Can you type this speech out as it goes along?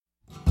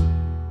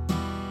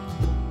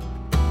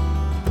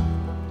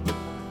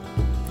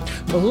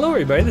Well, hello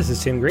everybody, this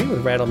is Tim Green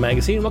with Rattle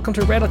Magazine. Welcome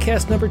to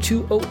Rattlecast number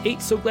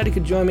 208. So glad you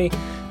could join me.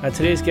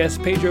 Today's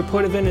guest, Pedro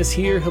Poitevin, is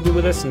here. He'll be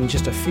with us in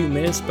just a few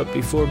minutes, but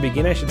before we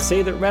begin, I should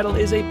say that Rattle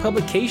is a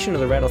publication of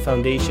the Rattle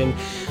Foundation,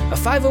 a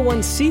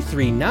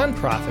 501c3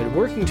 nonprofit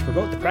working to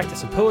promote the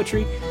practice of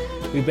poetry.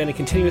 We've been a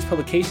continuous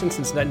publication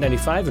since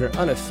 1995 and are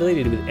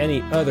unaffiliated with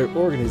any other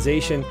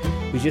organization.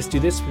 We just do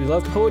this. We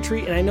love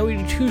poetry, and I know you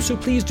do too, so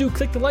please do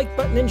click the like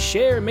button and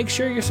share. Make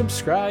sure you're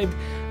subscribed.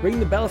 Ring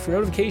the bell for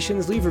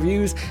notifications, leave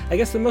reviews. I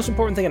guess the most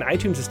important thing on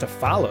iTunes is to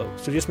follow.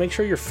 So just make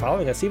sure you're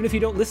following us. Even if you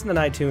don't listen on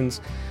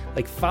iTunes,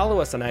 follow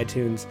us on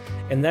iTunes.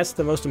 And that's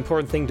the most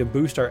important thing to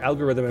boost our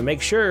algorithm and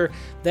make sure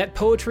that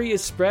poetry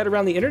is spread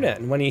around the internet.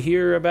 And when you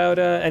hear about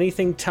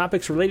anything,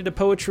 topics related to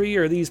poetry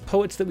or these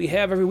poets that we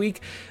have every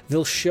week,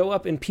 they'll show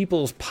up in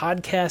people's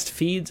podcast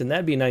feeds, and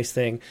that'd be a nice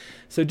thing.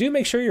 So do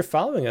make sure you're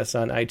following us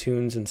on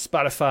iTunes and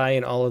Spotify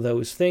and all of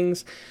those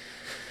things.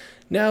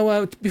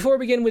 Now, before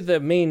we begin with the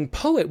main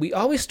poet, we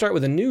always start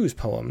with a news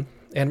poem.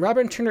 And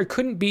Robin Turner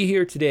couldn't be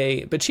here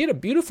today, but she had a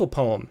beautiful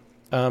poem,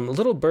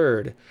 Little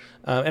Bird.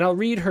 And I'll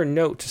read her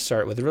note to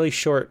start with, a really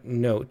short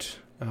note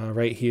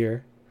right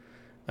here.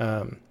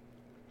 There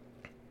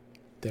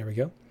we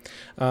go.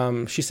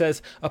 She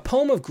says, "A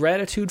poem of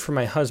gratitude for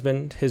my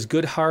husband, his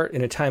good heart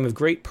in a time of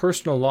great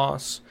personal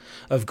loss,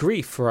 of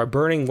grief for our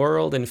burning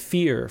world and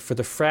fear for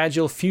the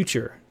fragile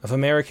future of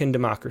American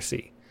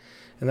democracy."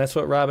 And that's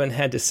what Robin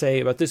had to say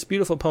about this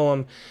beautiful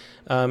poem.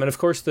 And of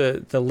course,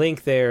 the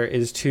link there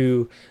is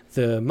to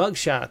the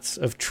mugshots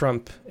of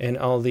Trump and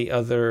all the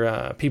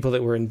other people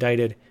that were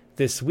indicted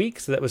this week.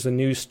 So that was the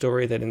news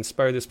story that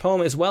inspired this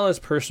poem, as well as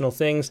personal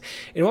things.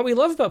 And what we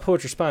love about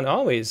Poetry Respond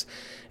always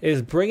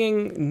is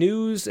bringing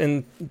news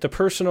and the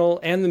personal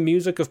and the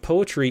music of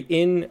poetry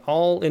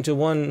all into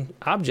one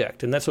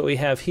object. And that's what we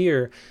have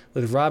here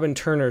with Robin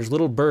Turner's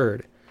Little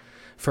Bird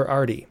for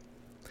Artie.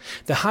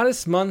 The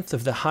hottest month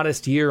of the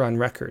hottest year on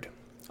record.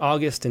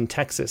 August in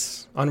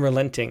Texas,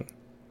 unrelenting.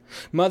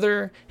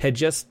 Mother had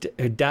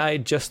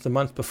died just the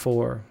month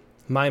before.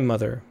 My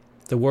mother.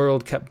 The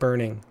world kept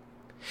burning.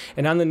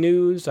 And on the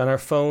news, on our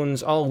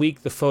phones, all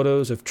week the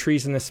photos of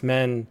treasonous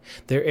men,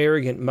 their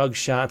arrogant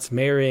mugshots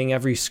marrying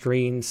every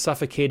screen,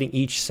 suffocating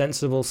each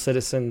sensible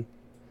citizen.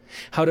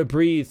 How to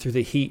breathe through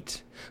the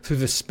heat, through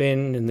the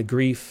spin and the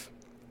grief.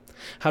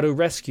 How to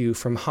rescue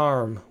from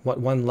harm what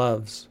one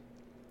loves.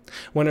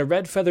 When a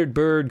red-feathered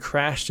bird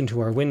crashed into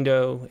our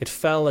window, it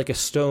fell like a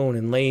stone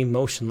and lay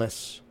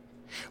motionless.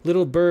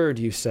 Little bird,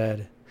 you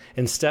said,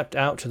 and stepped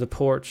out to the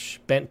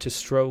porch, bent to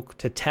stroke,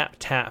 to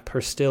tap-tap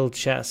her still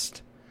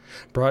chest.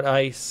 Brought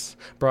ice,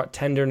 brought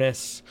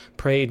tenderness,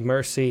 prayed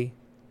mercy.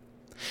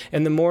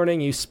 In the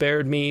morning you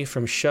spared me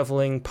from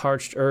shoveling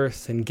parched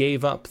earth and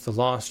gave up the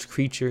lost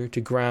creature to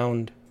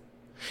ground.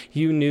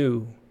 You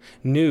knew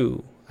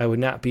I would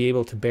not be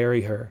able to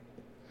bury her.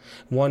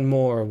 One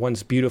more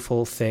once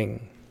beautiful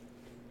thing.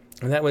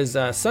 And that was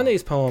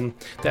Sunday's poem.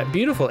 That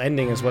beautiful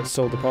ending is what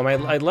sold the poem.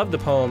 I loved the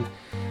poem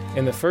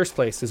in the first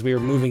place as we were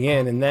moving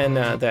in, and then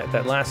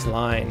that last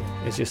line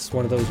is just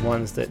one of those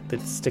ones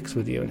that sticks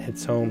with you and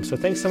hits home. So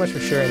thanks so much for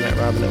sharing that,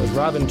 Robin. That was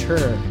Robin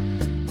Turner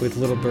with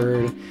Little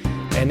Bird.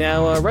 And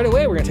now, right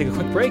away, we're going to take a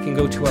quick break and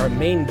go to our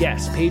main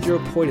guest, Pedro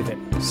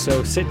Poitevin.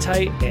 So sit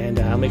tight, and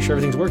I'll make sure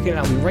everything's working, and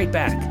I'll be right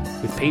back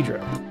with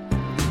Pedro.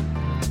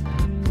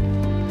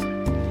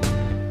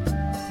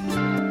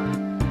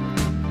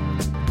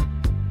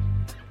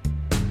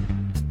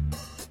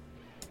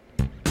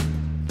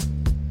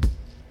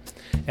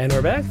 And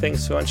we're back.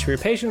 Thanks so much for your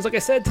patience. Like I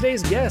said,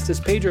 today's guest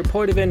is Pedro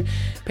Poitevin.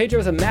 Pedro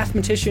is a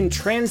mathematician,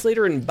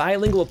 translator, and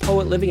bilingual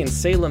poet living in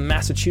Salem,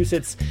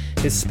 Massachusetts.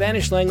 His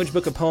Spanish language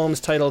book of poems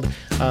titled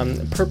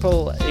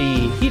Purple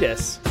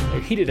Heditus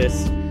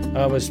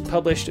was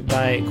published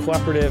by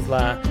Cooperative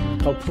La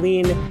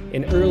Pauline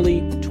in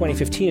early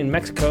 2015 in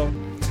Mexico.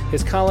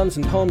 His columns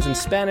and poems in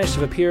Spanish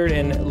have appeared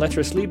in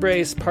Letras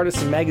Libres,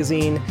 Partisan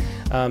Magazine,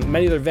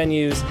 many other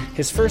venues.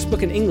 His first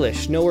book in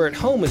English, Nowhere at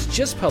Home, was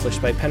just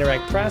published by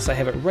Penerac Press. I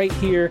have it right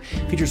here.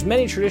 Features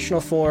many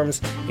traditional forms,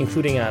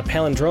 including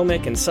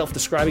palindromic and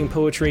self-describing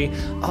poetry.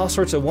 All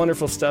sorts of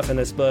wonderful stuff in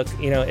this book.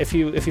 You know, if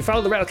you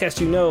follow the Rattlecast,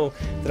 you know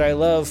that I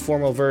love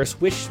formal verse.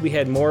 Wish we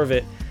had more of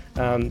it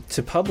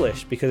to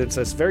publish, because it's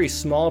a very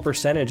small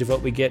percentage of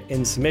what we get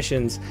in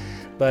submissions.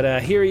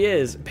 But here he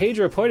is,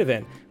 Pedro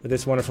Poitevin, with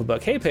this wonderful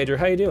book. Hey, Pedro,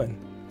 how you doing?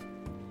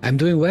 I'm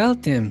doing well,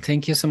 Tim.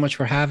 Thank you so much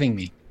for having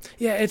me.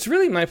 Yeah, it's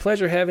really my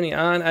pleasure having you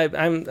on.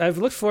 I've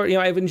looked forward,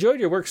 I've enjoyed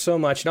your work so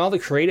much and all the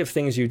creative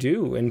things you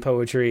do in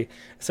poetry.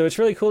 So it's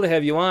really cool to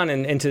have you on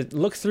and to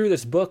look through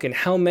this book and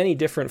how many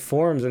different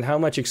forms and how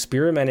much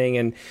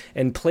experimenting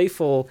and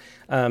playful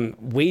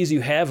ways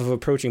you have of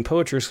approaching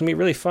poetry. It's going to be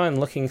really fun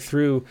looking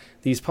through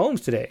these poems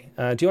today.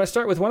 Do you want to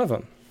start with one of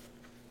them?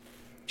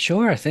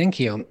 Sure, thank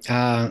you.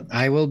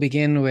 I will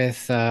begin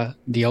with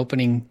the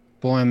opening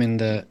poem in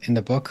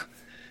the book,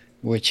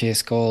 which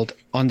is called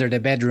Under the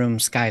Bedroom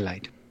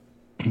Skylight.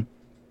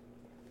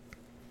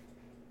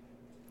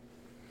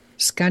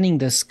 Scanning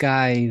the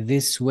sky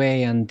this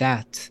way and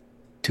that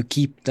to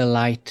keep the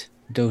light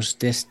those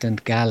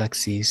distant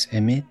galaxies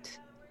emit,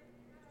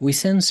 We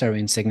sense our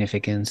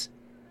insignificance,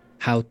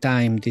 how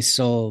time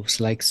dissolves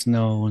like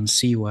snow on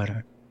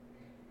seawater.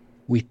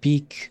 We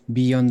peek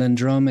beyond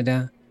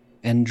Andromeda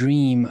and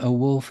dream a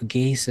wolf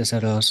gazes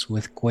at us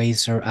with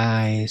quasar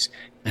eyes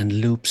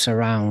and loops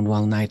around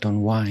while night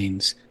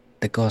unwinds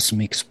the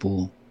cosmic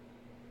spool.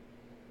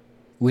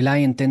 We lie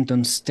intent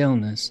on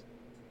stillness,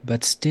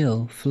 but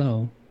still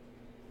flow.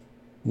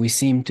 We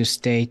seem to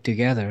stay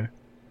together,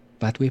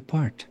 but we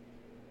part.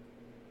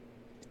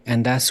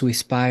 And as we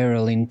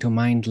spiral into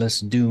mindless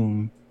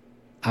doom,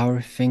 our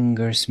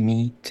fingers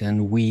meet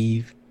and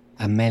weave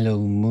a mellow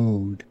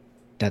mood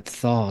that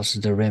thaws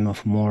the rim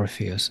of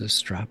Morpheus's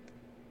strap.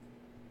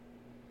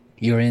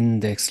 Your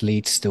index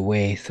leads the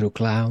way through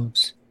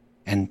clouds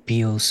and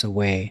peels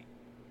away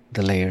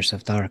the layers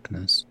of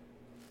darkness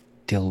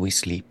till we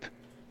sleep.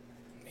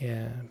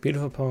 Yeah,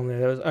 beautiful poem there.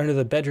 That was Under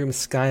the Bedroom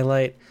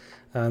Skylight,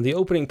 the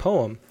opening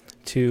poem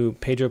to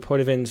Pedro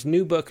Poitevin's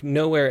new book,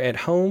 Nowhere at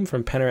Home,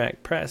 from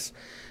Penerac Press.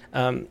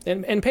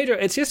 And Pedro,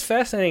 it's just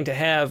fascinating to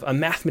have a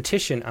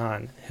mathematician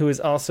on who is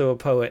also a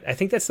poet. I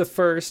think that's the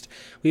first.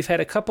 We've had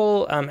a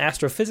couple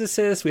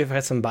astrophysicists. We've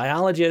had some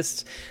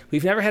biologists.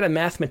 We've never had a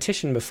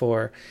mathematician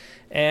before.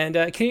 And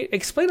can you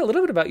explain a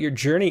little bit about your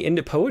journey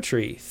into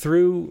poetry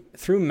through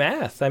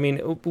math? I mean,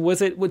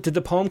 did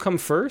the poem come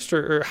first,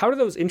 or how do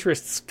those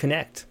interests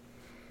connect?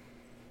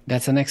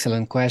 That's an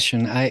excellent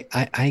question.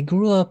 I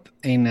grew up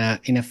in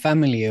a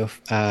family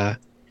of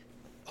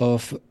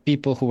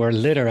people who were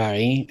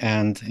literary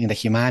and in the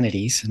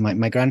humanities.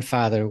 My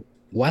grandfather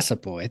was a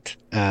poet,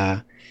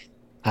 and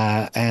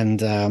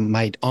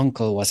my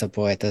uncle was a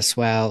poet as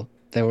well.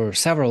 There were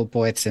several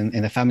poets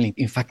in the family.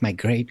 In fact, my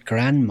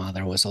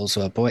great-grandmother was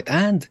also a poet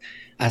and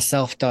a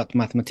self-taught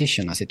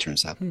mathematician, as it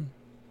turns out.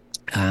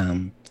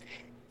 I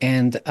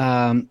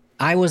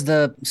was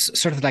the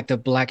sort of like the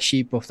black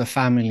sheep of the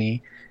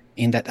family,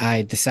 in that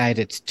I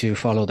decided to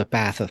follow the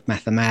path of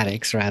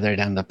mathematics rather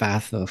than the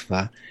path of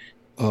the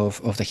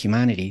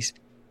humanities.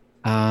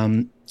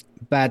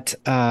 But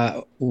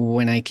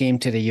when I came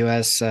to the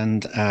US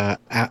and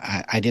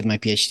I did my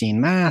PhD in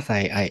math,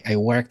 I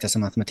worked as a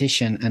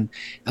mathematician. And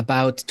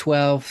about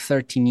 12,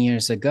 13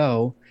 years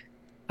ago,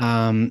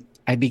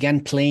 I began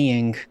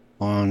playing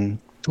on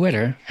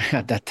Twitter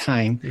at that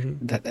time.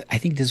 That I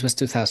think this was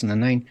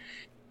 2009.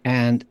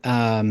 And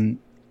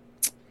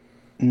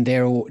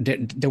there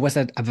was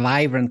a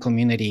vibrant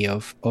community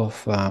of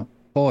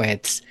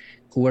poets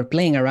who were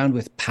playing around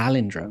with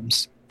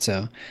palindromes.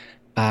 So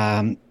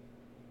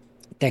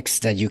texts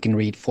that you can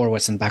read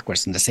forwards and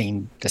backwards in the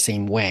same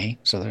way.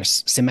 So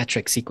there's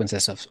symmetric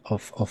sequences of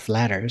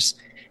letters.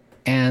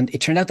 And it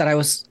turned out that I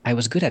was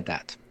good at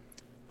that.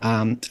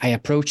 I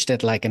approached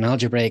it like an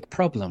algebraic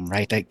problem,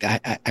 right?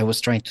 I was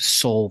trying to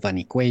solve an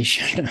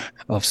equation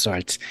of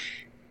sorts.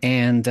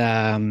 And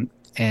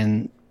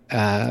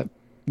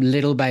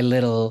little by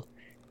little,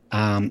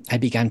 I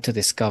began to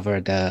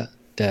discover the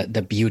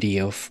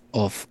beauty of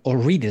or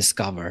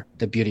rediscover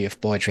the beauty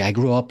of poetry. I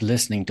grew up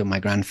listening to my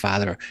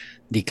grandfather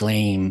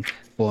declaim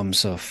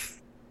poems of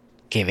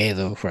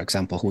Quevedo, for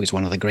example, who is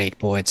one of the great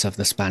poets of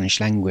the Spanish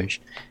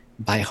language,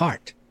 by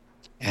heart.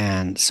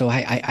 And so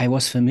I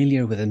was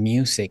familiar with the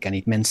music, and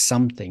it meant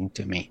something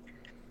to me.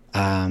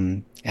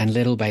 And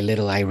little by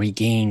little, I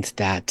regained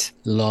that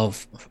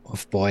love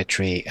of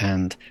poetry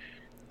and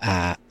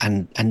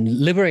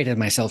liberated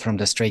myself from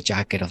the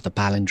straitjacket of the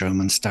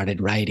palindrome and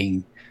started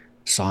writing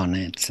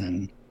sonnets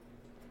and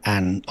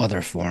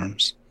other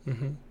forms.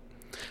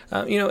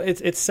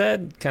 It's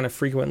said kind of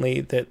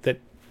frequently that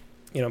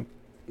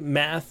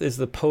math is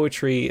the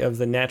poetry of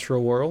the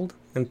natural world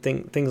and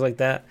things like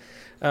that.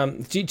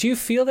 Do you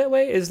feel that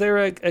way? Is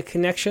there a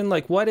connection?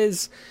 Like, what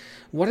is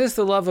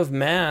the love of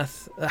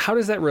math? How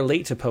does that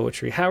relate to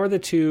poetry? How are the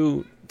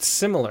two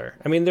similar?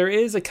 I mean, there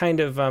is a kind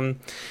of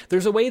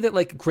there's a way that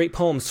like great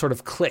poems sort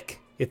of click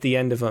at the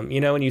end of them,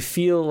 and you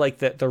feel like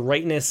that the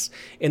rightness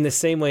in the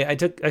same way. I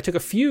took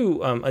a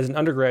few as an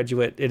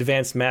undergraduate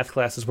advanced math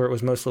classes where it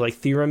was mostly like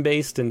theorem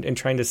based and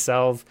trying to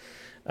solve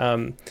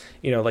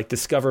like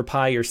discover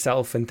pi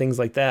yourself and things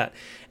like that.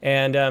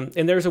 And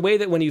there's a way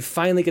that when you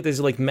finally get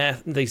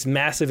these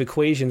massive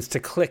equations to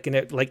click and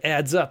it like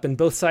adds up and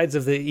both sides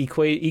of the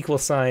equal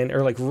sign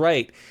are like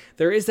right,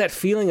 there is that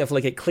feeling of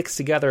like it clicks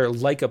together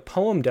like a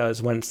poem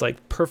does when it's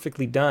like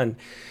perfectly done.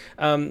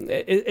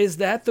 Is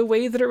that the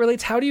way that it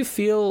relates? How do you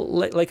feel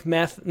like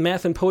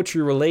math and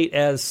poetry relate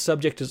as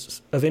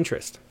subjects of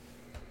interest?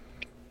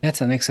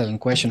 That's an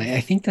excellent question.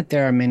 I think that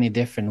there are many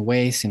different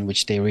ways in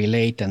which they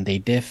relate, and they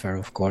differ,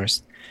 of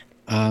course.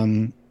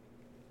 There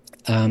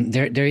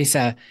is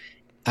a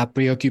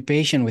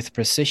preoccupation with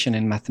precision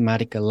in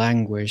mathematical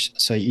language.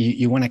 So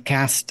you want to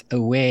cast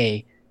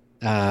away,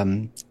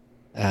 ambiguity.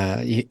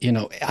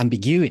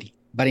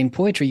 But in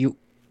poetry, you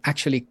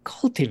actually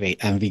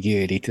cultivate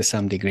ambiguity to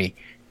some degree,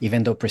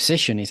 even though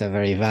precision is a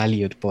very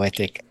valued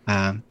poetic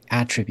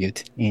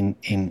attribute in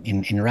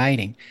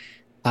writing.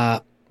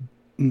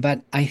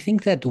 But I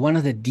think that one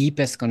of the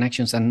deepest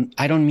connections, and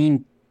I don't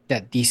mean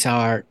that these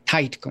are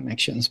tight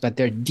connections, but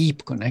they're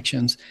deep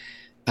connections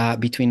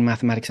between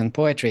mathematics and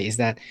poetry, is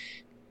that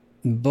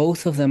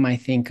both of them, I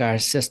think, are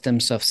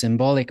systems of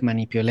symbolic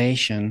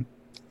manipulation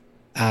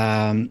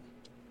um,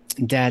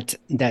 that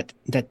that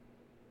that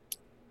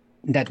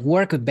that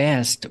work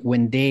best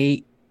when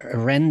they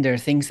render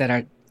things that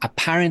are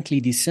apparently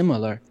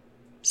dissimilar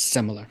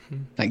similar.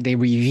 Like they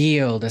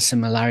reveal the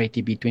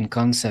similarity between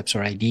concepts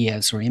or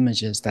ideas or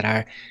images that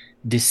are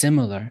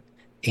dissimilar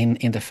in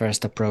the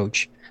first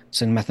approach.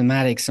 So in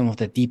mathematics, some of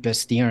the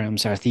deepest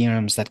theorems are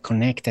theorems that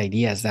connect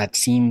ideas that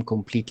seem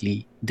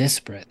completely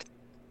disparate.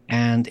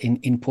 And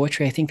in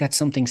poetry, I think that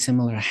something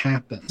similar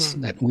happens,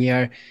 that we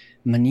are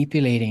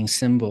manipulating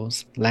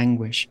symbols,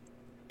 language,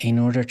 in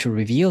order to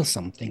reveal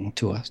something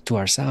to us, to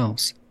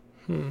ourselves,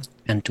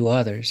 and to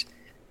others.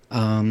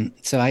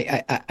 So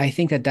I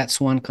think that that's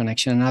one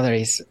connection. Another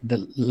is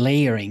the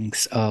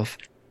layerings of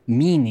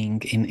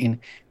meaning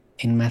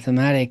in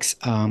mathematics.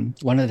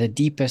 One of the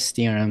deepest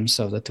theorems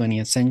of the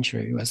 20th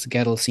century was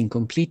Gödel's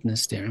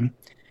incompleteness theorem,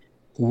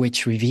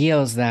 which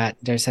reveals that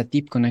there's a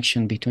deep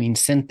connection between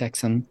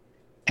syntax and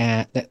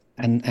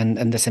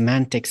the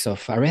semantics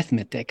of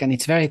arithmetic. And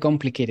it's very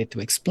complicated to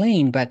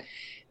explain, but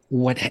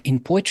what in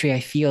poetry,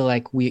 I feel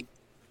like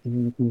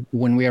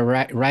when we are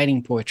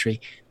writing poetry,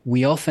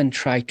 we often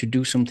try to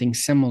do something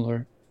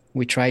similar.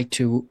 We try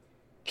to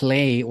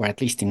play, or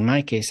at least in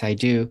my case, I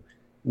do,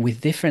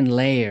 with different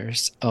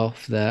layers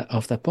of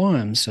the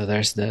poem. So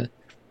there's the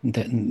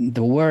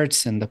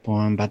words in the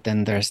poem, but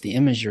then there's the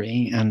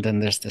imagery, and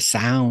then there's the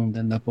sound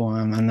in the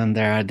poem, and then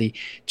there are the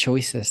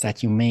choices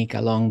that you make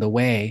along the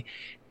way,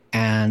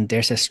 and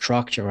there's a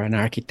structure or an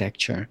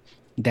architecture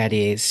that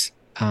is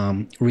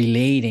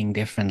relating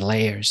different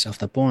layers of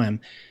the poem,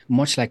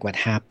 much like what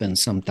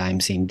happens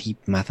sometimes in deep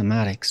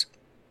mathematics.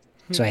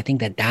 So I think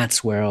that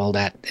that's where all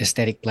that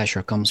aesthetic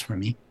pleasure comes from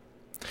me.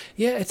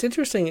 Yeah, it's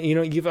interesting.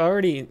 You've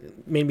already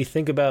made me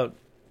think about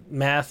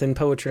math and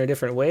poetry in a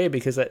different way,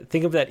 because I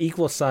think of that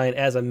equal sign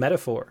as a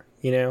metaphor,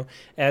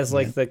 as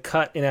like the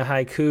cut in a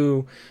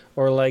haiku,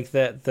 or like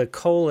the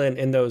colon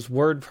in those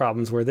word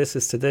problems where this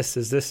is to this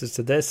is this is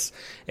to this,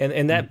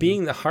 and that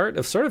being the heart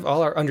of sort of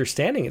all our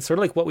understanding. It's sort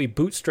of like what we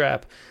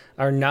bootstrap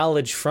our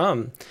knowledge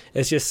from.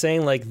 It's just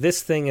saying like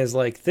this thing is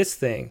like this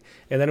thing,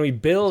 and then we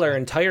build our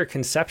entire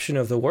conception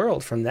of the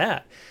world from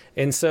that.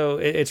 And so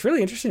it's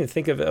really interesting to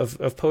think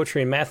of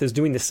poetry and math as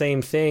doing the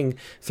same thing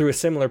through a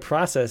similar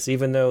process,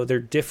 even though they're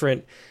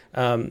different,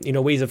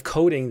 ways of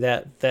coding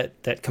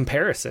that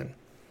comparison.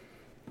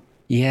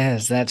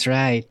 Yes, that's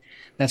right.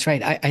 That's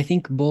right. I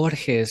think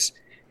Jorge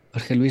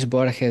Luis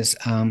Borges,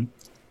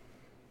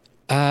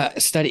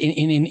 study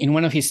in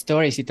one of his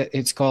stories.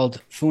 It's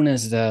called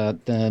Funes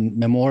the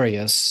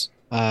Memorious,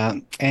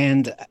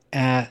 and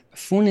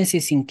Funes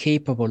is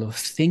incapable of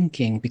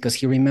thinking because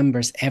he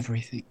remembers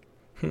everything.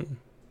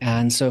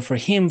 And so for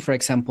him, for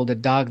example, the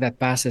dog that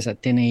passes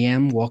at 10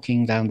 a.m.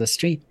 walking down the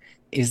street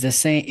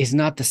is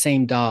not the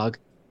same dog,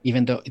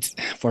 even though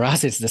for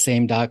us it's the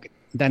same dog,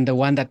 than the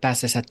one that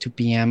passes at 2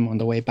 p.m. on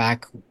the way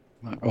back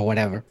or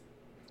whatever.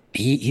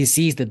 He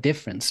sees the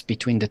difference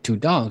between the two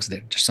dogs.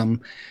 There's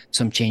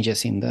some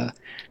changes in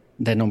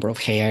the number of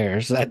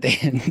hairs that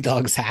the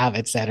dogs have,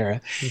 etc.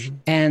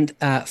 And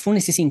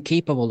Funes is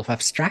incapable of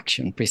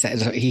abstraction.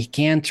 Precisely, he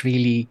can't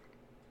really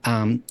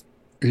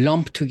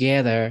lump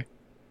together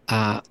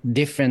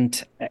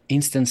different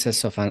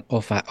instances of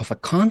a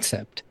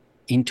concept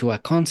into a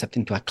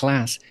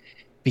class,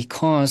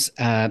 because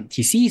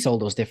he sees all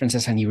those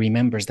differences and he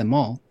remembers them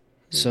all.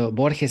 So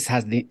Borges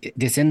has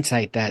this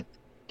insight that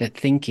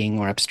thinking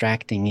or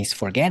abstracting is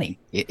forgetting.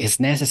 It is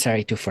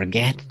necessary to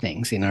forget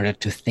things in order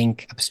to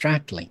think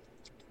abstractly.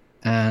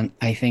 And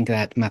I think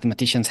that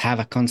mathematicians have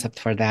a concept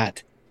for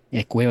that,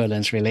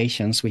 equivalence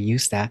relations. We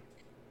use that.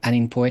 And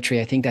in poetry,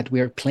 I think that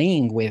we're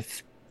playing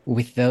with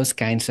those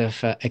kinds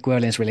of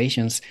equivalence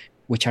relations,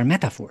 which are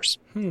metaphors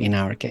in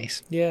our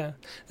case. Yeah,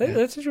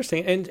 that's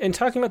interesting. And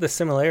talking about the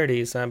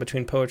similarities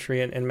between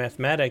poetry and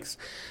mathematics,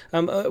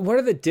 what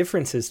are the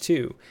differences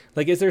too?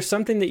 Like, is there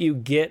something that you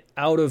get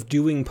out of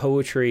doing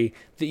poetry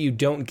that you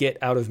don't get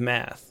out of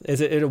math?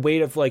 Is it a way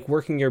of like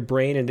working your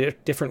brain in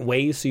different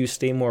ways so you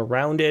stay more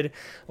rounded,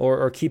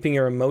 or keeping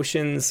your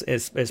emotions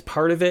as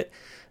part of it?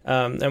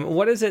 And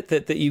what is it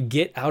that you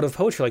get out of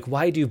poetry? Like,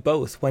 why do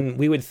both when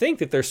we would think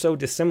that they're so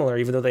dissimilar,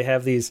 even though they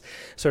have these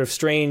sort of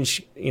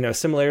strange,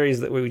 similarities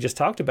that we just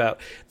talked about?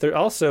 They're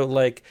also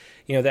like,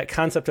 that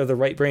concept of the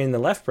right brain and the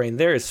left brain,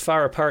 they're as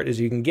far apart as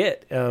you can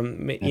get,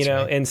 right.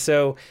 And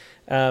so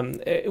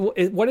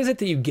what is it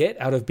that you get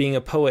out of being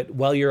a poet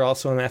while you're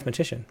also a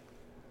mathematician?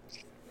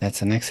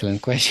 That's an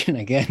excellent question.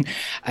 Again,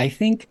 I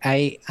think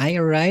I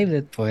arrived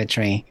at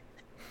poetry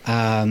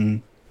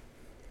out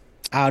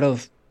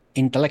of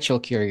intellectual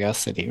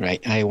curiosity,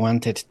 right? I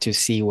wanted to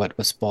see what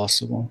was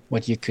possible,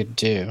 what you could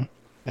do.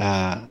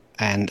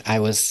 And I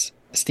was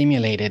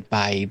stimulated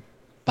by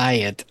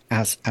it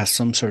as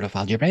some sort of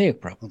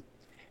algebraic problem.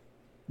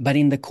 But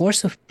in the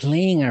course of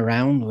playing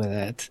around with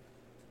it,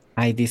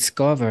 I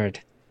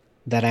discovered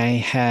that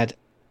I had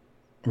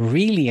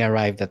really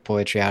arrived at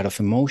poetry out of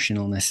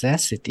emotional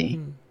necessity,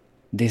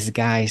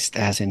 disguised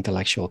as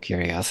intellectual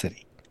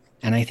curiosity.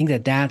 And I think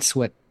that that's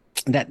what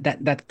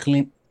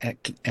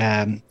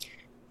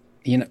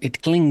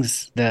it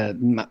clings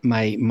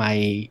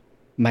my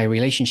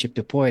relationship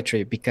to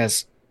poetry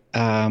because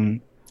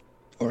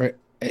or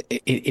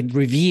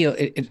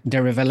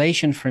the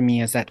revelation for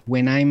me is that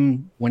when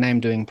I'm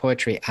doing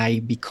poetry, I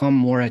become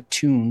more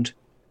attuned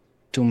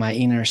to my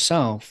inner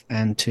self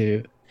and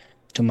to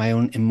my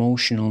own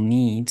emotional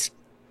needs,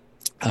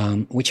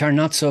 which are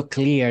not so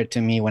clear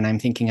to me when I'm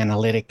thinking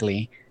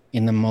analytically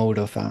in the mode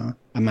of a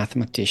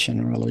mathematician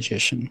or a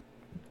logician.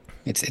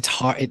 It's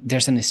hard.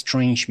 There's an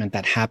estrangement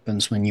that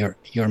happens when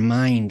your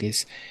mind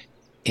is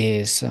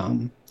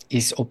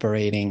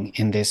operating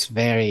in this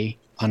very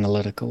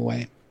analytical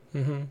way.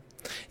 Mm-hmm.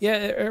 Yeah,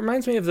 it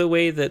reminds me of the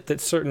way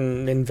that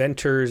certain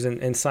inventors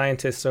and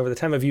scientists over the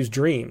time have used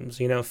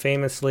dreams.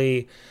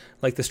 Famously,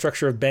 like the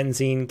structure of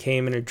benzene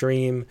came in a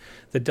dream,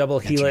 the double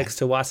helix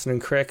to Watson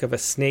and Crick of a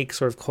snake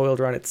sort of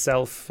coiled around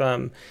itself,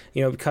 coming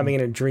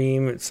in a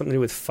dream. It's something to do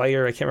with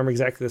fire. I can't remember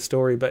exactly the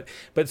story, but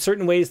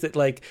certain ways that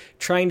like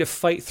trying to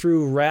fight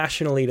through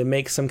rationally to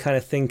make some kind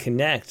of thing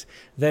connect.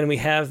 Then we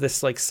have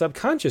this like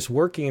subconscious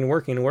working and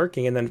working and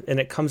working, and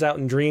it comes out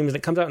in dreams and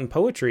it comes out in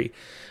poetry.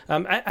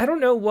 I don't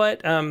know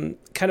what kind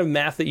of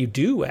math that you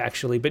do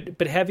actually, but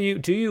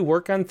do you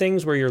work on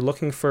things where you're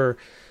looking for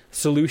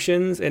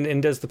solutions,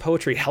 and does the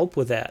poetry help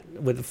with that,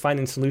 with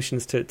finding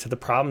solutions to the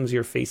problems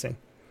you're facing?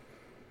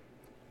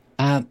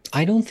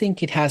 I don't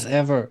think it has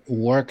ever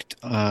worked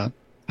to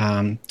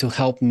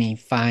help me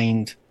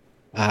find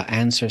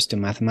answers to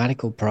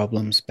mathematical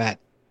problems, but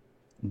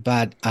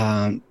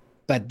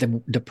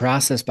the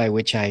process by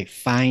which I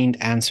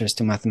find answers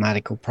to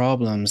mathematical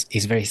problems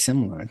is very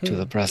similar to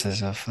the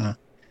process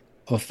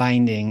of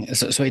finding.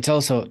 So it's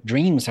also,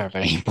 dreams are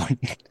very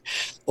important.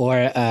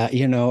 Or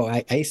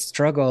I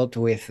struggled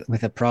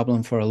with a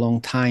problem for a long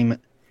time,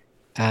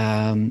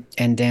 and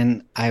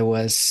then I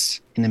was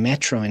in the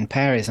metro in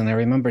Paris, and I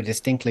remember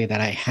distinctly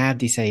that I had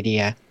this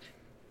idea,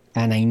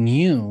 and I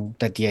knew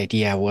that the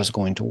idea was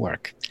going to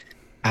work.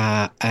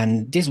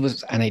 And this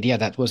was an idea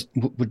that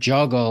would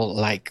juggle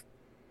like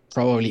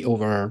probably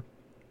over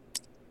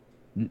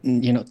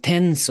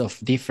tens of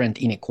different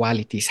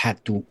inequalities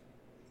had to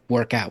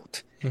work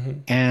out.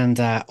 Mm-hmm. And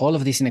all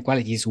of these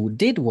inequalities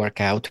did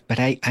work out, but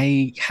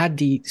I had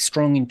the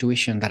strong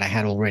intuition that I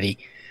had already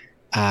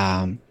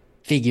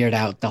figured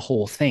out the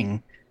whole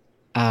thing.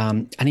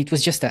 And it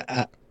was just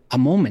a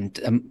moment,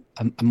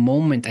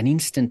 an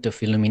instant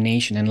of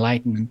illumination,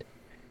 enlightenment,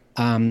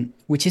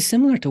 which is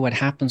similar to what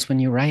happens when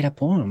you write a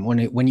poem.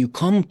 When you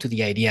come to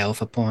the idea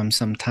of a poem,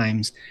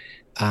 sometimes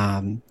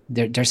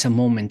there's a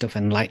moment of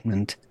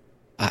enlightenment,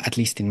 at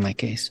least in my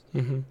case.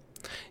 Mm-hmm.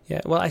 Yeah,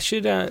 well, I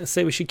should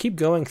say we should keep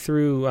going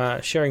through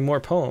sharing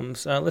more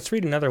poems. Let's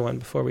read another one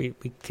before we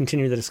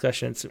continue the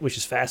discussion, which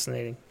is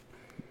fascinating.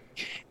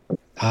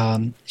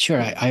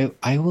 Sure,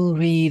 I will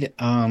read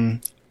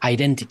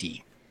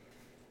Identity,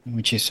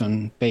 which is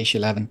on page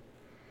 11.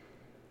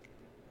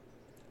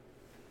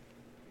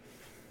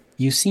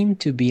 You seem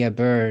to be a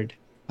bird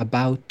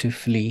about to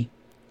flee,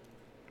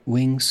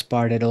 wings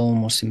parted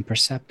almost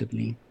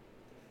imperceptibly,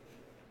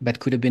 but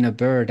could have been a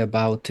bird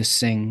about to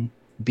sing,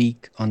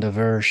 beak on the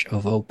verge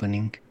of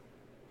opening.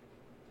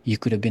 You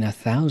could have been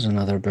 1,000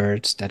 other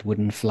birds that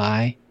wouldn't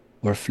fly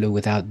or flew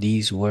without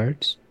these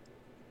words.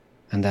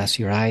 And as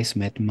your eyes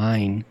met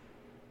mine,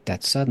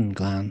 that sudden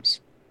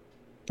glance,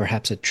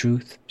 perhaps a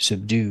truth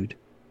subdued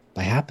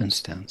by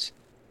happenstance,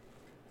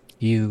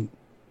 you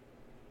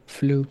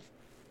flew.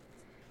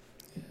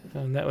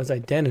 And that was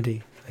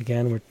Identity.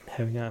 Again, we're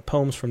having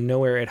poems from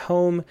Nowhere at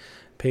Home,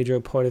 Pedro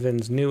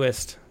Poitevin's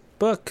newest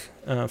book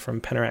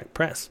from Penerac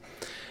Press.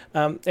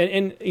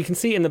 And you can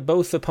see in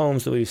both the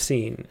poems that we've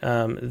seen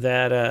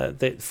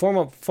that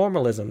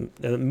formalism,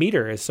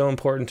 meter, is so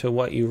important to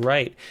what you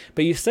write.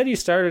 But you said you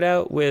started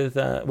out with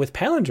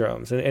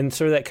palindromes and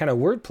sort of that kind of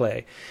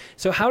wordplay.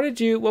 So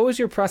what was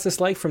your process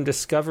like from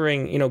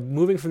discovering,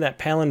 moving from that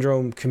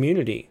palindrome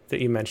community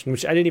that you mentioned,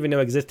 which I didn't even know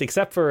existed,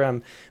 except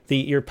for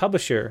your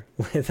publisher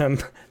with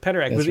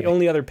Penerac, was the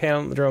only other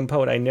palindrome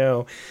poet I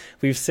know.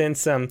 We've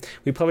since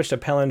we published a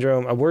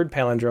word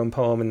palindrome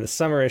poem in the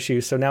summer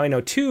issue, so now I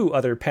know 2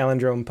 other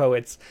palindrome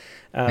poets.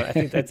 I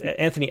think that's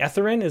Anthony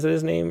Etherin, is that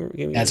his name?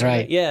 That's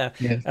right.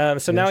 Yeah.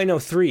 So now I know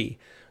 3.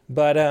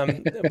 But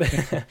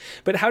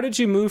but how did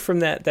you move from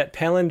that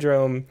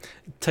palindrome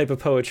type of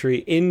poetry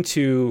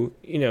into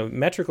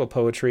metrical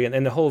poetry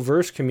and the whole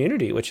verse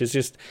community, which is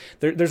just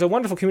there's a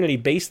wonderful community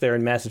based there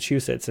in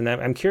Massachusetts, and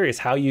I'm curious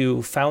how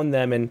you found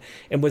them, and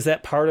was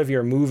that part of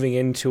your moving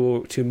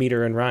into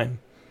meter and rhyme?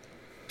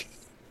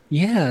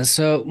 Yeah,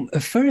 so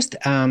first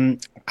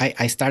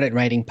I started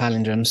writing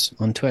palindromes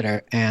on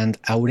Twitter, and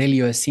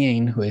Aurelio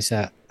Essien, who is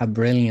a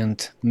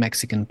brilliant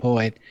Mexican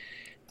poet,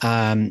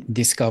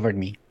 discovered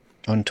me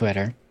on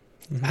Twitter.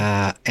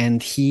 Mm-hmm.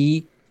 And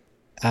he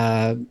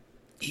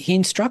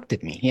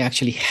instructed me. He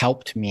actually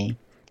helped me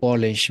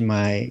polish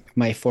my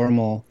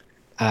formal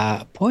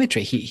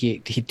poetry.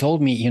 He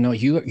told me,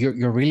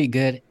 you're really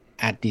good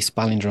at this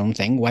palindrome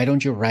thing. Why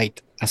don't you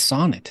write a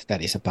sonnet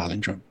that is a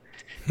palindrome?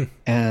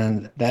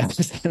 And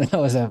that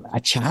was a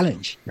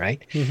challenge,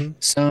 right? Hmm.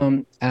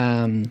 So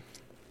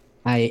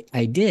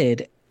I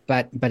did,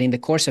 but in the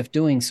course of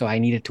doing so, I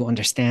needed to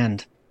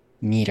understand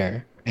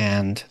meter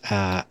and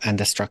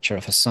the structure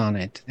of a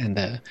sonnet and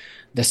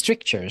the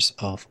strictures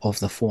of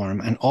the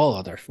form and all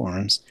other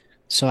forms.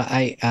 So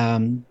I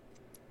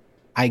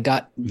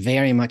got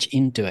very much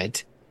into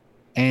it,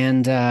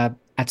 and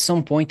at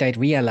some point, I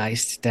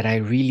realized that I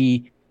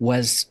really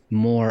was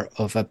more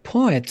of a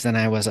poet than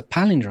I was a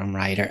palindrome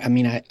writer. I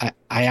mean,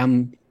 I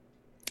am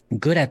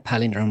good at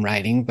palindrome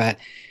writing, but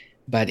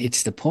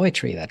it's the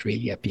poetry that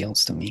really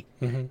appeals to me.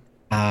 Hmm.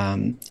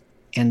 Um,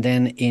 and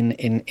then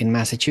in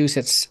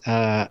Massachusetts,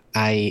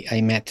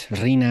 I met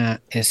Rina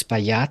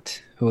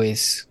Espaillat, who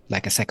is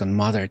like a second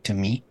mother to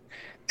me,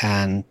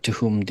 and to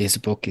whom this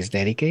book is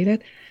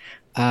dedicated.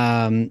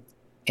 Um,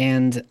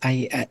 and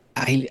I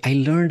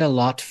learned a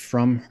lot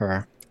from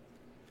her,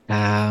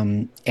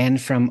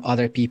 and from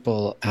other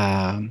people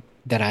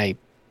that I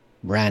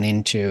ran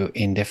into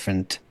in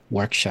different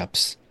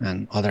workshops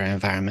and other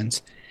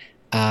environments,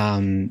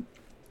 um,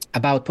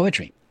 about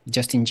poetry,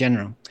 just in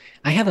general.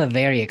 I have a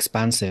very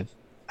expansive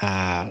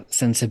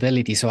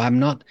sensibility, so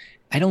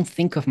I don't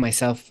think of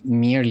myself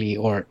merely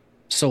or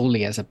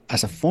solely as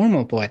a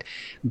formal poet,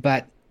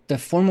 but the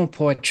formal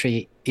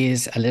poetry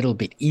is a little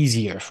bit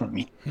easier for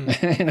me.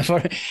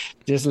 For,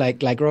 just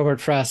like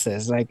Robert Frost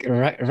says, like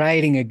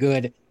writing a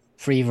good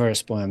free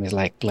verse poem is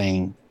like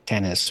playing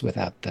tennis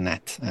without the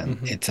net, and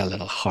Hmm. it's a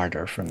little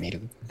harder for me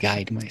to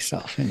guide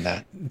myself in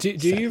that Do you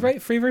setting.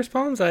 write free verse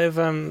poems? I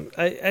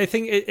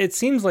think it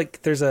seems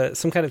like there's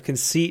some kind of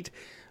conceit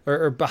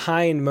or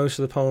behind most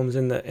of the poems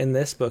in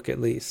this book at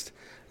least.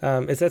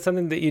 Is that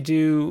something that you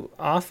do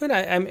often?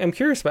 I'm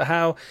curious about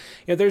how,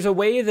 there's a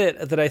way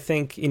that I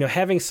think,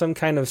 having some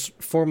kind of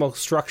formal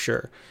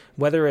structure,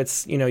 whether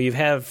it's, you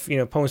have,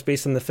 poems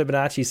based on the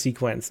Fibonacci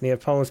sequence, and you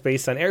have poems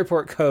based on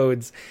airport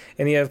codes,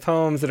 and you have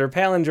poems that are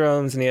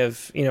palindromes, and you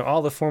have,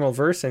 all the formal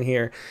verse in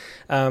here.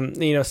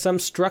 Some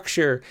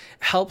structure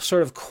helps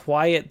sort of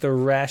quiet the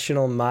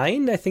rational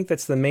mind. I think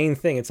that's the main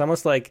thing. It's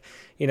almost like,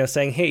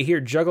 saying, hey,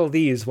 here, juggle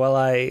these while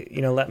I,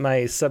 let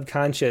my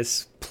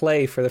subconscious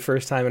play for the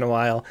first time in a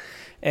while.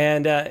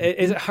 And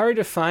is it hard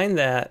to find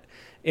that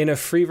in a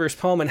free verse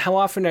poem? And how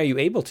often are you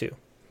able to?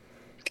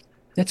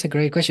 That's a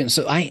great question.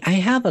 So I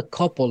have a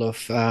couple of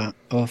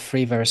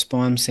free verse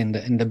poems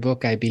in the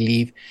book, I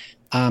believe.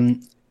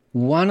 Um,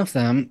 One of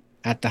them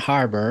at the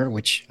harbor,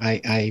 which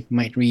I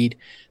might read,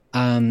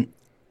 um,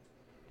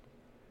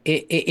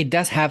 it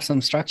does have some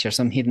structure,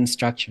 some hidden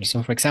structure.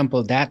 So, for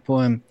example, that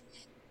poem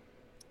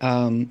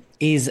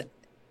is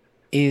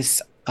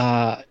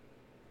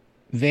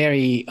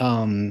very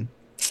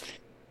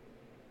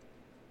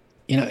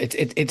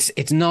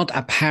it's not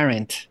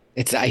apparent.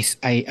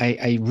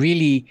 I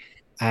really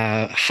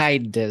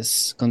hide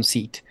this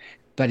conceit,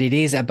 but it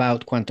is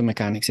about quantum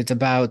mechanics. It's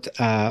about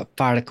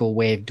particle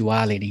wave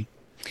duality,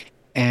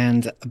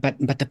 and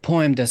but the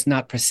poem does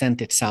not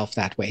present itself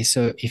that way.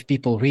 So if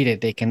people read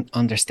it, they can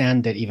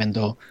understand it, even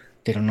though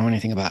they don't know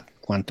anything about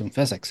quantum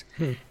physics.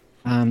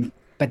 Hmm.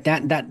 But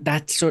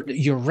that sort of,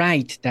 you're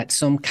right that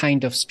some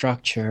kind of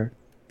structure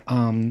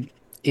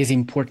is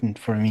important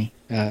for me.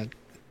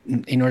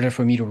 In order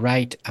for me to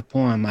write a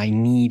poem, I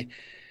need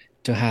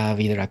to have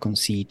either a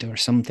conceit or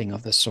something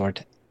of the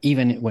sort.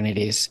 Even when it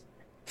is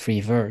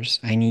free verse,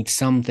 I need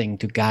something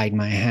to guide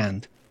my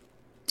hand,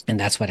 and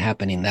that's what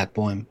happened in that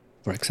poem,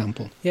 for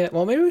example. Yeah,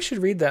 well, maybe we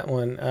should read that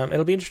one.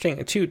 It'll be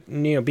interesting too.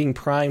 Being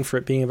primed for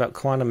it being about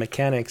quantum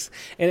mechanics.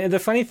 And the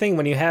funny thing,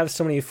 when you have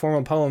so many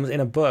formal poems in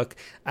a book,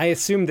 I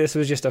assumed this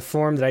was just a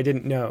form that I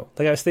didn't know.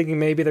 Like I was thinking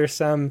maybe there's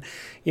some,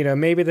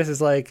 maybe this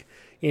is like,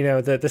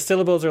 the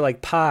syllables are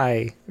like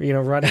pi,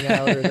 running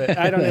out, or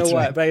I don't know what.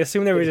 Right. But I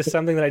assume there was just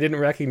something that I didn't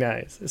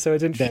recognize. So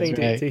it's interesting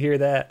to hear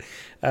that.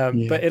 Yeah.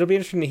 But it'll be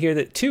interesting to hear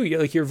that too.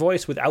 Like your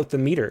voice without the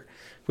meter,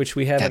 which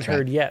we haven't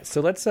heard yet.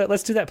 So let's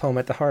do that poem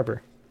at the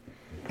harbor.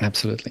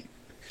 Absolutely.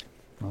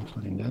 I'll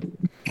find that.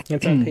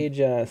 It's on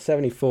page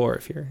 74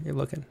 if you're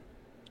looking.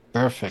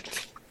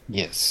 Perfect.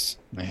 Yes,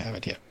 I have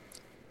it here.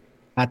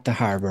 At the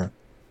harbor.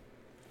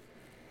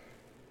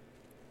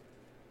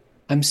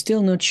 I'm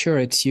still not sure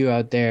it's you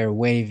out there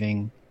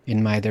waving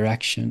in my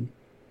direction.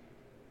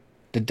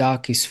 The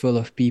dock is full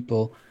of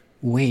people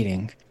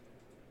waiting.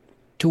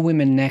 Two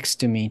women next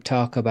to me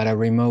talk about a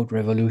remote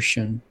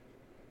revolution.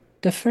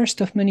 The first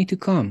of many to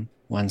come,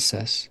 one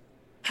says.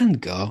 And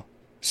go,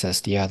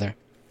 says the other.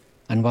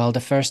 And while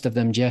the first of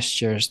them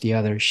gestures, the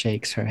other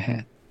shakes her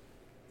head.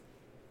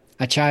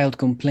 A child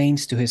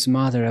complains to his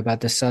mother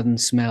about the sudden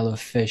smell of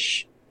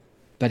fish,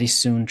 but is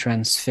soon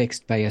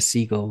transfixed by a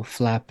seagull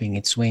flapping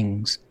its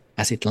wings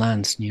as it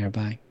lands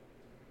nearby.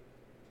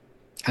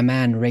 A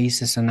man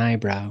raises an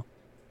eyebrow,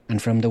 and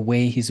from the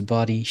way his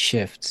body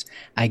shifts,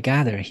 I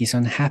gather he's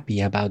unhappy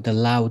about the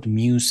loud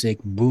music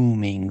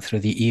booming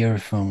through the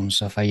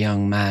earphones of a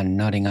young man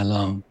nodding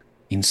along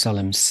in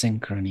solemn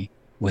synchrony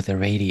with the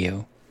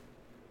radio.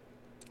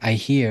 I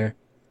hear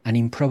an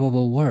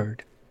improbable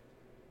word,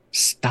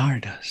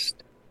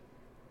 stardust.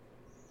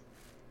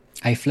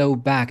 I flow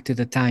back to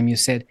the time you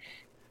said,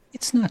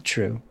 "It's not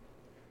true.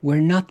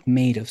 We're not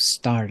made of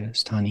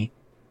stardust, honey.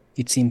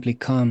 It simply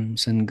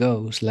comes and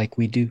goes like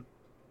we do."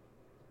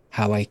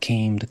 How I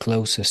came the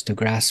closest to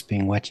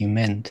grasping what you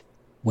meant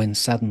when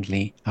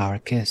suddenly our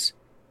kiss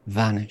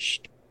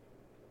vanished.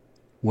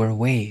 "We're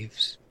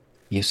waves,"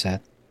 you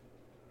said.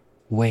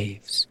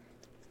 Waves.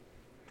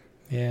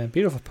 Yeah,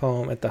 beautiful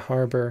poem at the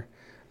harbor.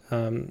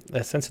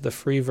 A sense of the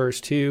free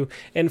verse too,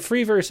 and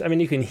free verse. I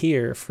mean, you can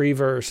hear free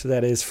verse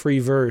that is free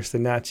verse,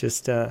 and not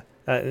just not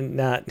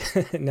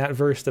not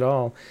versed at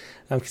all.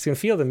 Because you can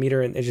feel the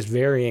meter and just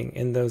varying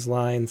in those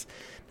lines.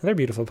 Another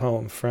beautiful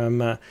poem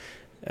from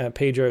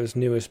Pedro's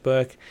newest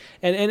book.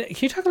 And can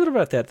you talk a little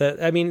about that?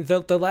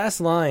 The last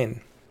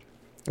line,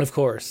 of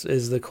course,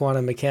 is the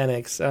quantum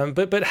mechanics.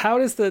 But how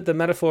does the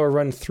metaphor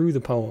run through the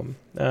poem?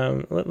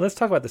 Let's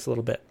talk about this a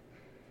little bit.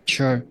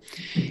 Sure.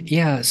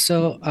 Yeah.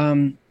 So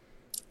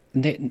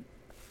there's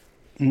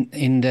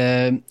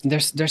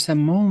a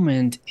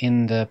moment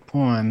in the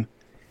poem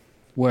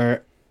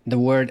where the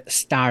word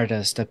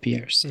stardust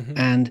appears,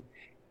 and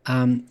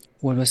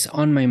what was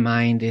on my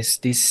mind is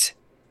this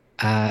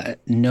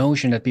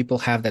notion that people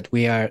have that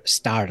we are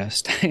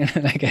stardust.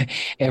 Like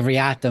every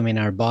atom in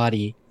our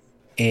body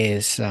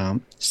is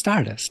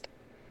stardust.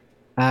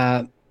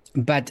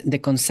 But the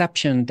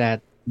conception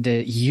that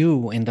the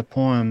you in the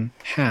poem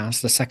has,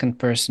 the second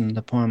person in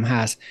the poem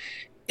has,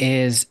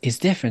 is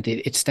different.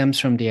 It stems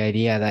from the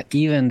idea that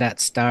even that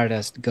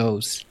stardust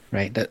goes,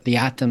 right? That the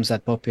atoms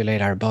that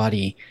populate our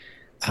body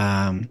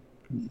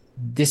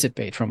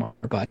dissipate from our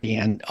body,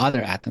 and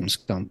other atoms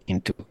come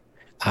into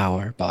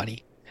our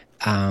body.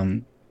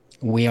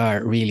 We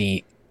are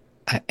really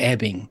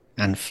ebbing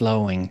and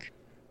flowing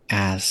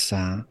as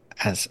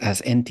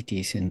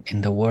entities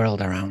in the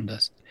world around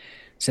us.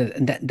 So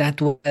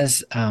that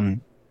was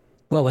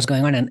what was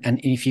going on, and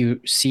if you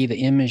see the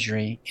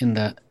imagery in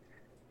the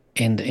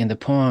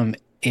poem,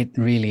 it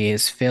really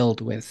is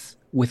filled with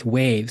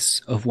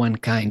waves of one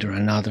kind or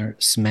another: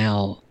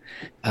 smell,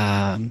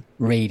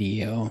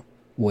 radio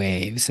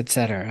waves,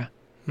 etc.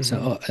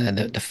 So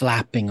the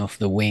flapping of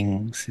the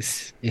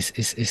wings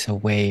is a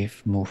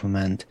wave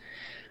movement.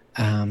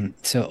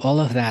 So all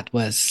of that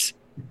was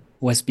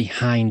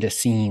behind the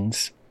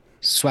scenes,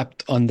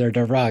 swept under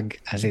the rug,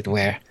 as it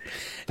were,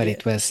 but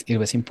it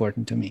was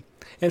important to me.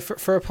 And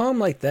for a poem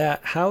like that,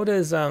 how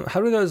do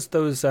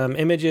those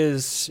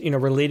images,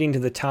 relating to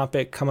the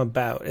topic, come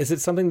about? Is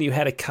it something that you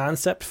had a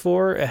concept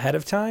for ahead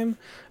of time,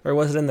 or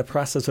was it in the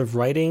process of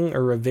writing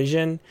or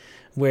revision,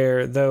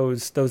 where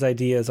those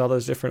ideas, all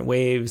those different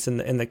waves,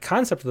 and the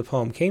concept of the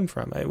poem came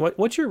from?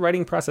 What's your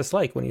writing process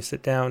like when you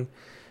sit down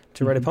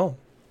to write a poem?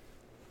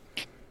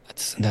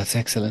 That's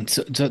excellent.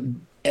 So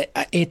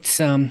it's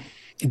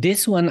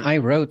this one I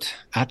wrote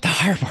at the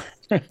harbor.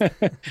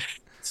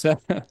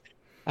 So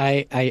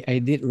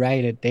I did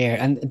write it there,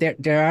 and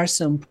there are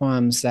some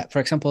poems that, for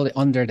example,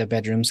 Under the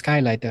Bedroom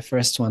Skylight, the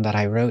first one that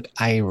I wrote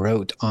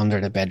under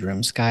the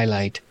bedroom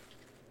skylight,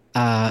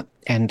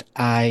 and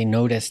I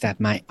noticed that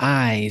my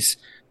eyes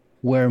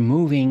were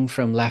moving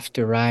from left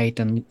to right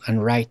and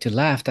right to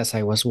left as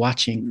I was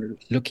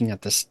looking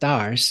at the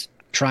stars,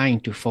 trying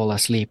to fall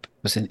asleep.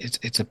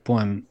 It's a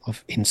poem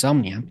of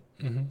insomnia,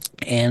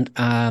 and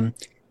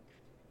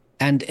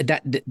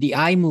that the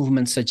eye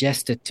movement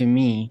suggested to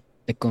me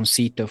the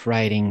conceit of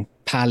writing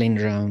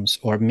palindromes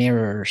or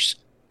mirrors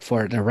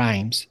for the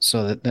rhymes.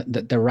 So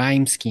the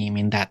rhyme scheme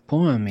in that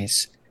poem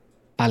is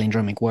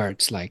palindromic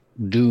words, like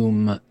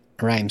doom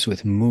rhymes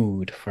with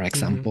mood, for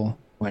example,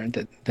 where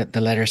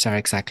the letters are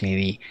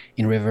exactly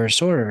in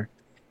reverse order.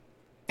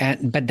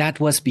 But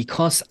that was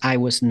because I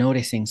was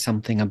noticing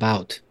something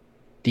about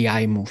the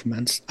eye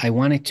movements. I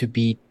wanted to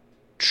be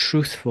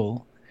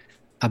truthful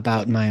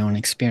about my own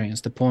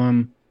experience. The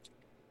poem,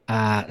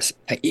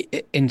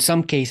 in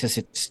some cases,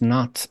 it's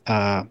not,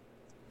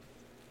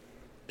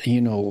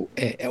 it's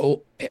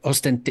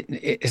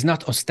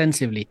not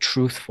ostensibly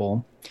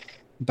truthful,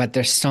 but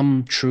there's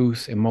some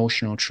truth,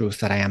 emotional truth,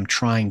 that I am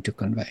trying to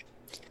convey.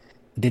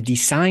 The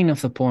design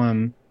of the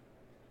poem,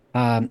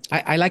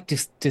 I like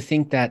to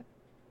think that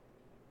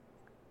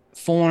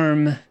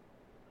form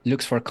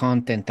looks for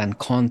content and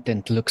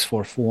content looks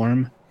for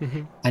form.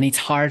 And it's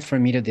hard for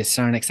me to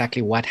discern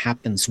exactly what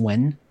happens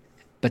when,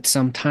 but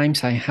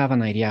sometimes I have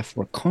an idea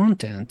for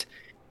content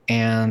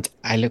and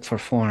I look for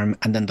form,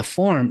 and then the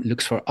form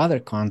looks for other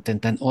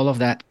content, and all of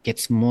that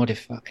gets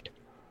modified.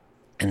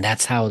 And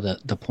that's how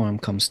the poem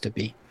comes to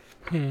be.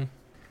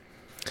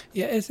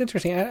 Yeah, it's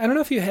interesting. I don't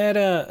know if you had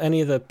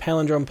any of the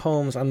palindrome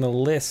poems on the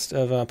list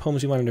of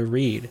poems you wanted to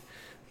read,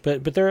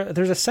 but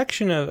there's a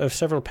section of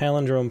several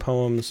palindrome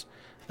poems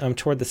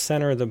toward the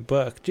center of the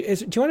book. Do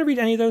you want to read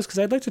any of those? Because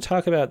I'd like to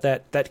talk about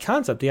that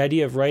concept, the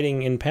idea of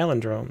writing in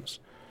palindromes.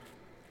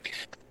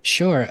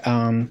 Sure.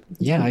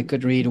 Yeah, I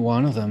could read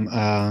one of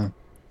them.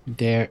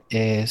 There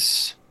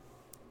is,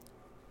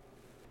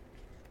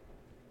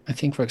 I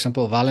think, for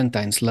example,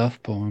 Valentine's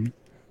love poem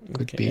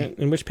could be.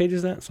 And which page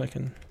is that? So I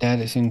can. That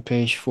is in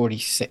page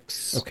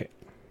 46. Okay.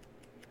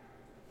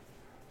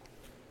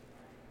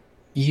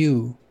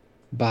 You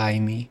by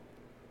me,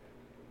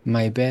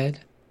 My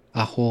bed,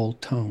 a whole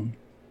tone.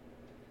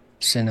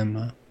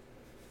 Cinema,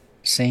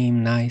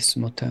 same nice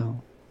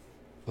motel.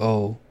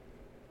 Oh,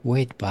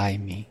 wait by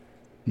me,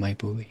 my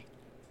buoy.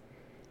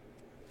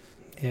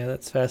 Yeah,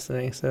 that's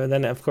fascinating. So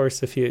then, of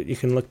course, if you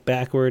can look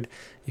backward,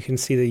 you can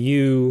see the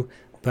you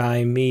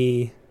by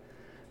me,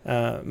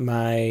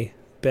 my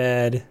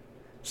bed.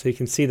 So you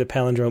can see the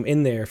palindrome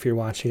in there if you're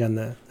watching on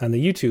the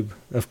YouTube,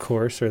 of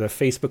course, or the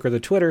Facebook or the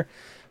Twitter,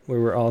 where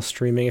we're all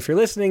streaming. If you're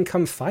listening,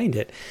 come find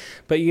it.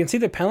 But you can see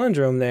the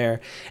palindrome there.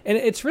 And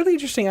it's really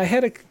interesting. I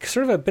had a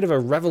sort of a bit of a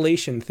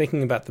revelation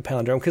thinking about the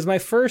palindrome, because my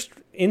first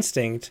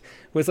instinct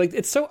was like,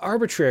 it's so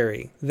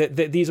arbitrary that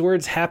these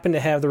words happen to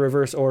have the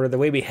reverse order, the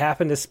way we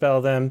happen to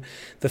spell them,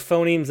 the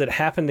phonemes that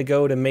happen to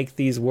go to make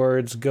these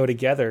words go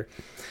together.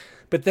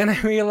 But then I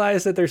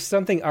realized that there's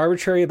something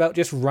arbitrary about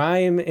just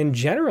rhyme in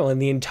general in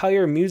the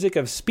entire music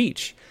of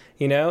speech,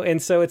 you know?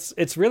 And so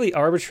it's really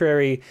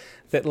arbitrary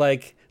that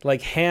like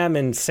Ham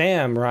and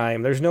Sam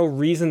rhyme. There's no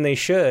reason they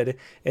should,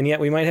 and yet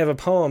we might have a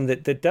poem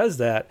that does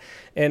that.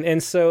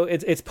 And so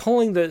it's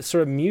pulling the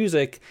sort of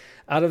music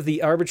out of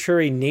the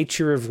arbitrary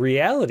nature of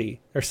reality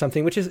or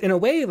something, which is in a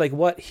way like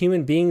what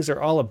human beings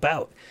are all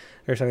about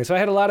or something. So I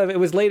had it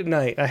was late at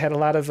night. I had a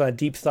lot of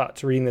deep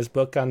thoughts reading this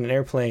book on an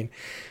airplane.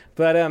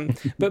 But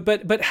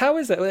how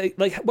is that?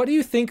 Like, what do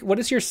you think? What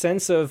is your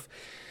sense of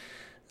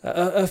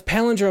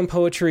palindrome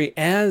poetry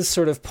as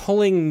sort of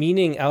pulling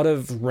meaning out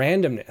of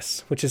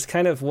randomness, which is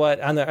kind of what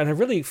on a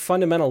really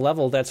fundamental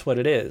level, that's what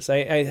it is.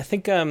 I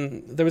think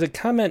there was a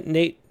comment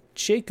Nate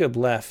Jacob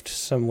left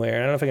somewhere. I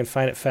don't know if I can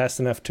find it fast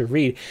enough to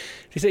read.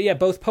 She said, yeah,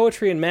 both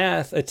poetry and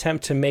math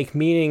attempt to make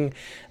meaning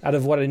out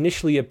of what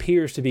initially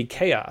appears to be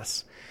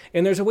chaos.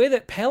 And there's a way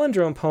that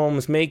palindrome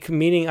poems make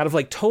meaning out of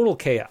like total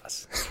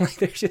chaos.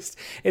 Like it's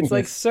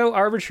like so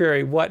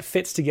arbitrary what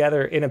fits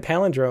together in a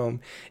palindrome,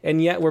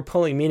 and yet we're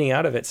pulling meaning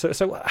out of it.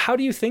 So how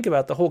do you think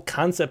about the whole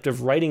concept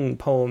of writing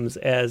poems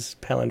as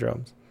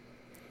palindromes?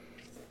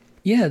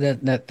 Yeah,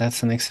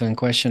 that's an excellent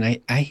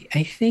question.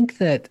 I think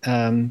that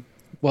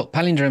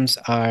palindromes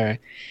are.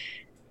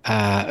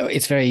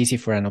 It's very easy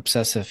for an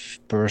obsessive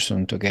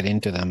person to get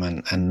into them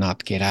and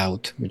not get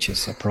out, which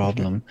is a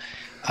problem.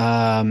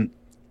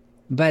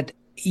 But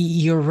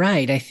you're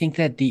right. I think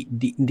that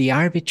the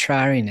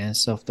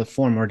arbitrariness of the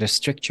form or the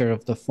structure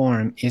of the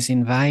form is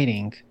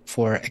inviting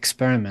for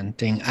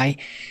experimenting. I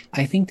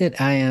think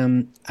that I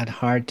am at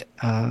heart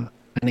an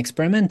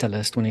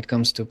experimentalist when it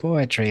comes to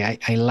poetry.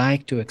 I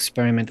like to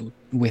experiment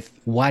with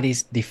what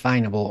is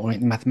definable, or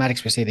in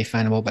mathematics we say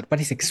definable, but what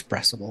is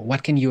expressible?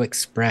 What can you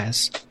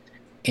express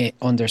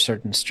under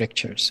certain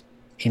strictures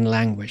in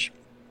language?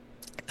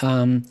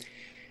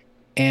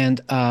 And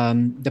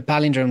the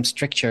palindrome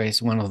stricture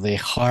is one of the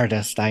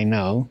hardest I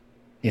know.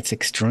 It's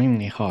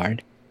extremely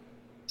hard.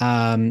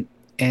 And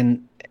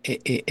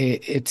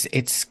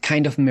it's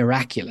kind of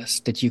miraculous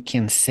that you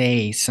can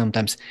say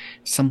sometimes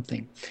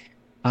something.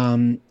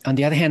 On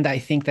the other hand, I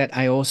think that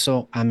I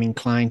also am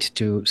inclined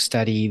to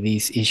study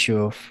this issue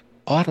of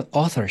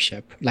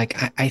authorship. Like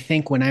I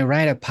think when I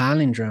write a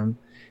palindrome,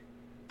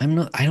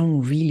 I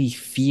don't really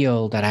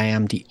feel that I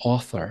am the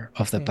author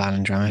of the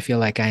palindrome. I feel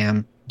like I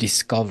am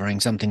discovering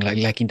something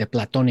like in the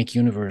Platonic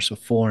universe of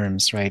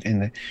forms, right?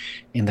 In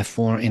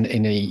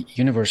the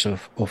universe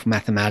of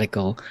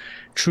mathematical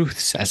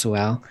truths as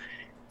well.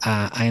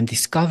 I am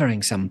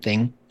discovering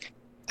something,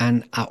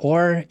 and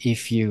or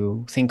if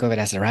you think of it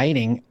as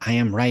writing, I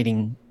am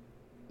writing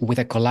with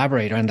a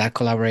collaborator, and that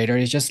collaborator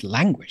is just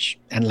language,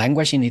 and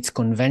language in its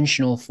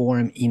conventional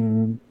form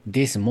in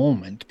this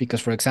moment.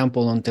 Because, for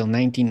example, until the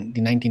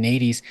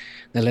 1980s,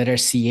 the letter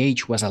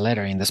CH was a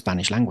letter in the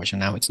Spanish language, and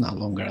now it's no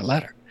longer a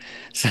letter.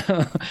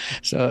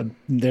 So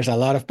there's a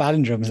lot of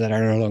palindromes that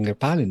are no longer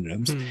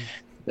palindromes.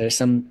 There's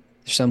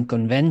some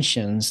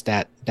conventions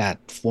that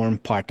form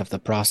part of the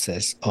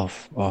process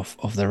of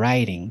the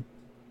writing,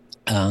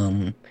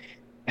 and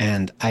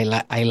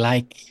I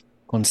like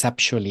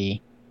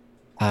conceptually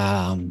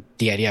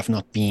the idea of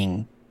not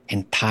being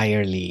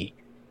entirely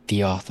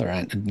the author,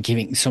 and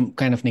giving some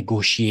kind of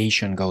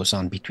negotiation goes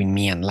on between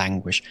me and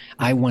language.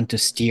 I want to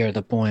steer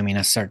the poem in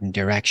a certain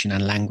direction,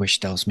 and language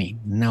tells me,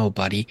 no,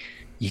 buddy,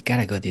 you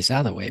gotta go this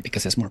other way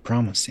because it's more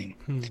promising.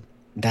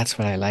 That's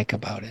what I like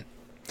about it.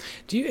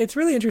 It's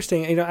really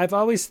interesting. You know, I've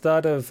always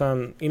thought of,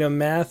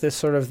 math as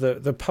sort of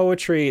the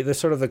poetry, the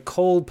sort of the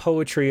cold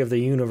poetry of the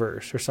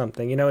universe or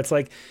something. You know, it's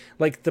like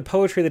the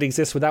poetry that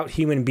exists without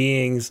human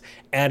beings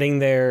adding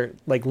their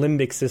like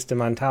limbic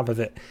system on top of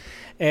it.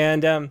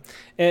 And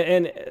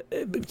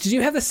did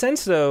you have the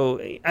sense, though,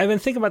 I've been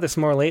thinking about this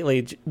more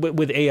lately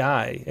with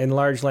AI and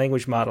large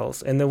language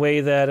models, and the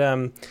way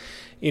that,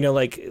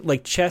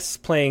 like chess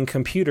playing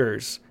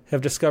computers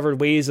have discovered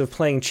ways of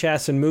playing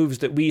chess and moves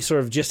that we sort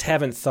of just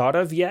haven't thought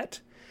of yet.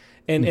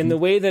 And in the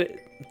way that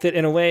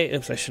in a way,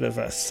 oops, I should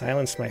have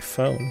silenced my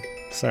phone.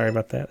 Sorry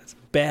about that. It's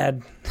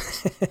bad.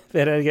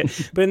 Bad idea.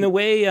 But in the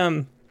way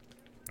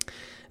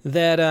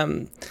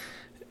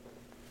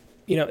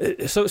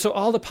so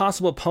all the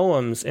possible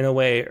poems in a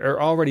way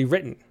are already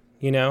written.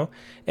 you know,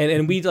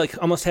 and we like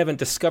almost haven't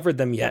discovered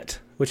them yet,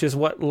 which is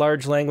what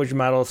large language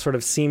models sort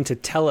of seem to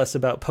tell us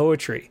about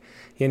poetry,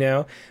 you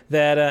know,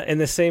 that in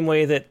the same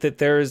way that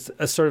there's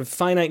a sort of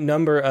finite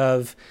number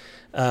of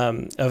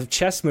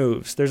chess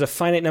moves. There's a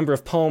finite number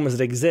of poems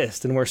that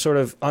exist, and we're sort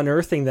of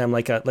unearthing them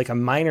like a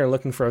miner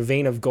looking for a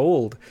vein of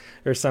gold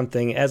or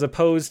something, as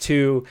opposed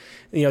to,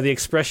 you know, the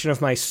expression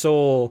of my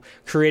soul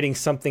creating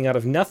something out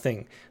of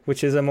nothing,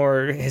 which is a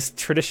more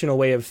traditional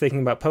way of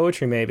thinking about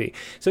poetry, maybe.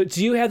 So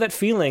do you have that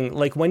feeling,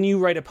 like when you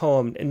write a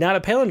poem, not a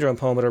palindrome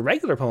poem, but a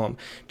regular poem,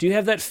 do you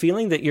have that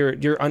feeling that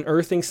you're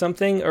unearthing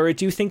something, or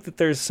do you think that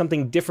there's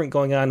something different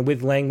going on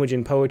with language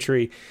and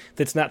poetry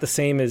that's not the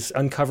same as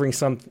uncovering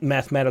some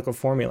mathematical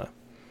formula?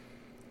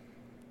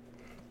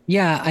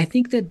 Yeah, I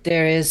think that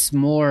there is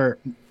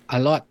a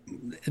lot.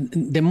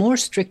 The more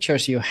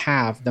strictures you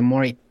have, the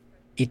more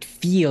it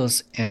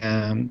feels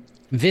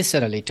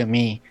viscerally to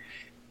me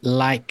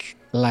like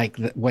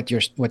what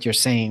you're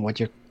saying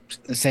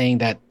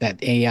that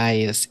AI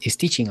is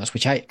teaching us,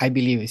 which I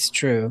believe is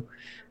true.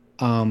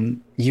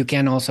 You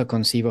can also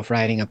conceive of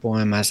writing a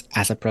poem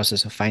as a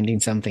process of finding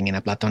something in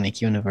a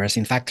Platonic universe.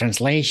 In fact,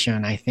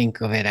 translation, I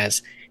think of it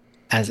as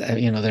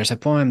you know, there's a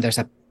poem, there's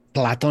a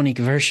Platonic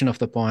version of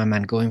the poem,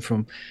 and going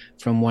from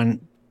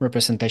one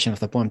representation of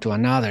the poem to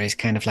another is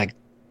kind of like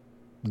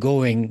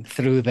going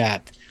through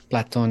that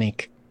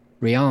Platonic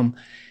realm.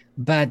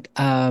 But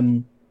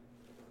I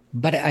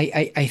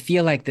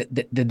feel like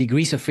the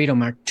degrees of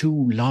freedom are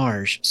too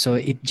large, so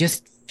it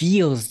just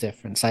feels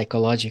different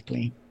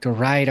psychologically to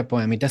write a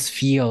poem. It does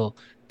feel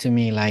to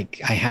me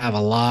like I have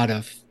a lot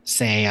of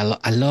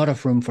a lot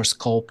of room for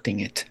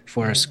sculpting it,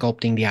 for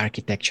sculpting the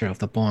architecture of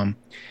the poem.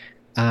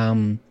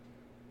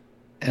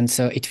 And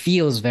so it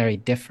feels very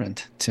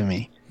different to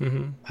me.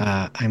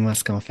 I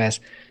must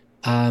confess.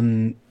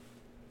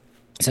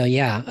 So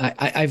yeah,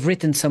 I've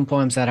written some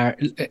poems that are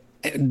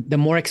the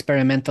more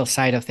experimental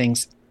side of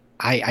things.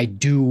 I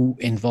do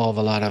involve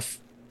a lot of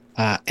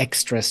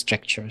extra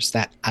structures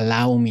that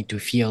allow me to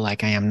feel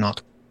like I am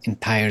not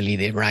entirely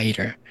the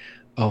writer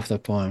of the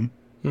poem.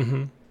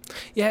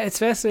 Yeah, it's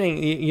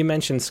fascinating you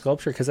mentioned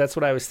sculpture, because that's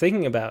what I was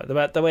thinking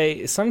about the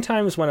way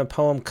sometimes when a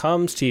poem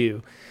comes to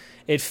you,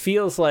 it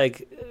feels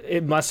like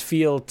it must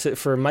feel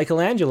for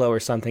Michelangelo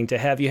or something to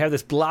have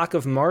this block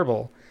of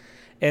marble,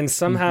 and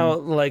somehow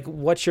like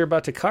what you're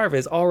about to carve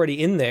is already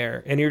in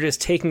there, and you're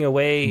just taking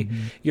away,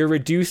 you're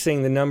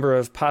reducing the number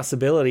of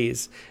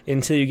possibilities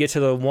until you get to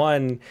the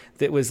one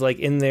that was like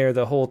in there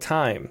the whole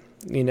time,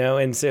 you know.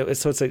 And so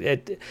it's a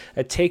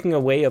taking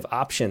away of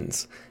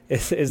options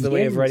is the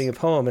way of writing a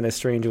poem in a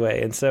strange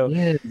way. And so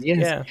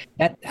yeah,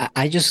 that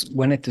I just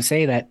wanted to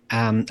say that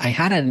I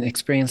had an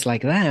experience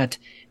like that.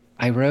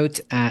 I wrote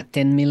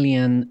 10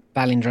 million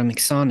palindromic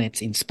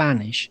sonnets in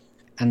Spanish.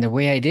 And the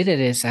way I did it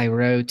is I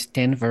wrote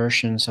 10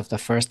 versions of the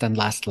first and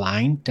last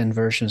line, 10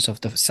 versions of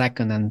the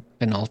second and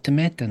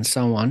penultimate, and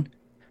so on.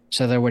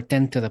 So there were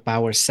 10 to the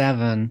power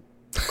 7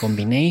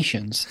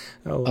 combinations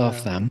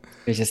of them,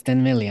 which is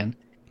 10 million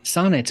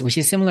sonnets, which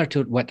is similar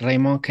to what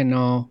Raymond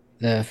Queneau,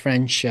 the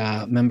French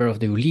member of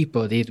the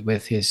Oulipo, did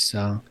with his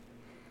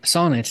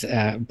sonnets,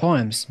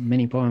 poems,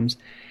 many poems.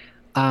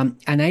 And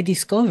I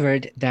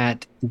discovered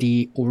that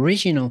the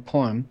original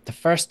poem, the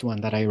first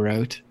one that I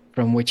wrote,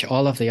 from which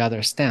all of the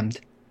others stemmed,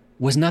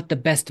 was not the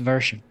best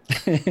version.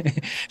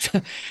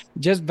 So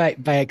just by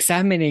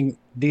examining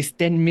these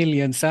 10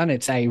 million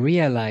sonnets, I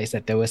realized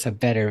that there was a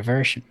better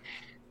version.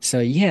 So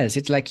yes,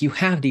 it's like you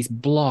have this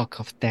block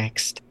of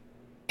text,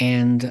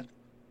 and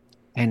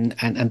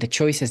the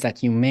choices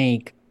that you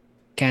make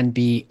can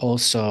be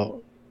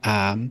also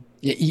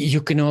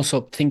you can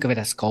also think of it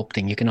as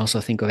sculpting. You can also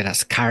think of it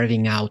as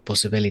carving out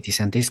possibilities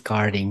and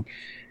discarding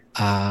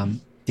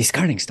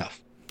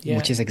stuff,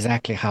 which is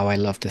exactly how I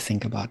love to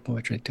think about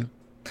poetry too.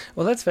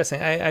 Well, that's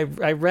fascinating.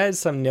 I read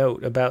some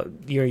note about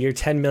your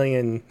 10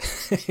 million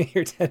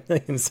your 10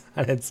 million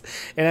sonnets,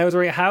 and I was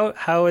wondering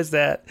how is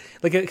that,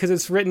 like, because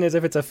it's written as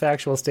if it's a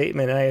factual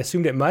statement, and I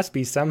assumed it must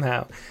be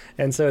somehow,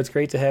 and so it's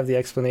great to have the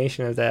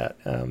explanation of that.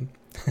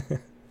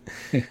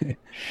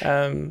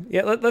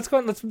 Yeah, let's go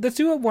on. Let's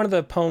do one of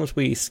the poems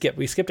we skipped.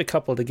 We skipped a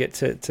couple to get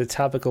to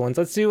topical ones.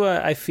 Let's do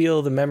I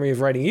Feel the Memory of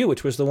Writing You,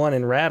 which was the one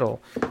in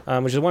Rattle,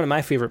 which is one of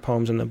my favorite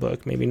poems in the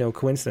book. Maybe no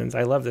coincidence.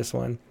 I love this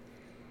one.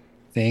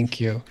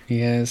 Thank you.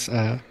 Yes.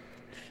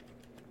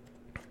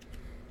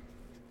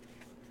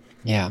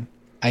 Yeah.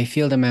 I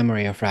feel the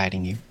memory of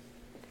writing you.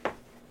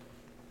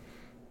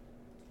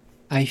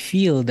 I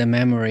feel the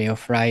memory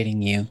of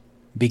writing you,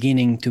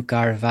 beginning to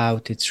carve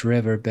out its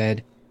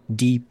riverbed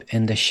deep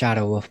in the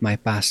shadow of my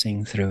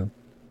passing through.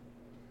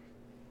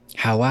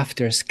 How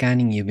after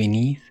scanning you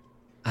beneath,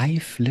 I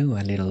flew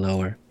a little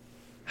lower.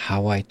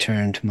 How I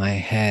turned my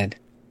head.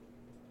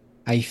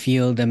 I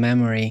feel the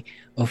memory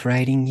of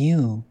writing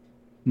you,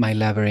 my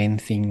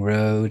labyrinthine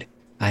road.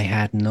 I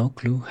had no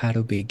clue how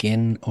to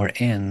begin or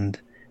end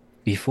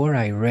before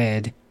I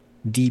read,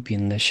 deep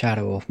in the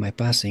shadow of my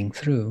passing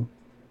through,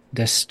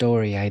 the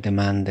story I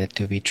demanded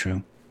to be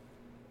true.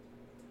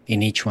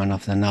 In each one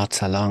of the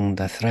knots along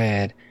the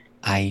thread,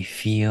 I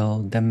feel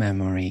the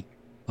memory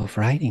of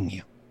writing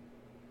you.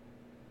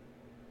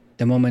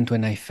 The moment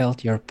when I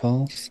felt your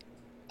pulse,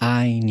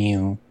 I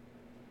knew,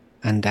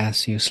 and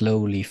as you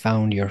slowly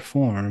found your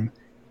form,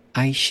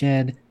 I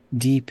shed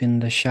deep in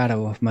the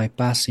shadow of my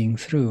passing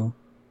through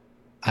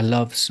a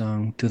love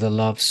song to the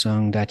love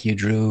song that you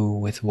drew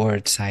with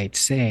words I'd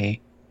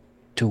say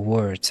to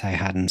words I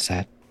hadn't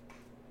said.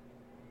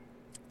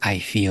 I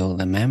feel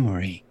the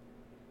memory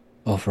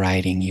of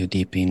writing you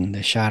deep in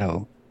the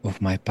shadow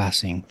of my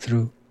passing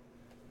through.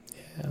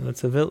 Yeah,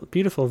 that's a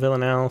beautiful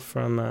villanelle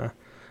from.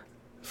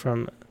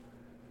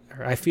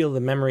 I feel the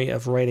memory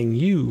of writing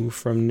you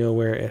from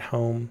Nowhere at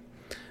Home.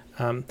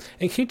 And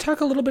can you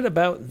talk a little bit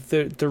about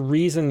the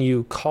reason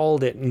you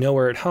called it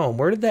Nowhere at Home?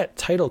 Where did that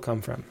title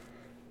come from?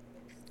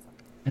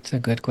 That's a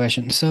good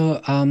question.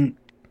 So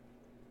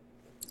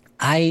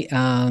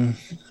I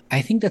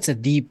think that's a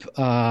deep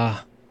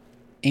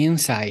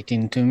insight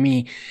into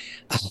me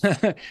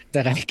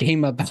that I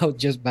came about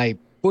just by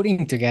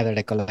putting together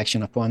the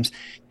collection of poems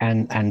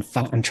and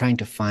trying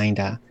to find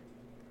a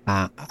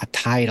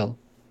title.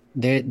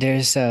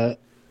 There's a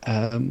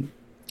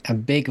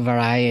big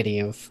variety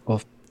of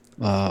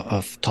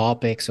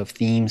topics, of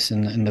themes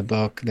in the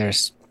book.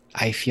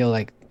 I feel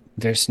like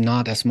there's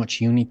not as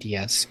much unity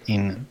as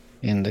in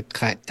the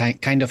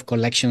kind of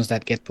collections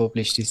that get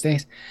published these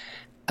days.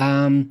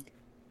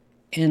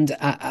 And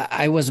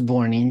I was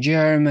born in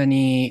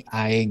Germany.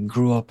 I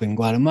grew up in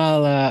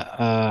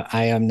Guatemala.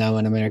 I am now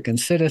an American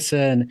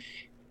citizen.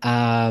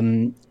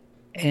 And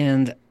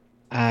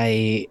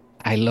I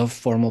love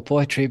formal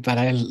poetry, but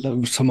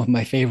some of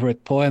my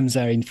favorite poems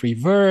are in free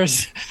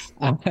verse.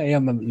 I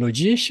am a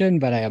logician,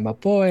 but I am a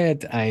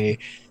poet.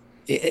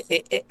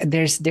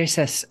 There's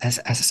a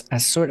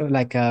sort of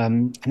like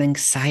an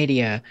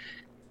anxiety,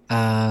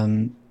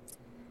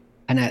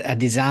 and a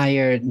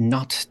desire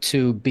not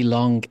to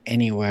belong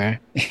anywhere,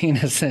 in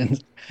a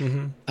sense.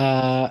 Mm-hmm.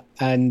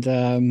 And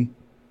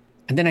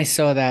then I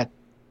saw that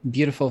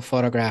beautiful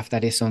photograph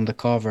that is on the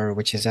cover,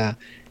 which is a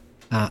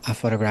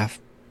photograph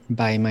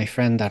by my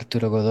friend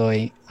Arturo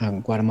Godoy, a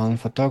Guatemalan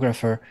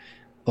photographer,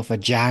 of a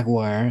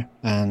jaguar,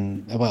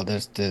 and well,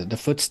 there's the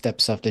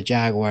footsteps of the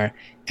jaguar,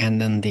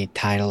 and then the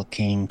title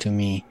came to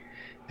me,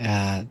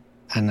 and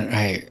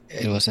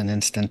it was an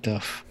instant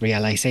of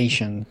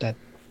realization that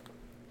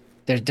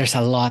there's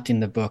a lot in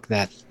the book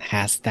that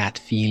has that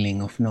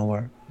feeling of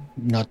nowhere,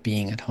 not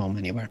being at home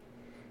anywhere.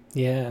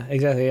 Yeah,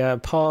 exactly.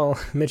 Paul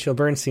Mitchell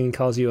Bernstein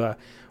calls you a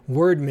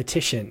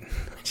word-matician,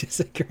 which is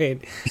a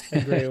great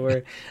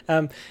word.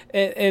 And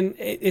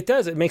it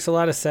does. It makes a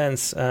lot of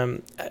sense.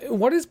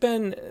 What has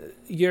been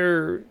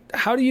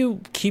how do you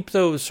keep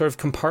those sort of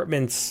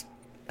compartments?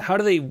 How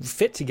do they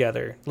fit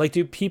together? Like,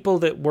 do people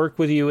that work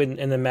with you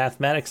in the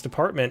mathematics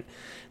department,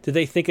 do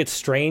they think it's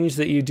strange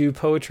that you do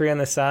poetry on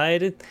the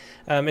side?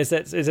 Is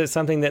that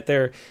something that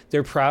they're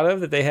proud of,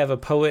 that they have a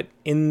poet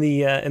in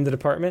the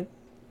department?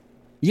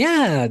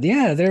 Yeah,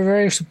 they're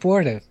very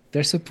supportive.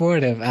 They're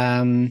supportive.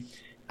 I'm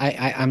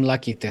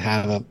lucky to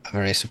have a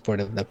very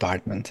supportive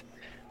department.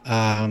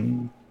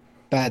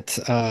 But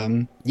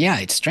yeah,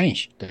 it's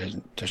strange.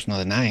 There's no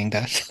denying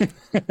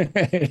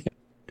that.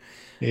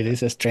 It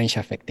is a strange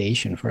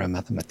affectation for a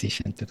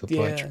mathematician to do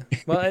poetry. Yeah.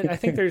 Well, I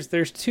think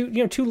there's too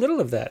little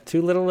of that.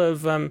 Too little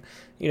of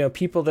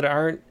people that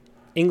aren't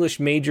English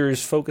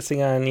majors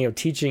focusing on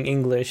teaching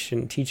English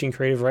and teaching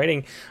creative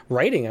writing.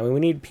 I mean, we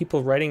need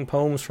people writing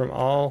poems from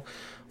all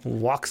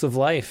walks of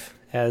life,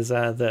 as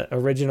the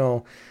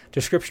original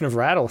description of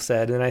Rattle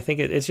said, and I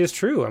think it's just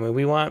true. I mean,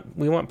 we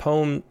want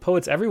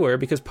poets everywhere,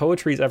 because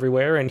poetry is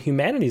everywhere and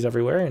humanity's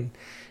everywhere,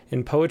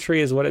 and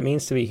poetry is what it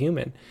means to be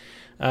human.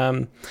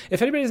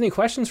 If anybody has any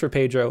questions for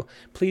Pedro,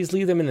 please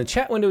leave them in the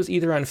chat windows,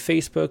 either on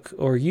Facebook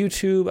or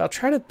YouTube. I'll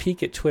try to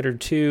peek at Twitter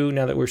too,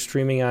 now that we're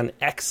streaming on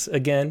X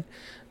again.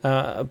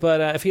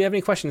 But if you have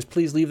any questions,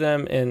 please leave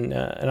them, and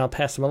I'll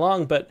pass them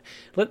along. But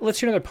let's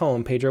hear another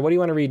poem, Pedro. What do you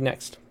want to read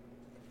next?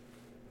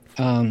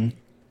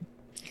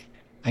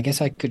 I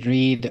guess I could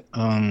read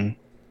the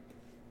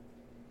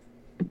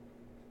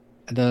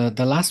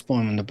last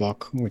poem in the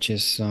book, which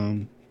is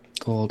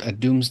called A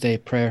Doomsday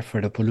Prayer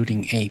for the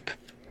Polluting Ape.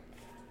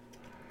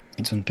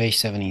 It's on page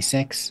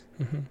 76.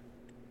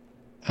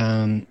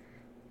 Mm-hmm.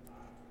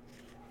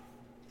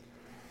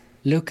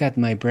 Look at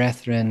my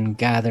brethren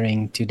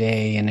gathering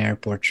today in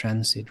airport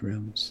transit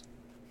rooms.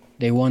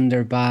 They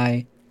wander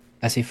by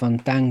as if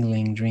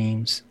untangling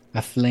dreams,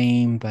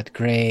 aflame but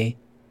grey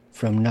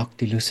from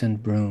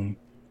noctilucent broom,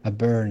 a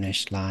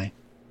burnished lie.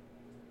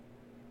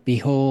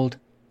 Behold,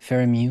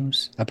 fair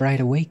muse, a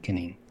bright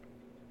awakening.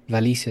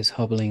 Valises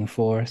hobbling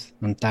forth,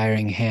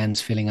 untiring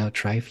hands filling out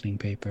trifling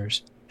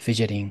papers,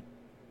 fidgeting.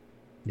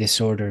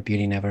 Disorder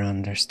beauty never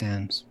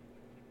understands.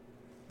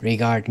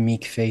 Regard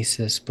meek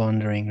faces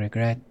pondering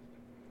regret,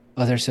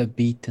 others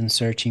upbeat and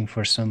searching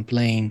for some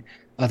plain,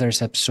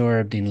 others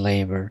absorbed in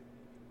labor,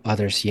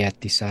 others yet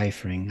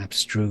deciphering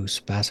abstruse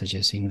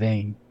passages in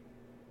vain.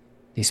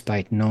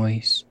 Despite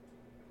noise,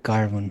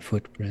 carbon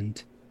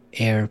footprint,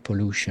 air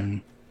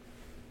pollution,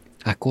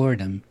 accord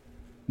them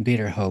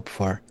bitter hope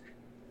for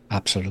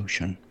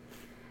absolution.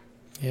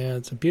 Yeah,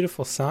 it's a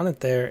beautiful sonnet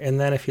there. And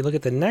then if you look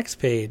at the next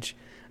page,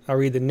 I'll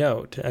read the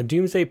note. A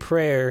doomsday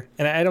prayer,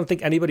 and I don't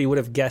think anybody would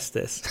have guessed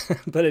this,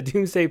 but a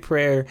doomsday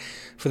prayer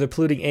for the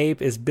polluting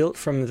ape is built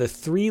from the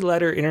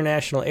 3-letter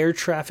International Air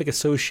Traffic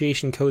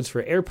Association codes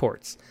for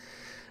airports.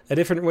 A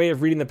different way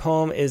of reading the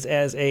poem is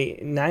as a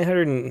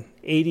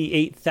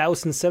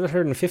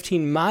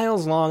 988,715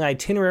 miles long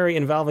itinerary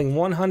involving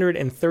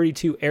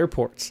 132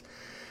 airports.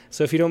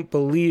 So if you don't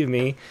believe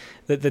me,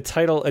 that the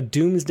title A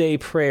Doomsday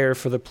Prayer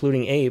for the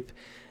Polluting Ape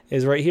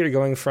is right here,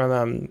 going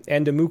from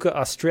Andamuka,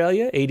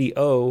 Australia,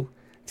 ADO,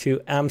 to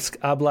Amsk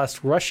Oblast,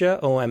 Russia,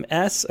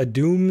 OMS, a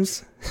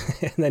dooms,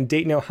 and then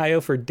Dayton,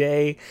 Ohio for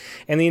day.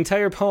 And the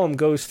entire poem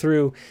goes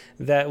through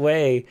that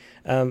way,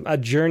 a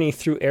journey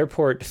through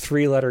airport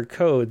 3-letter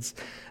codes.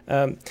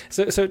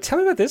 So tell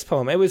me about this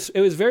poem. It was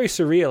very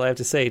surreal, I have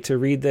to say, to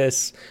read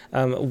this.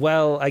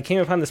 I came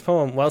upon this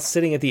poem while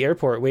sitting at the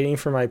airport waiting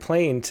for my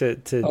plane to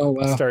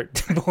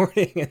start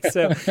boarding. And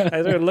so I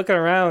started looking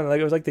around, like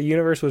it was like the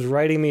universe was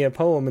writing me a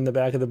poem in the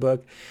back of the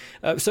book.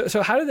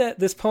 So how did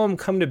this poem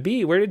come to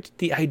be? Where did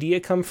the idea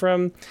come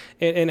from?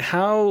 And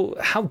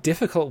how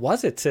difficult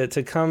was it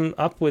to come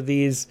up with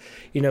these,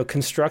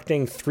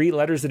 constructing 3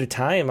 letters at a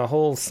time, a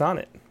whole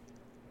sonnet?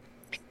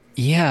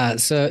 Yeah,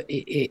 so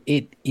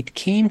it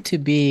came to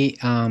be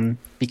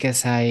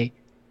because I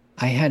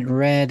had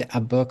read a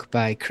book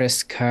by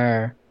Chris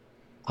Kerr,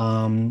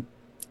 in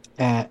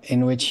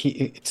which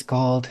it's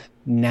called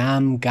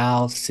Nam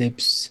Gal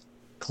Sips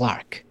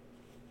Clark,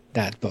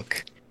 that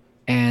book,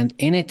 and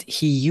in it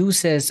he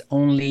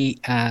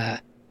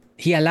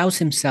allows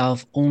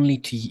himself only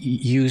to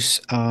use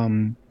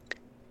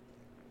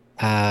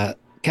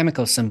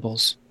chemical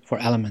symbols for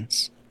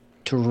elements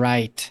to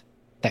write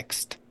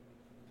text.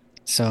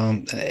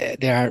 So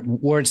there are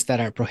words that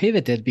are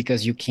prohibited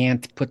because you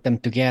can't put them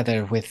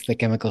together with the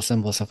chemical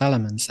symbols of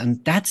elements.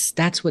 And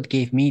that's what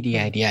gave me the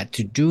idea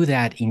to do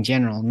that in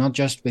general, not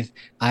just with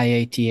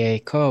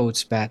IATA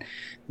codes, but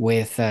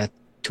with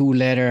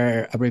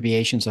 2-letter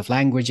abbreviations of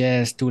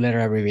languages, 2-letter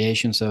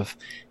abbreviations of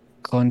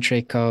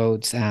country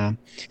codes,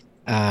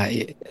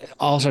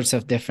 all sorts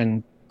of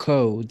different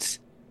codes,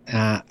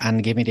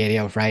 and gave me the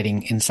idea of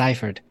writing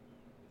enciphered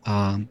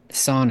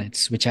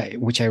sonnets, which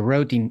I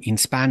wrote in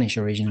Spanish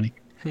originally.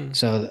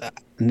 So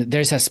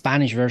there's a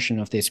Spanish version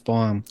of this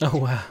poem. Oh,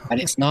 wow. But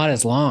it's not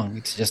as long.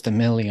 It's just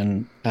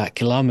 1,000,000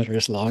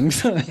 kilometers long.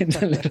 So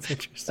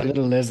it's a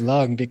little less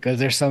long because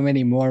there's so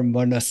many more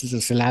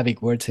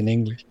monosyllabic words in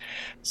English.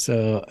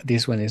 So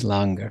this one is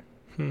longer.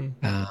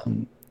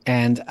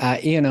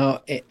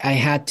 I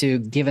had to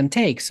give and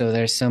take. So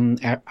there's some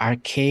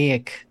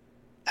archaic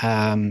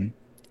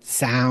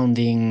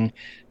sounding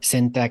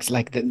syntax.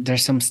 Like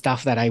there's some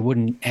stuff that I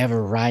wouldn't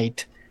ever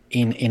write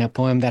in a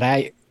poem that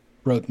I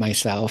wrote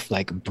myself,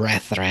 like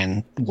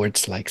brethren,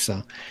 words like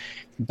so.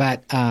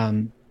 But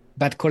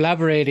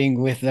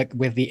collaborating with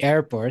the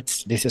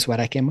airports, this is what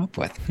I came up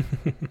with.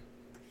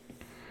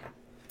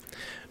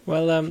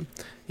 Well,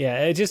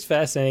 yeah, it's just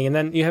fascinating. And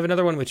then you have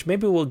another one, which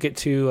maybe we'll get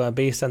to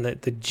based on the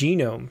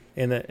genome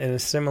in a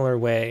similar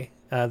way,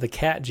 the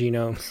cat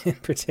genome in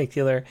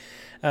particular.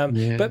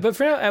 But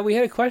for now, we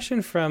had a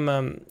question from,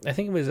 I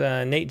think it was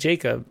Nate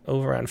Jacob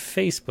over on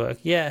Facebook.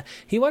 Yeah,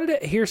 he wanted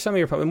to hear some of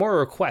your poetry, more a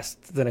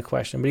request than a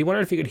question, but he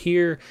wondered if he could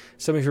hear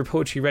some of your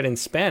poetry read in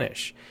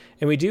Spanish.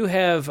 And we do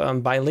have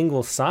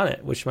bilingual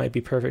sonnet, which might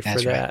be perfect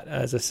for that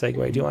as a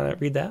segue. Do you want to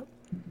read that?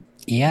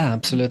 Yeah,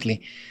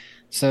 absolutely.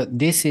 So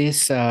this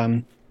is,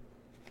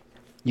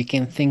 you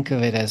can think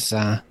of it as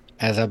a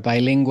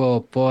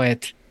bilingual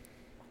poet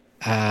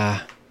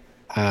in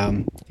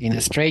a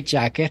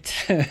straitjacket,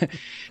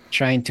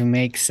 trying to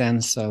make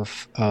sense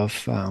of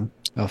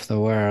the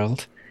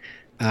world.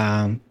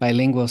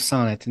 Bilingual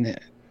sonnet.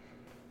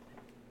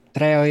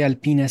 Trae hoy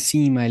alpina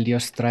cima el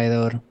dios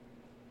traidor,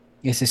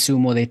 ese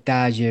sumo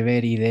detalle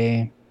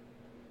veride.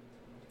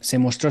 Se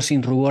mostró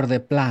sin rubor de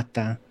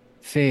plata,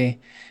 fe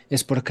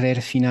es por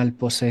creer final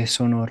posee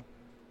sonor.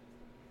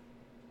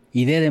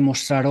 Y de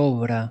demostrar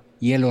obra,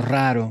 hielo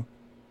raro,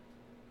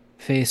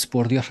 fe es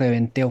por Dios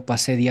reventeo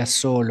pasé día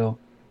solo,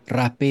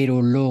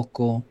 rapero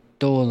loco,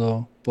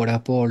 todo por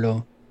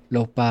Apolo,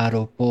 lo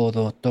paro,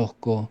 podo,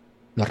 tosco,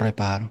 lo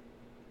reparo.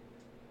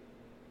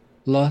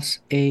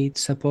 Loss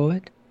aids a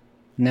poet?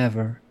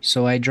 Never,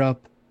 so I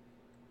drop.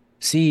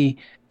 See,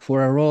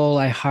 for a role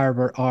I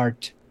harbor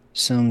art,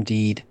 some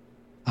deed,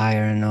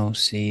 iron no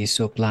sea,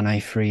 so plan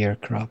I freer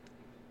crop.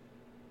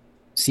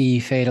 See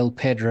fatal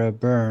Pedro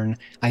burn,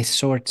 I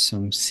sort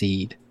some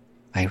seed,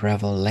 I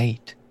revel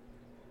late.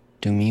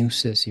 Do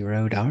muses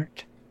erode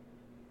art?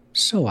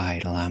 So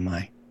idle am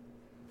I.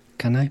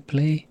 Can I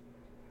play,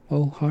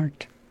 oh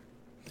heart?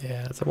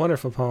 Yeah, it's a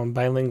wonderful poem,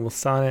 bilingual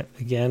sonnet,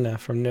 again,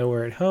 from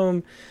Nowhere at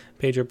Home,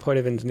 Pedro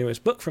Poitevin's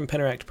newest book from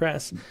Peneract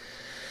Press.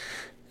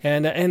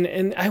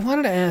 And I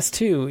wanted to ask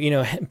too,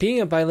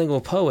 being a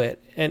bilingual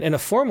poet and a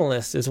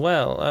formalist as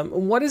well,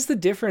 what is the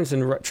difference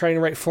in trying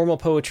to write formal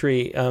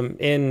poetry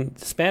in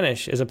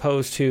Spanish as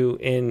opposed to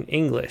in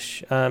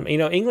English?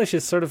 English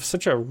is sort of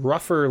such a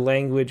rougher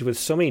language with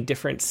so many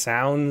different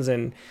sounds,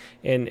 and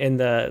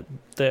the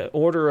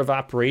order of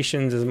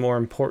operations is more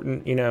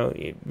important,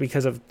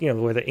 because of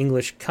where the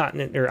English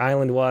continent or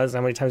island was,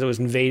 how many times it was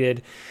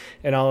invaded,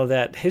 and all of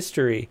that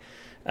history.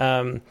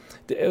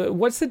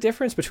 What's the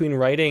difference between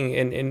writing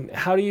and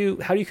how do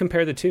you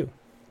compare the two?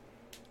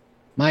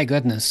 My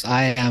goodness,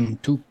 I am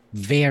two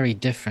very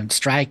different,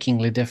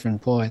 strikingly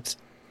different poets.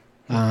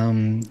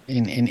 In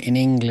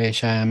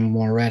English, I am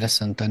more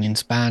reticent than in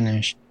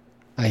Spanish.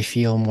 I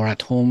feel more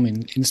at home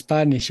in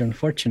Spanish,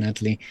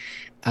 unfortunately.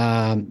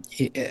 I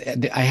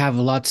have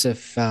lots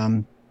of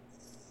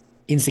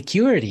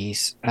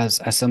insecurities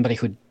as somebody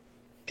who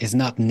is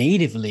not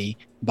natively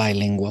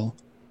bilingual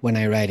when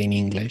I write in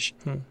English.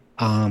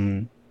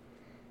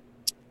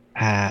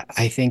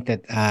 I think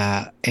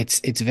that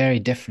it's very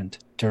different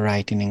to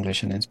write in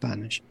English and in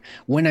Spanish.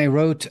 When I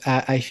wrote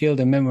I Feel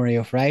the Memory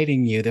of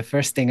Writing You, the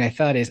first thing I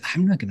thought is,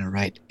 I'm not going to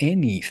write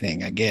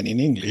anything again in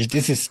English.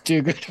 This is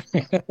too good.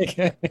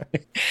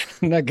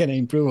 I'm not going to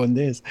improve on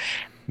this.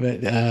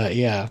 But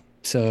yeah,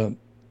 so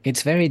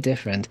it's very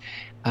different.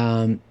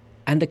 And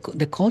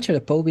the culture,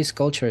 the Povey's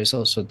culture is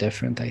also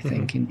different, I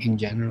think, in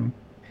general.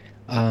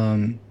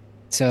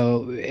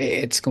 So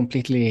it's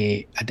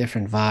completely a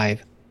different vibe.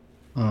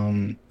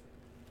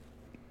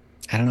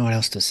 I don't know what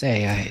else to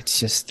say. It's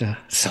just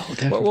so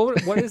different.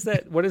 What is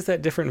that? What is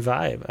that different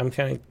vibe? I'm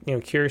kind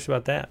of curious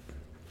about that.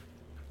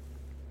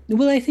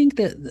 Well, I think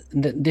that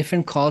the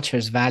different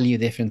cultures value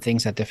different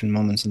things at different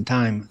moments in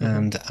time,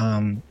 and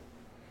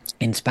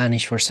in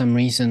Spanish, for some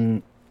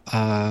reason,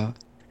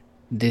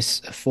 this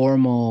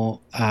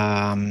formal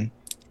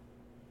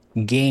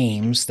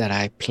games that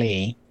I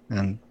play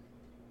and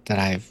that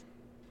I've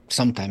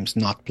sometimes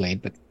not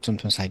played, but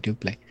sometimes I do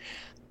play.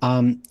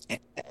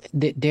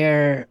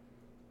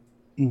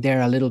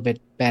 They're a little bit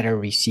better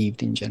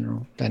received in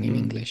general than in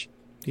English.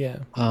 Yeah.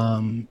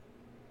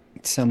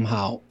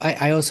 Somehow,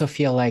 I also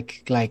feel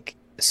like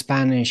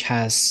Spanish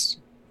has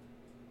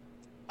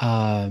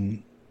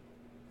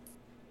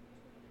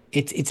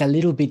it's a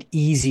little bit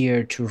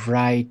easier to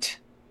write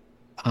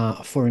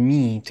for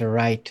me to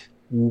write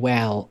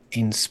well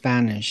in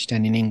Spanish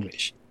than in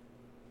English,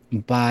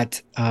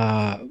 but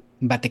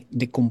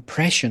the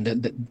compression,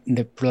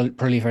 the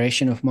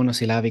proliferation of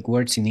monosyllabic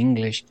words in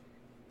English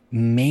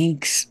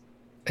makes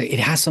it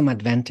has some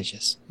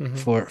advantages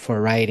for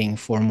writing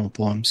formal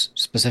poems,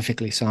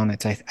 specifically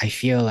sonnets. I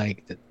feel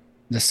like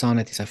the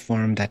sonnet is a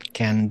form that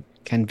can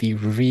be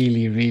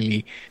really,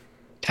 really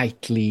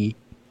tightly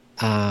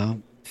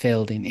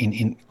filled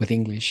in with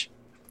English.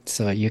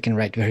 So you can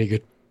write very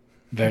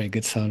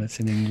good sonnets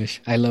in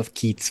English. I love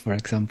Keats, for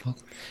example.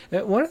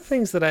 One of the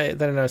things that I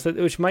noticed,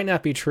 which might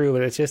not be true,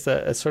 but it's just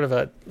a sort of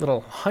a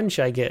little hunch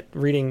I get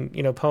reading,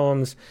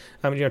 poems,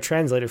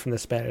 translated from the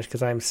Spanish,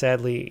 because I'm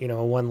sadly,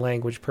 a one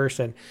language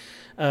person.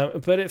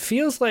 But it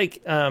feels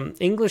like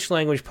English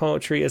language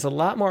poetry is a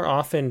lot more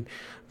often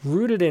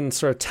rooted in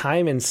sort of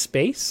time and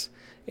space,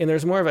 and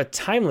there's more of a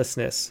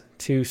timelessness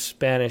to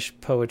Spanish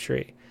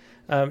poetry.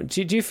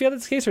 Do you feel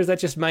that's the case, or is that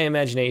just my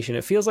imagination?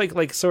 It feels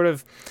like sort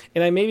of,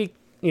 and I maybe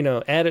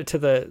add it to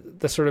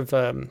the sort of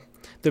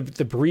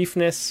the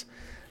briefness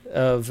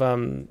of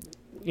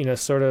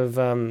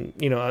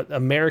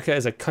America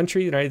as a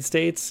country, the United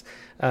States.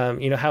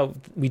 How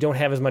we don't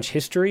have as much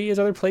history as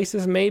other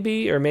places,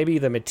 maybe, or maybe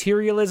the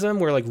materialism,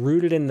 we're like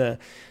rooted in the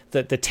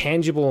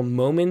tangible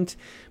moment.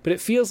 But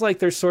it feels like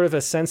there's sort of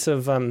a sense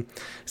of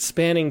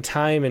spanning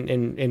time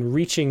and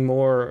reaching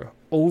more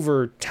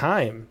over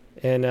time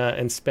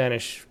in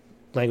Spanish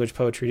language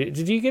poetry.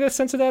 Did you get a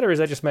sense of that, or is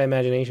that just my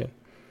imagination?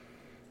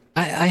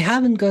 I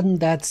haven't gotten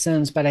that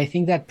sense, but I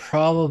think that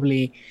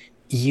probably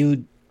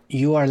you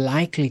are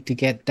likely to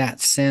get that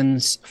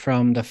sense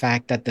from the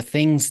fact that the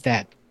things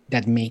that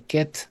make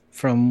it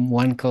from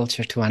one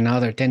culture to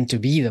another tend to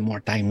be the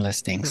more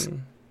timeless things.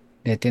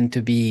 They tend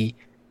to be,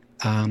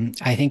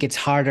 I think it's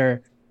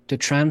harder to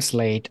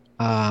translate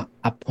a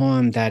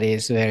poem that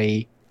is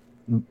very,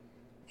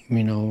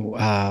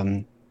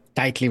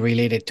 tightly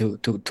related to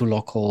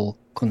local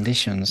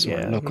conditions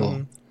or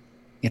local.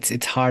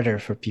 It's harder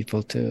for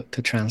people to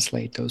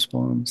translate those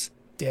poems.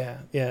 Yeah,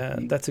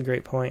 that's a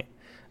great point.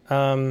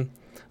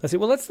 Let's see.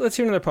 Well, let's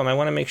hear another poem. I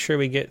want to make sure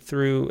we get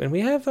through, and we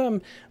have. Why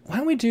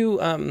don't we do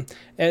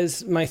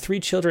As My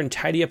Three Children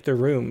Tidy Up Their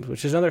Rooms,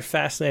 which is another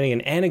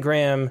fascinating an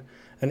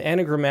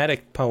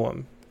anagrammatic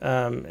poem.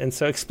 And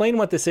so explain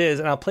what this is,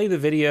 and I'll play the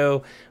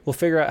video. We'll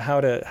figure out how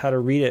to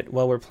read it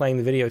while we're playing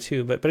the video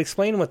too. But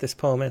explain what this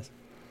poem is.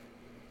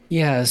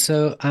 Yeah,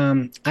 so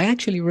I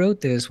actually wrote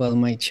this while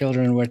my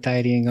children were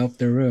tidying up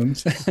their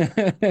rooms.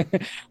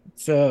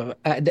 So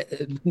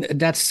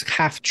that's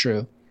half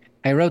true.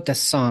 I wrote a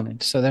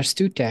sonnet. So there's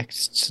two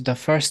texts. The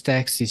first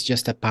text is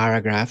just a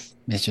paragraph.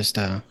 It's just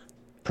a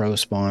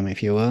prose poem,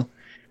 if you will.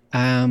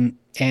 And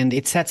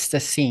it sets the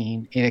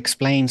scene. It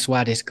explains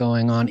what is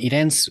going on. It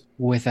ends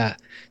with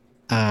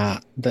the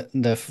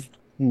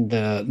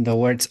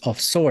words of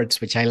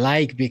sorts, which I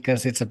like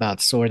because it's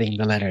about sorting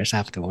the letters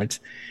afterwards.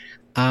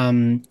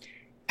 And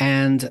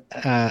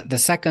the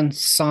second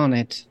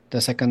sonnet,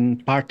 the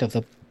second part of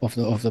the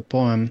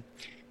poem,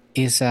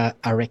 is a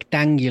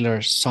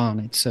rectangular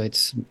sonnet. So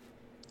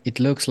it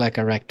looks like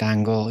a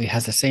rectangle. It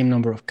has the same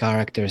number of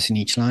characters in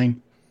each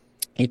line.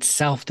 It's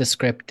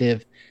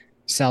self-descriptive,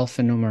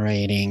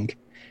 self-enumerating,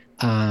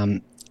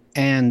 and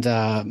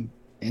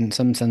in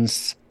some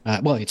sense,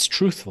 well, it's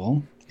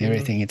truthful.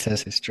 Everything it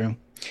says is true.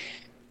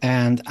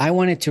 And I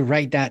wanted to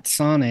write that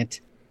sonnet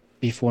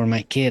before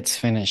my kids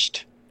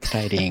finished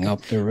tidying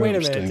up the rooms. Wait a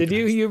minute. Did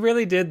you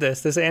really did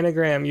this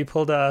anagram you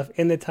pulled off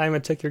in the time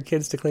it took your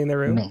kids to clean the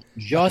room? No,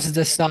 just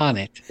the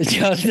sonnet.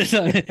 Just the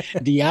sonnet.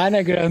 The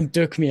anagram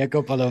took me a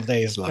couple of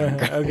days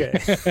longer. Okay.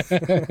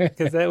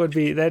 Because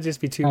that'd just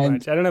be too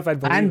much. I don't know if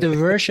I'd believe And it. the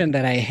version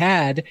that I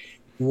had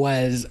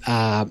was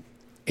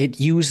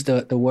it used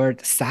the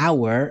word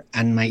sour,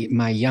 and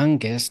my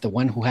youngest, the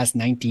one who has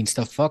 19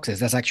 stuffed foxes,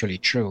 that's actually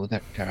true,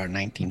 that there are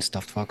 19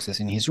 stuffed foxes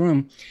in his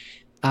room.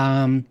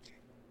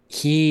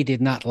 He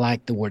did not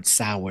like the word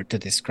sour to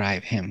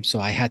describe him.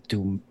 So I had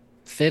to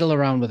fiddle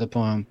around with the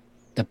poem,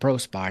 the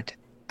prose part,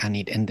 and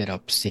it ended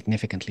up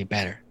significantly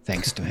better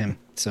thanks to him.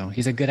 So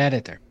he's a good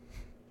editor.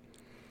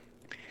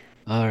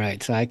 All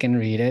right, so I can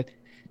read it.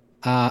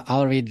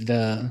 I'll read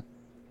the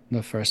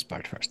first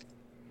part first.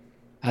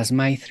 As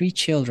my 3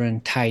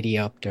 children tidy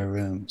up their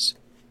rooms.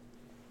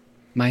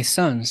 My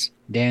sons,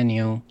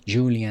 Daniel,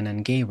 Julian,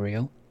 and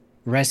Gabriel,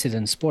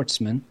 resident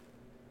sportsmen,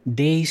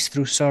 daze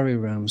through sorry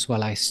rooms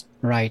while I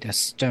write a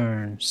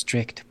stern,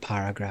 strict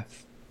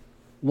paragraph.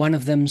 One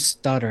of them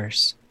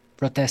stutters,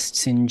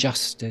 protests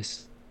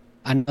injustice.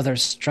 Another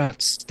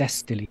struts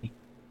testily.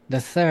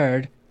 The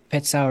third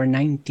pets our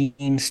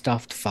 19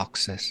 stuffed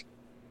foxes.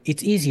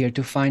 It's easier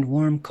to find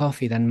warm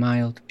coffee than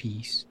mild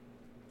peace.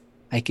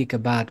 I kick a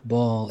bad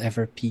ball,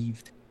 ever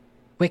peeved.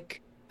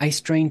 Quick, I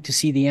strain to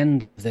see the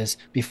end of this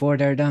before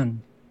they're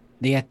done.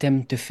 They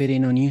attempt to fit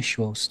in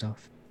unusual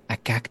stuff. A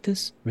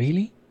cactus?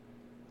 Really?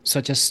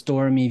 Such a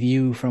stormy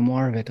view from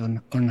orbit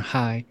on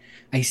high.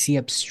 I see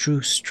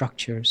abstruse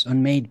structures,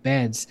 unmade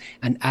beds,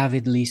 and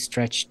avidly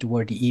stretched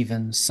toward the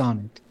even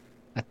sonnet,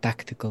 a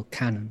tactical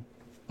cannon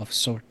of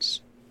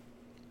sorts.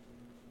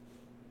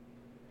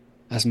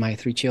 As my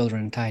 3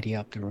 children tidy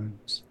up the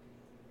rooms.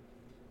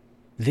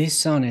 This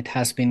sonnet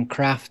has been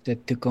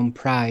crafted to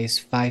comprise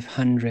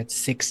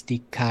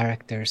 560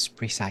 characters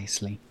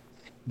precisely,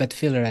 but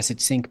filler as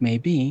its ink may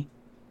be,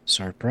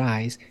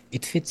 surprise,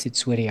 it fits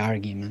its witty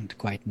argument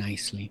quite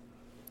nicely.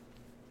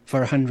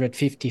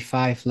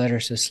 455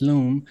 letters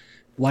asloom,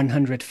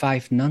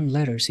 105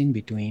 non-letters in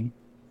between.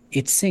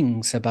 It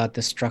sings about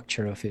the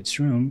structure of its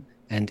room,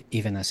 and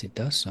even as it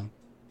does so,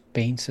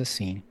 paints a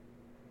scene.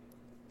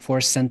 4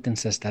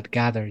 sentences that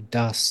gather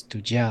dust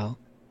to gel,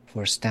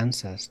 4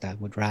 stanzas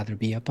that would rather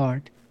be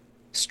apart,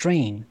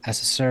 strain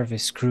as a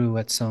service crew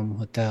at some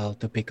hotel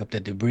to pick up the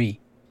debris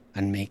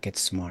and make it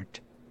smart.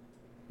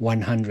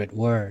 100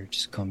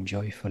 words come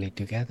joyfully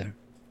together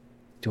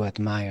to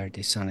admire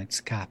the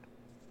sonnet's cap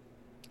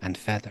and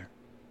feather.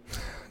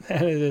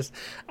 That is,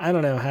 I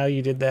don't know how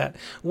you did that.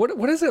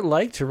 What is it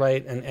like to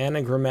write an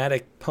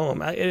anagrammatic poem?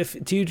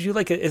 Do you do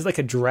is like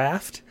a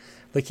draft?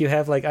 Like you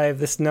have I have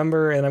this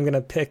number and I'm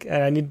gonna pick.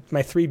 I need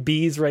my 3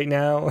 B's right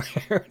now,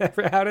 or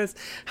whatever.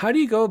 How do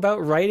you go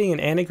about writing an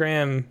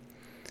anagram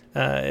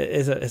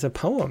as a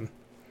poem?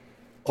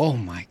 Oh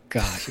my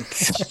gosh,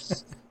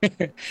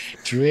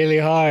 it's really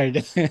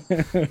hard,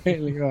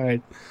 really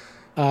hard.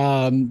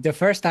 The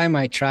first time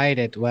I tried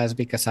it was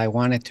because I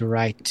wanted to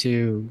write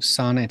 2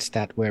 sonnets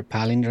that were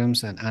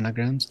palindromes and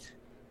anagrams,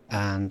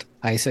 and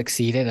I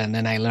succeeded, and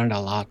then I learned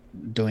a lot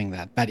doing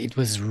that, but it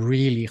was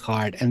really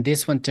hard. And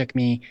this one took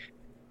me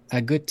a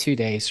good 2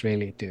 days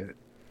really to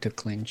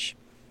clinch.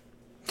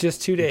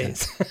 Just 2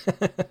 days.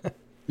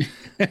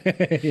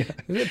 Yeah.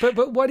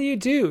 But what do you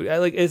do?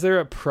 Is there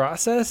a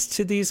process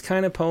to these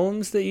kind of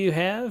poems that you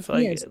have?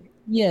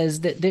 Yes,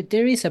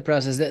 there is a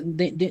process.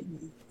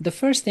 The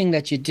first thing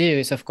that you do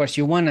is, of course,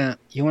 you wanna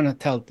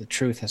tell the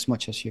truth as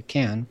much as you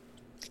can.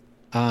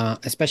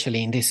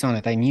 Especially in this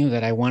sonnet, I knew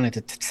that I wanted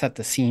to set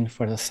the scene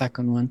for the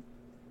second one.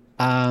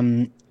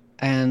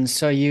 And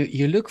so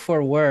you look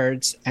for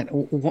words, and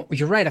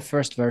you write a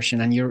first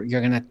version, and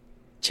you're gonna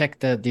check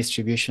the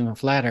distribution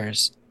of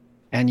letters,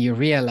 and you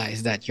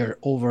realize that you're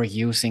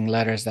overusing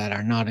letters that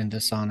are not in the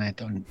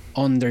sonnet, or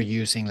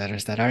underusing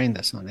letters that are in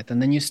the sonnet.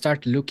 And then you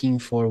start looking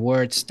for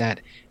words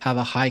that have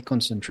a high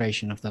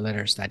concentration of the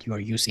letters that you are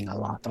using a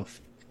lot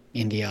of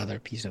in the other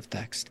piece of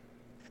text.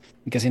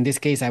 Because in this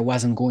case, I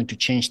wasn't going to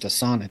change the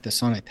sonnet. The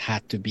sonnet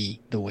had to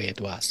be the way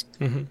it was.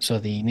 Mm-hmm. So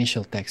the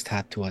initial text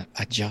had to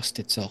adjust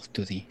itself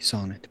to the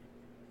sonnet.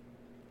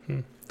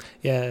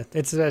 Yeah,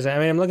 it's. I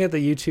mean, I'm looking at the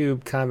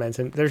YouTube comments,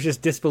 and there's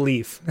just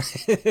disbelief.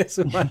 It's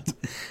what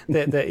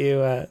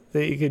that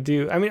you could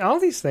do. I mean, all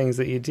these things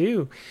that you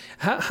do.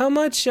 How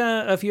much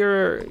of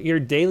your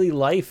daily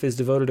life is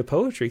devoted to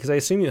poetry? Because I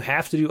assume you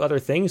have to do other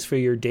things for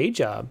your day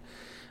job.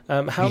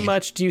 How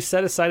much do you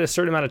set aside a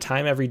certain amount of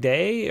time every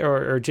day,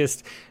 or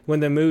just when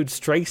the mood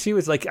strikes you?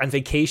 It's like on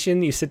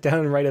vacation, you sit down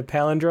and write a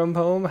palindrome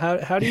poem.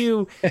 How do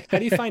you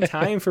find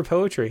time for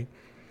poetry?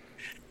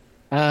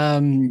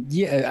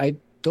 Yeah, I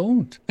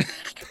don't.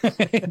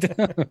 I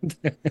don't.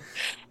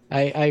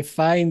 I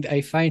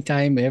find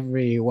time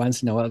every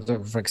once in a while.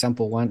 For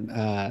example,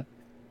 the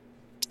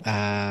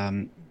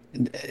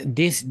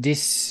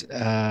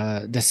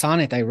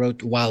sonnet I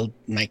wrote while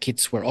my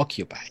kids were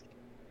occupied.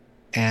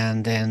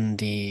 And then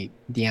the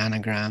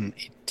anagram,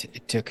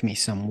 it took me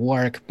some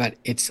work, but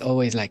it's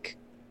always like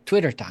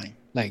Twitter time.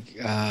 Like,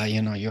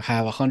 you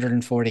have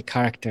 140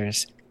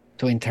 characters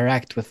to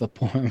interact with the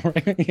poem.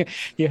 Right?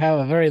 You have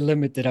a very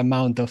limited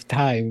amount of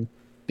time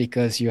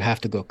because you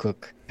have to go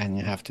cook and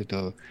you have to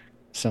do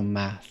some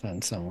math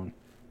and so on.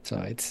 So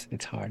it's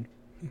hard.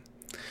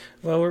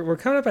 Well, we're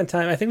coming up on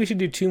time. I think we should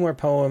do 2 more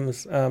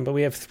poems, but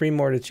we have 3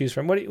 more to choose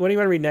from. What do you want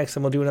to read next?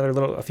 And we'll do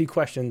a few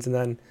questions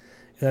and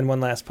then one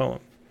last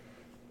poem.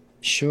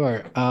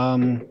 Sure.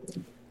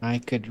 I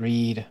could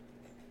read.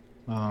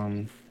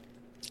 I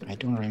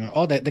don't remember.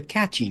 Oh, the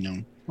cat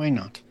genome. Why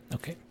not?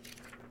 Okay.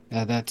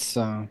 That's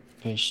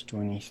page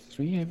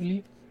 23, I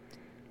believe.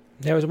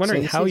 Yeah, I was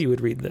wondering how you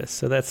would read this,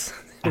 so that's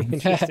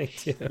interesting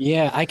too.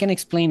 Yeah, I can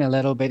explain a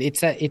little bit.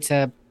 It's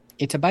a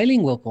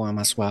bilingual poem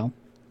as well.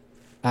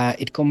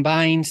 It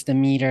combines the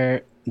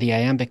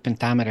iambic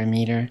pentameter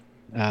meter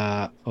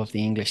of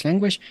the English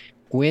language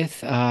with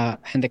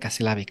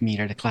hendecasyllabic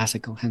meter, the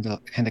classical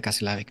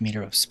hendecasyllabic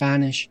meter of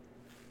Spanish.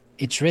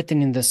 It's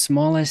written in the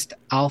smallest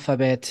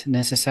alphabet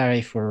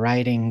necessary for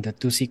writing the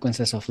 2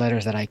 sequences of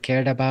letters that I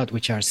cared about,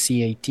 which are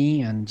CAT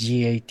and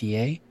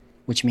GATA,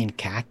 which mean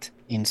cat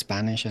in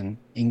Spanish and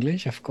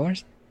English, of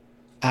course.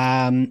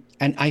 And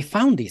I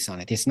found this on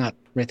it. It's not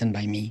written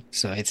by me,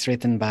 so it's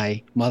written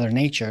by Mother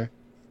Nature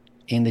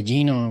in the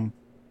genome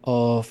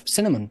of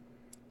Cinnamon,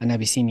 an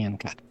Abyssinian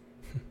cat.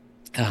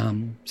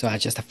 So I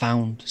just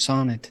found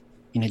sonnet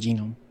in a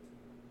genome.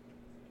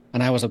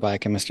 And I was a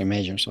biochemistry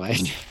major, so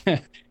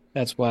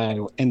that's why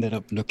I ended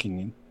up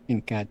looking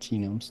in cat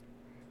genomes.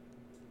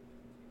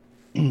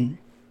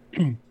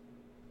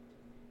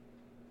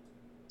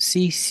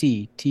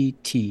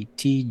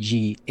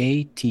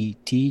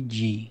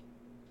 CCTTTGATTG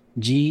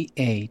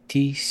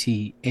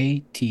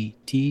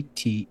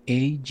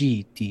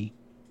GATCATTTAGT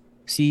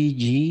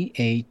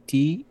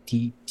CGATTTACATT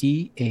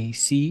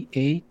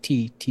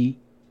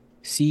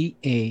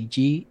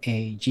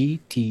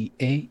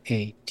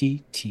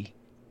CAGAGTAATT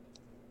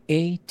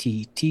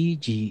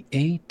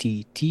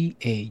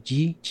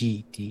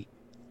ATTGATTAGGT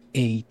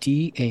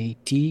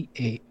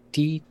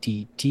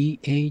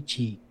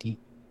ATATATTTAGT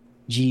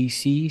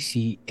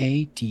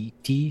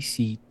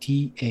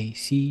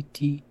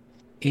GCCATTCTACT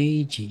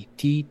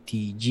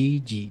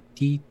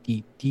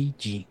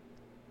AGTTGGTTTG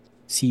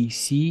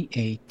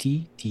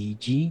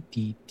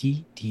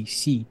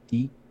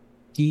CCATTGTTTCT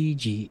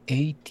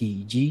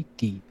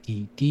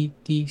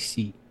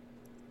TGATGTTTC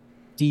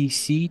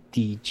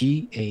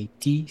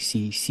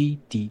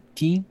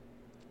TCTGATCCTT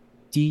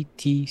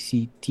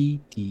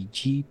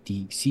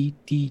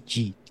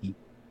TTCTTGTCTGT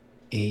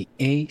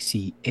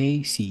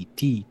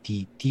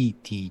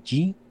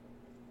AACACTTTTG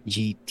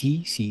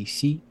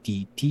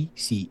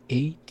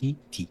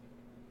GTCCTTCATT.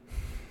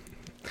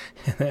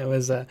 That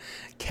was a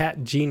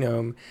cat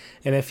genome,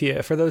 and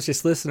for those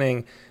just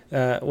listening,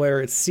 where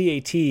it's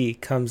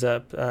CAT comes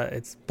up,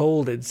 it's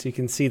bolded so you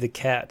can see the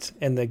cat,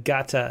 and the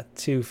gata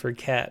too for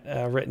cat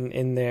written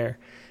in there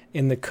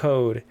in the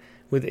code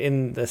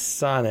within the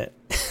sonnet.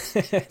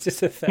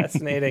 Just a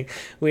fascinating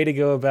way to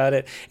go about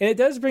it. And it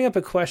does bring up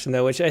a question,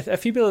 though, which a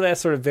few people have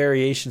asked sort of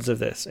variations of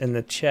this in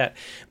the chat.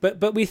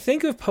 But we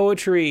think of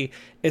poetry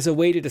as a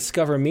way to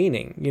discover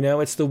meaning.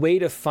 It's the way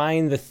to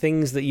find the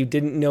things that you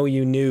didn't know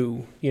you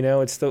knew.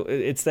 It's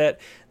that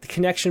the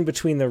connection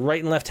between the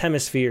right and left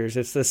hemispheres.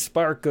 It's the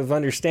spark of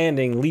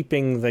understanding,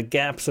 leaping the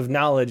gaps of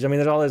knowledge. I mean,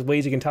 there's all those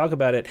ways you can talk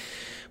about it.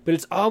 But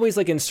it's always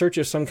like in search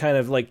of some kind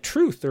of like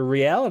truth or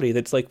reality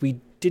that's like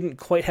we didn't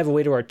quite have a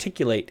way to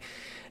articulate.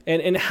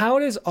 And how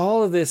does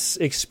all of this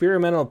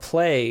experimental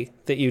play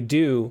that you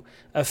do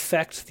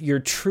affect your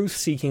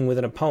truth-seeking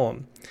within a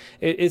poem?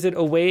 Is it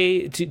a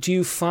way, do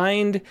you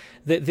find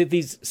that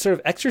these sort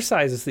of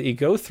exercises that you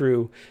go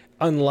through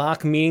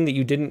unlock meaning that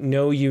you didn't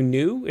know you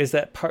knew? Is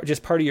that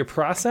just part of your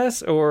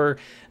process? Or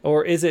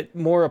is it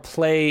more a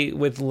play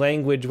with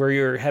language where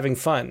you're having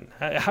fun?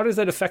 How does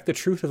that affect the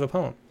truth of a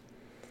poem?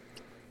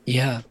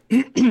 Yeah.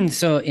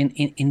 So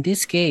in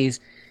this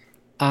case,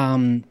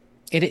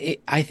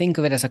 I think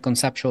of it as a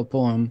conceptual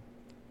poem,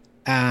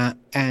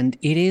 and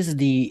it is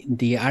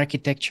the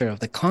architecture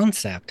of the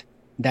concept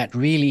that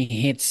really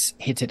hits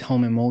it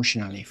home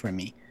emotionally for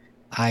me.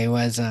 I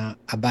was a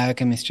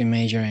biochemistry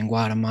major in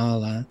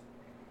Guatemala,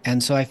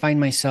 and so I find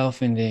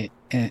myself in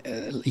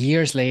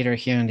years later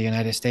here in the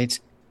United States,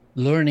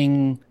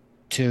 learning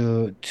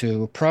to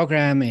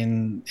program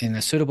in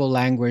a suitable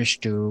language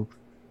to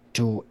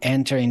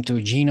enter into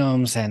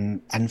genomes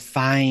and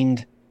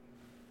find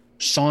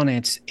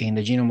sonnets in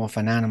the genome of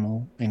an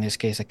animal, in this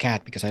case a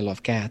cat, because I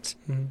love cats.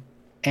 Mm-hmm.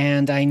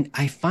 And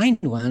I find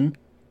one,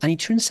 and it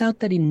turns out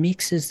that it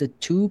mixes the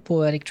two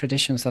poetic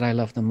traditions that I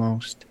love the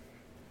most,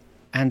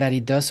 and that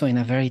it does so in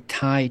a very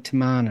tight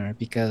manner,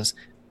 because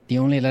the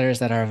only letters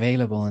that are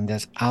available in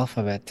this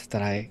alphabet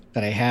that I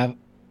have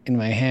in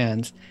my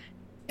hands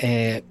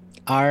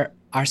are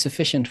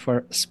sufficient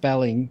for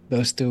spelling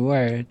those two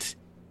words.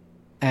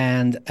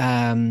 And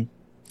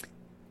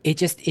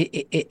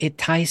it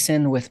ties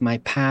in with my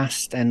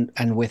past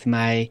and with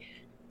my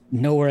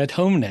nowhere at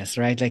homeness,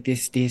 right? Like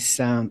this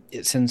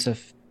sense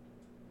of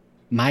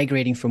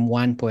migrating from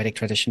one poetic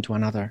tradition to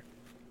another,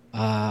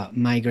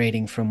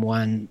 migrating from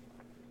one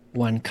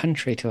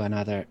country to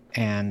another,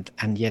 and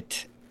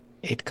yet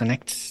it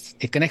connects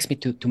me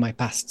to my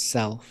past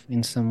self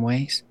in some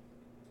ways,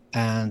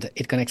 and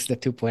it connects the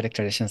two poetic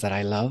traditions that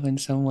I love in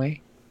some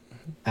way.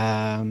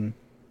 And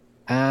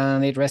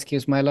it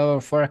rescues my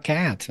love for a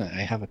cat.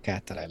 I have a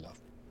cat that I love.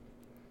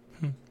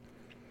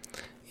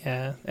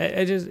 Yeah,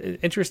 it is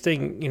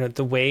interesting,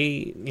 the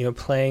way,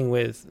 playing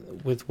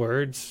with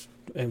words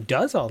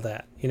does all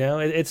that.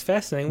 It's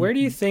fascinating. Where do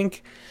you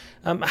think,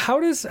 how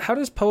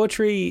does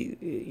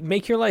poetry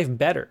make your life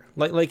better?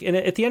 Like, and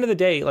at the end of the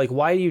day, like,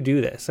 why do you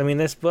do this? I mean,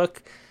 this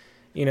book,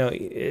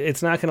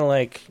 it's not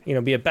going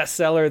to be a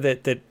bestseller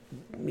that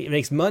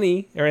makes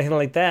money or anything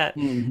like that.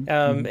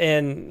 Mm-hmm.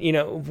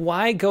 And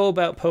why go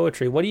about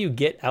poetry? What do you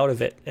get out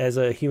of it as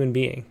a human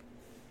being?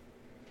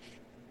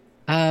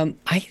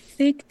 I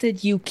think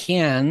that you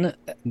can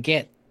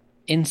get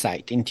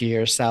insight into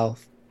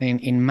yourself.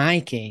 In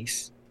my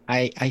case,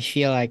 I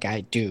feel like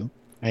I do.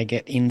 I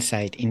get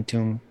insight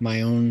into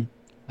my own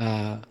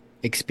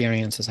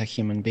experience as a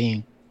human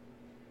being.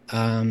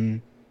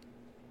 For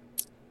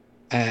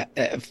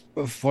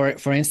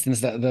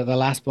instance, the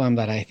last poem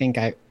that I think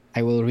I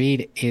will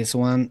read is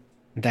one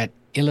that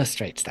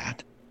illustrates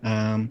that.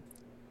 And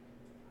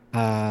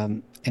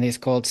it's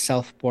called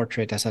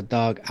Self-Portrait as a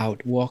Dog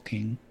Out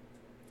Walking.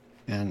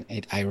 And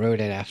I wrote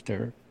it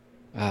after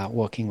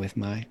walking with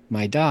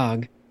my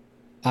dog.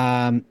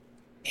 And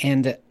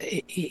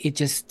it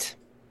just,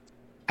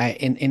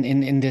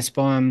 in this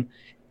poem,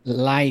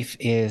 life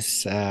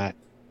is the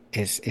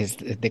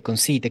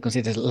conceit. The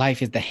conceit is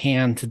life is the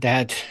hand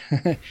that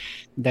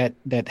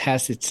that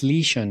has its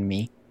leash on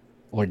me,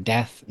 or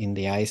death in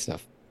the eyes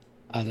of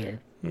other,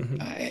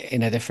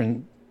 in a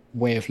different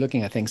way of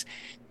looking at things.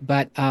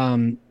 But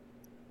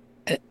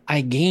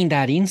I gained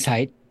that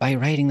insight by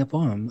writing the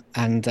poem,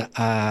 and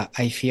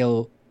I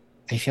feel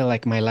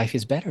like my life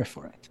is better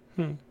for it.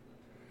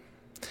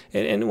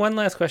 And one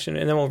last question,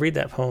 and then we'll read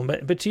that poem.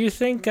 But do you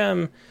think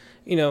that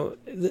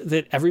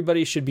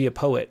everybody should be a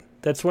poet?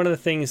 That's one of the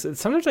things that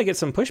sometimes I get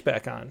some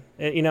pushback on.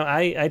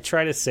 I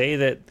try to say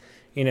that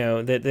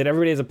that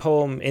everybody has a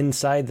poem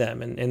inside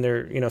them, and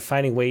they're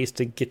finding ways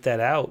to get that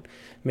out,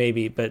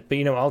 maybe. But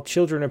all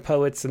children are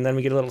poets, and then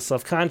we get a little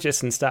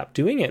self-conscious and stop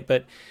doing it.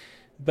 But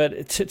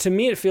to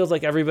me, it feels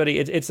like everybody,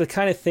 it's the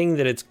kind of thing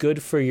that it's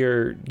good for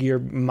your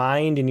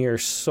mind and your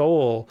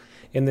soul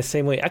in the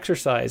same way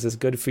exercise is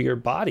good for your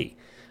body.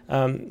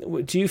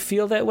 Do you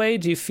feel that way?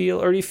 Do you feel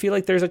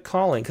like there's a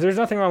calling? Because there's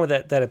nothing wrong with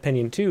that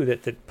opinion too,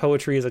 that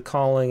poetry is a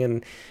calling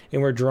and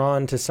we're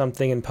drawn to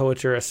something, and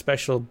poets are a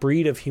special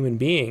breed of human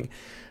being.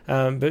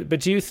 But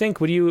do you think,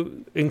 would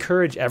you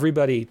encourage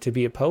everybody to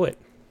be a poet?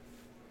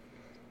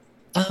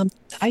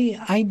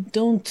 I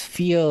don't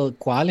feel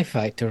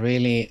qualified to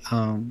really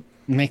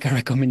make a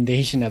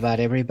recommendation about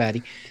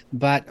everybody,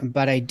 but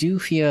I do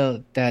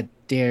feel that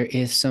there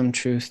is some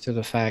truth to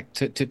the fact,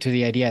 to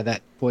the idea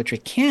that poetry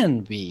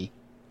can be,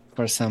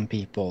 for some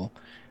people,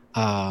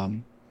 a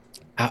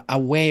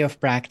way of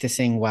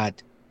practicing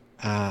what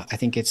I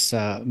think it's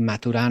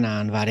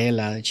Maturana and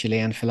Varela, the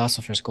Chilean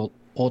philosophers, called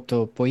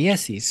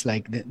autopoiesis,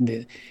 like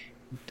the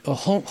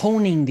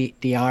honing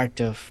the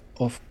art of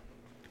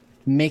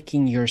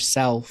making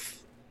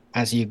yourself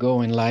as you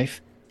go in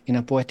life in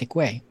a poetic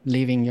way,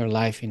 living your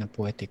life in a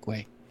poetic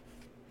way.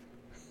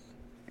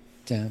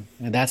 So,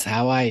 and that's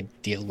how I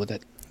deal with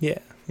it. Yeah.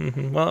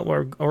 Mm-hmm. Well,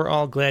 we're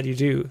all glad you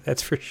do.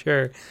 That's for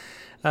sure.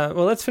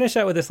 Well, let's finish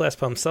out with this last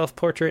poem,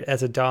 Self-Portrait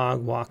as a Dog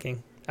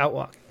Out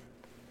Walking.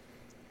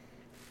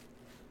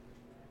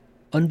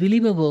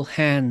 Unbelievable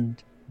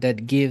hand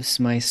that gives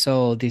my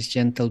soul this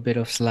gentle bit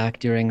of slack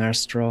during our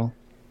stroll.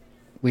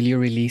 Will you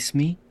release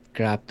me,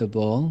 grab the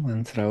ball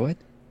and throw it?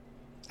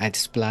 I'd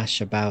splash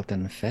about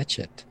and fetch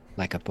it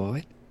like a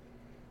poet.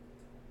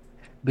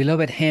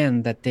 Beloved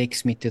hand that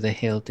takes me to the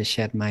hill to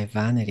shed my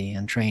vanity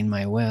and drain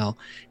my well,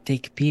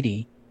 take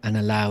pity and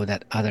allow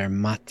that other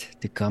mutt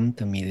to come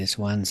to me this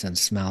once and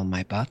smell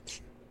my butt.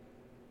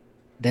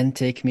 Then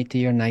take me to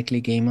your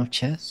nightly game of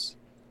chess.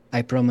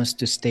 I promise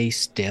to stay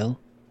still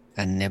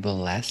and nibble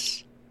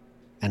less,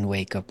 and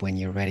wake up when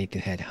you're ready to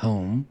head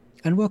home,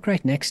 and walk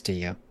right next to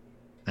you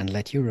and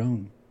let you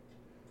roam.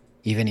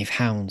 Even if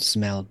hounds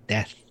smell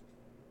death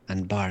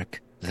and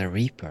bark the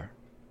reaper,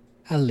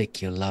 I'll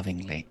lick you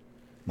lovingly,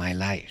 my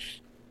life,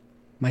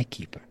 my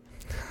keeper.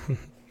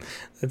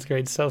 That's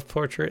great.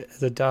 Self-portrait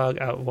as a dog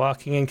out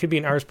walking. And could be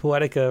an Ars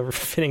Poetica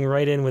fitting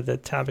right in with the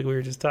topic we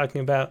were just talking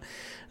about.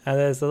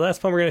 That's the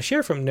last poem we're going to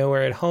share from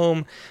Nowhere at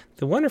Home,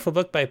 the wonderful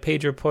book by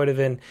Pedro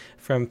Poitevin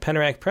from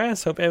Penerac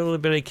Press. Hope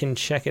everybody can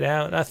check it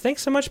out.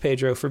 Thanks so much,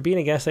 Pedro, for being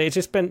a guest. It's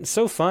just been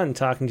so fun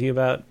talking to you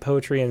about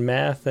poetry and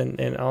math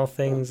and all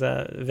things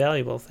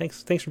valuable.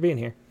 Thanks for being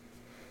here.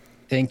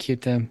 Thank you,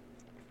 Tim.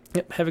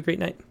 Yep. Have a great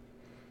night.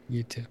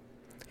 You too.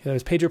 That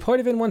was Pedro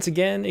Poitevin once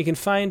again. You can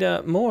find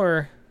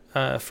more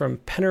from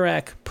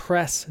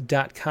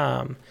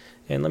PeneracPress.com.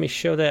 And let me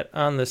show that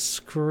on the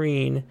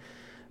screen.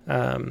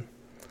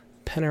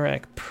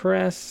 Penerac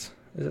Press.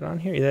 Is it on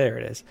here? There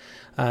it is.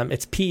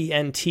 It's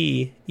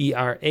PENTERACT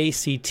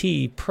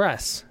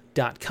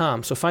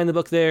Press.com. So find the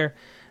book there.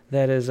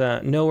 That is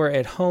Nowhere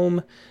at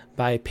Home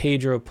by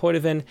Pedro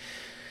Poitevin.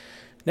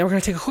 Now we're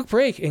going to take a quick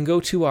break and go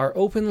to our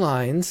open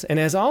lines. And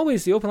as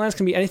always, the open lines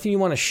can be anything you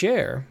want to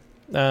share.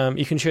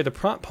 You can share the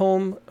prompt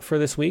poem for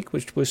this week,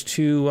 which was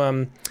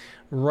to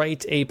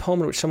write a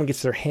poem in which someone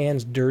gets their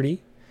hands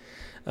dirty.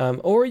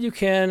 Or you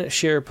can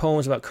share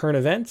poems about current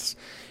events.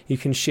 You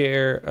can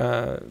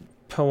share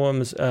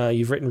poems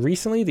you've written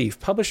recently, that you've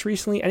published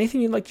recently.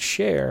 Anything you'd like to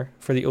share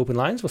for the open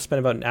lines. We'll spend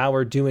about an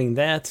hour doing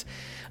that.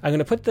 I'm going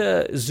to put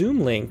the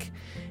Zoom link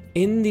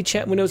in the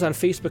chat windows on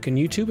Facebook and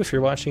YouTube. If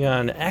you're watching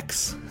on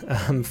X,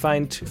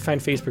 find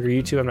Facebook or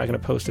YouTube. I'm not going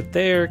to post it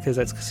there because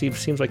that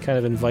seems like kind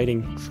of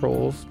inviting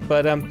trolls.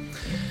 But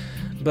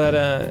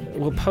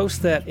we'll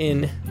post that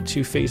in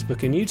to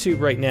Facebook and YouTube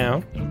right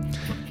now.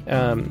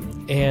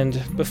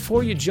 And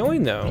before you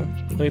join, though,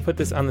 let me put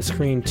this on the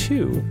screen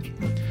too.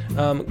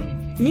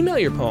 Email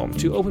your poem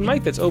to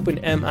OpenMic. That's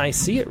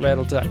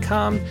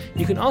openmic@rattle.com.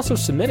 You can also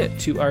submit it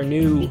to our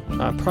new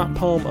Prompt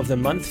Poem of the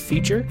Month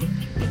feature.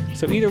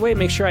 So either way,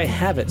 make sure I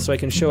have it so I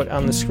can show it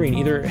on the screen.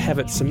 Either have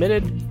it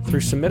submitted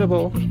through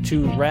Submittable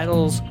to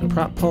Rattle's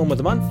Prompt Poem of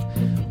the Month,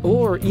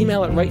 or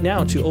email it right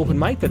now to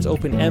OpenMic. That's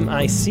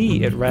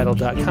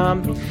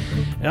openmic@rattle.com.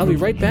 And I'll be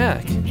right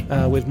back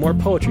with more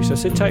poetry. So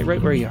sit tight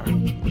right where you are.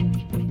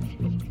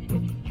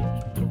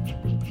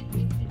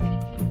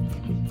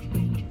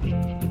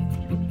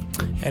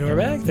 And we're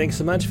back. Thanks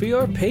so much for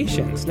your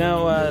patience.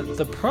 Now,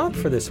 the prompt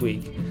for this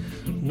week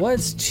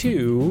was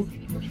to...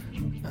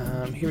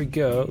 here we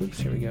go. Oops,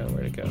 here we go.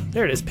 Where'd it go?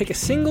 There it is. Pick a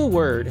single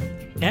word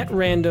at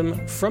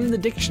random from the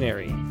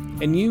dictionary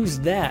and use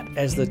that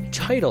as the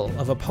title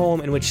of a poem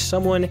in which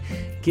someone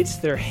gets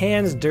their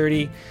hands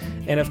dirty.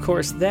 And, of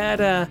course,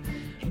 that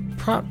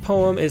prompt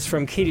poem is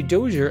from Katie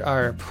Dozier,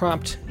 our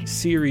prompt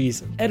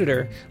series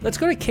editor. Let's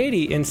go to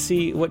Katie and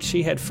see what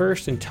she had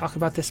first and talk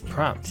about this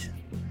prompt.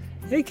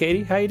 Hey,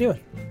 Katie. How you doing?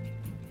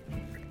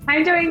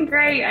 I'm doing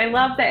great. I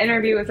love the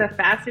interview. It was a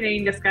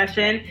fascinating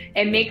discussion.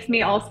 It makes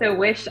me also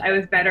wish I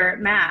was better at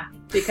math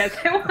because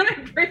I want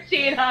to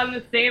appreciate on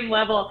the same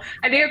level.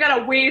 I think I've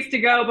got a ways to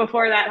go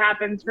before that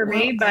happens for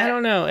me. But I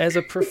don't know. As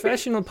a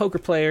professional poker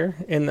player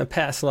in the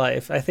past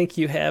life, I think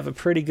you have a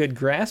pretty good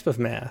grasp of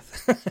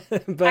math.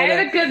 But I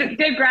have a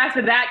good grasp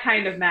of that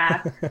kind of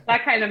math.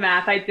 That kind of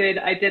math I did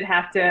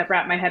have to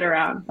wrap my head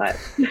around. But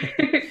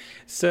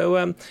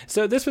So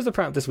this was the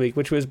prompt this week,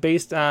 which was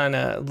based on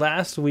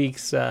last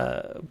week's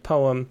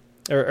poem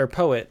or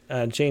poet,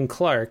 Jane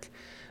Clark.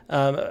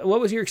 What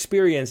was your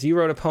experience? You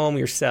wrote a poem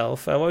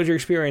yourself. What was your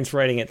experience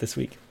writing it this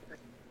week?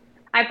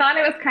 I thought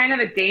it was kind of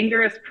a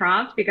dangerous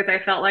prompt because I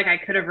felt like I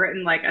could have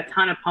written like a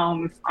ton of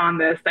poems on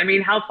this. I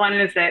mean, how fun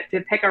is it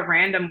to pick a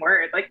random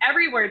word? Like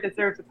every word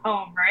deserves a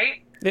poem,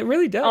 right? It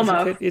really does.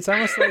 Almost. It's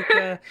almost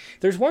like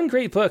there's one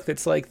great book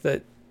that's like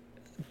the...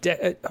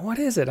 what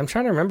is it? I'm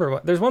trying to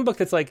remember. There's one book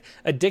that's like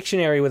a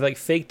dictionary with like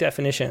fake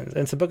definitions,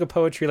 and it's a book of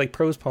poetry, like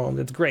prose poems.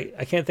 It's great.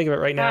 I can't think of it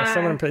right now.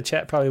 Someone in the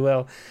chat probably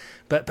will.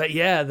 But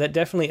yeah, that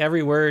definitely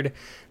every word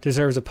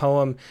deserves a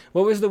poem.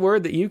 What was the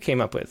word that you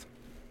came up with?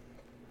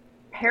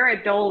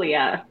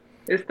 Pareidolia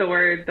is the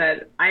word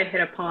that I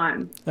hit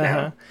upon.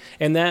 So.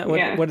 And that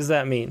what does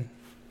that mean?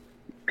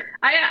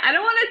 I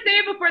don't want to say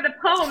it before the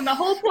poem. The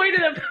whole point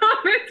of the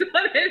poem is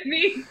what it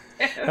means.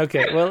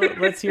 Okay, well,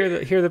 let's hear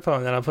the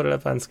poem, then I'll put it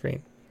up on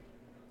screen.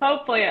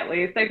 Hopefully, at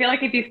least. I feel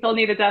like if you still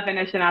need a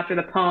definition after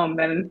the poem,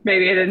 then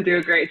maybe I didn't do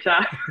a great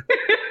job.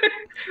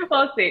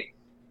 We'll see.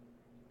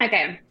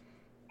 Okay.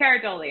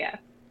 Pareidolia.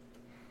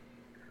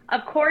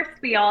 Of course,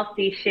 we all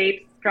see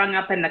shapes strung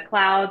up in the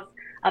clouds.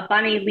 A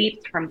bunny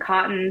leaps from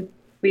cotton.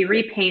 We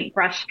repaint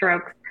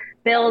brushstrokes,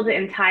 build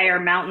entire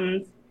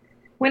mountains.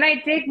 When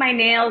I dig my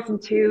nails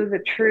into the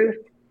truth,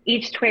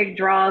 each twig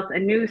draws a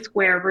new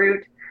square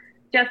root.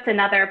 Just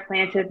another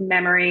planted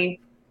memory,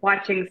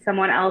 watching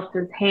someone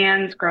else's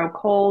hands grow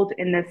cold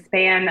in this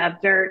span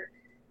of dirt.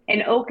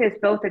 An oak is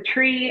both a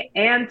tree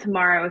and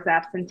tomorrow's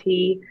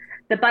absentee.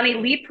 The bunny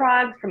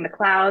leapfrogs from the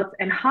clouds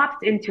and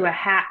hops into a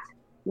hat,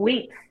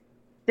 winks.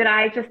 Did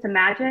I just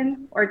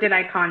imagine or did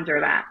I conjure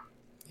that?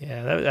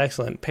 Yeah, that was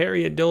excellent.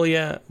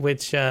 Pareidolia,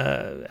 which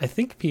I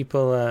think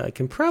people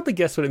can probably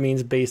guess what it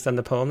means based on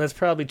the poem. That's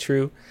probably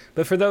true.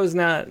 But for those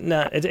not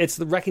it's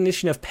the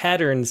recognition of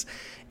patterns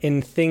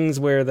in things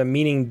where the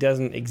meaning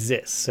doesn't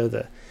exist. So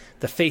the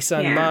face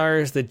on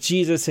Mars, the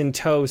Jesus in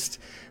toast,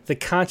 the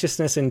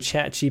consciousness in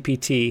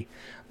ChatGPT,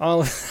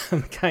 all of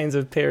them kinds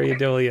of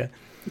pareidolia.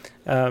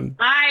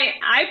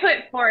 I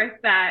put forth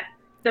that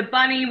the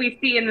bunny we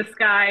see in the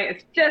sky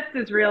is just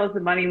as real as the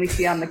bunny we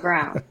see on the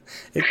ground.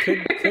 It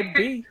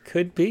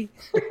could be.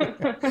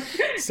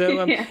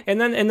 So,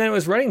 and then it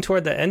was running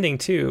toward the ending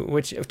too,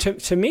 which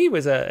to me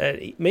was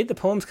it made the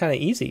poems kind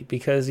of easy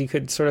because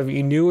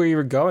you knew where you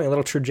were going, a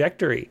little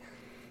trajectory.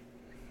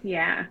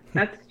 Yeah,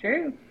 that's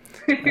true.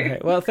 All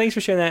right. Well, thanks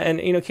for sharing that. And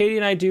Katie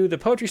and I do the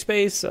Poetry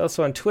Space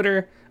also on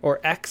Twitter or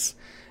X.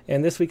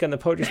 And this week on the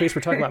Poetry Space,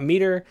 we're talking about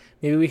meter.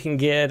 Maybe we can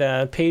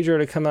get Pedro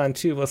to come on,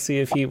 too. We'll see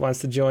if he wants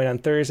to join on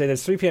Thursday.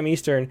 That's 3 p.m.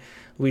 Eastern.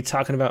 We'll be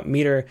talking about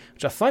meter,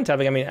 which is a fun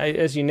topic. I mean,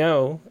 as you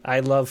know,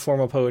 I love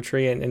formal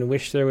poetry and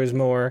wish there was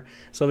more.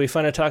 So it'll be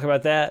fun to talk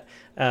about that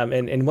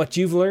and what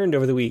you've learned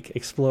over the week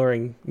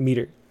exploring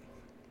meter.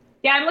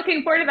 Yeah, I'm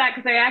looking forward to that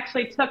because I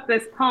actually took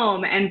this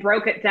poem and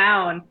broke it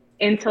down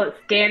into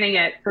scanning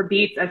it for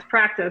beats as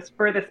practice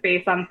for the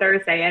space on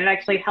Thursday. And it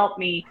actually helped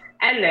me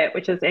edit it,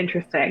 which is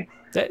interesting.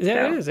 It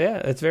is.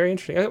 It's very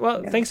interesting.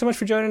 Well, thanks so much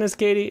for joining us,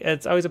 Katie.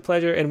 It's always a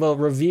pleasure, and we'll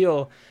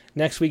reveal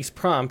next week's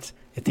prompt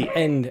at the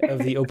end of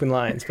the open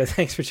lines. But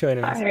thanks for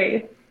joining us. All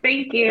right.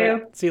 Thank you.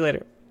 Right, see you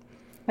later.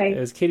 Bye. It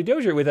was Katie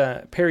Dozier with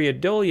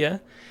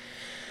Pareidolia.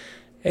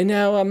 And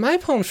now my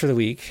poems for the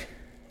week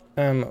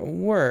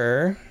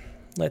were,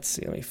 let's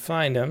see, let me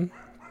find them.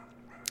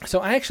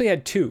 So I actually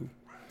had two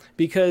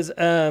because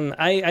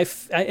I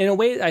in a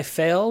way I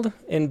failed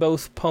in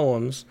both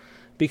poems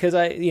because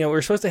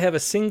we're supposed to have a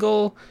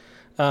single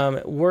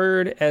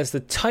word as the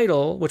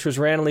title, which was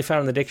randomly found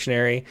in the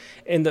dictionary.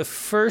 In the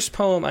first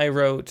poem I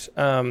wrote,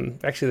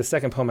 actually the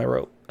second poem I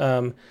wrote,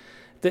 that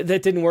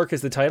didn't work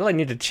as the title. I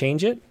needed to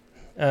change it.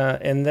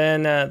 And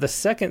then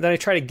then I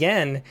tried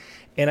again,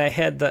 and I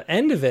had the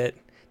end of it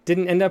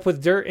didn't end up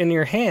with dirt in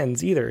your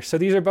hands either. So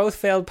these are both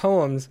failed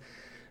poems,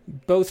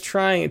 both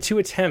trying 2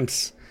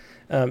 attempts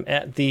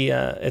at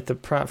the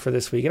prompt for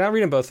this week. And I'll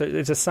read them both.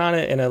 It's a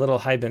sonnet and a little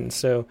haibin,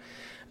 so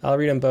I'll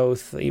read them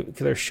both because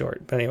they're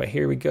short. But anyway,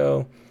 here we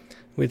go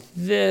with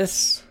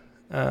this.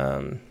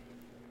 The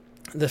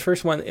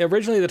first one,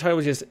 originally the title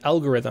was just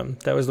algorithm.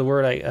 That was the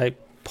word I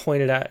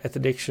pointed at the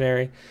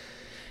dictionary.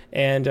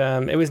 And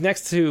it was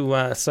next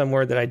to some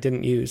word that I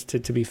didn't use,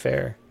 to be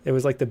fair. It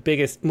was like the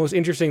biggest, most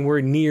interesting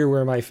word near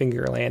where my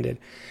finger landed.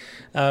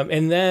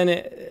 And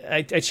then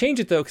I changed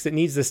it, though, because it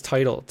needs this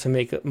title to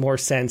make more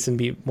sense and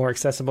be more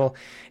accessible.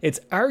 It's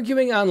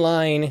arguing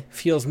online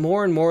feels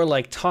more and more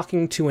like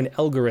talking to an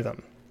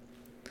algorithm.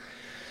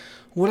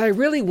 What I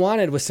really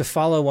wanted was to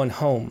follow one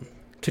home,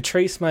 to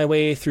trace my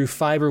way through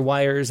fiber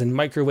wires and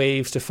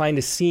microwaves to find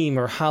a seam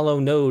or hollow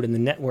node in the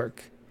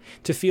network,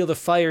 to feel the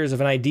fires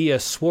of an idea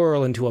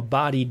swirl into a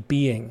bodied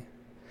being.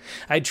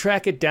 I'd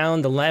track it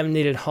down the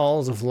laminated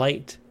halls of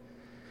light.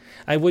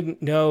 It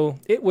wouldn't know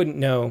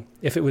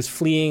if it was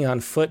fleeing on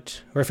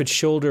foot or if its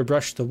shoulder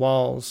brushed the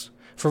walls,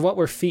 for what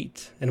were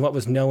feet and what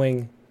was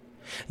knowing.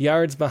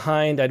 Yards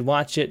behind, I'd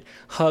watch it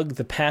hug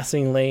the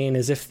passing lane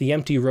as if the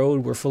empty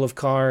road were full of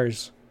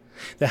cars.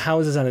 The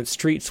houses on its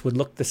streets would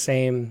look the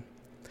same.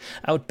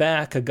 Out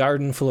back, a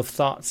garden full of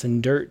thoughts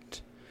and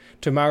dirt.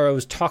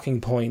 Tomorrow's talking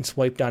points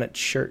wiped on its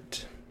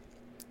shirt.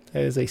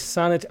 That is a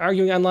sonnet.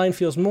 Arguing online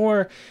feels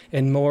more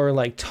and more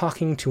like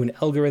talking to an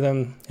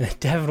algorithm, and it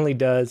definitely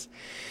does.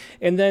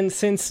 And then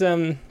since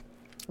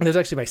there's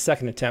actually my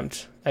second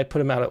attempt, I put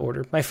them out of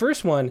order. My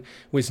first one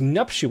was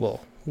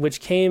nuptial, which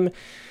came,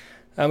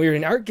 we were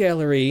in an art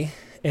gallery,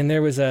 and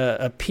there was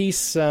a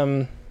piece,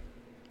 there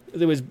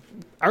was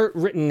art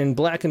written in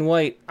black and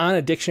white on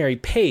a dictionary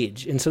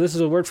page. And so this is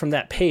a word from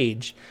that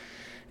page.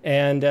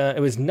 And it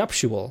was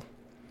nuptial.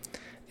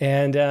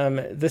 And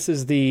this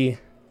is the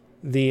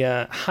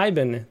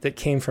haibin that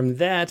came from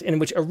that, in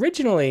which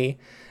originally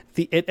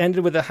it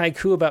ended with a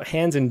haiku about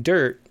hands and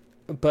dirt.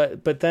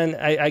 But then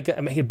I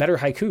made a better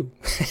haiku.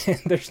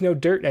 There's no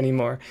dirt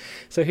anymore.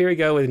 So here we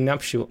go with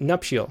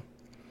nuptial.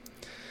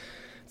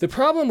 The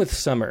problem with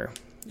summer,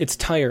 it's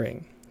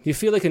tiring. You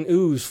feel like an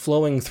ooze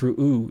flowing through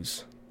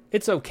ooze.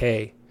 It's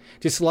okay.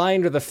 Just lie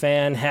under the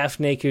fan, half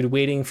naked,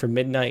 waiting for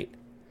midnight.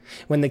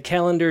 When the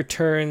calendar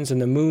turns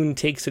and the moon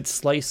takes its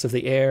slice of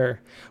the air,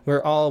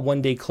 we're all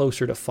one day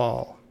closer to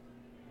fall.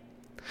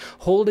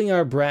 Holding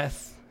our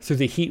breath through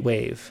the heat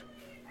wave.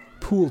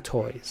 Pool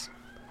toys.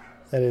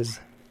 That is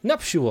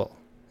nuptial,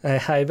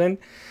 haibin.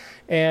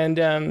 And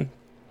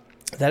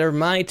that are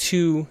my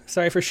two.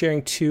 Sorry for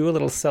sharing two, a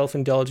little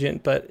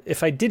self-indulgent, but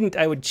if I didn't,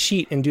 I would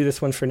cheat and do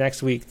this one for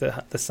next week,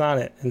 the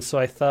sonnet. And so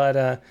I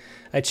thought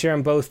I'd share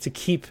them both to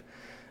keep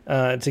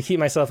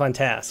myself on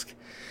task.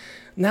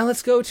 Now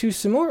let's go to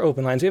some more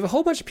open lines. We have a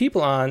whole bunch of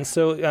people on,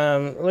 so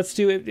let's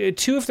do it.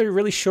 2 if they're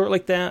really short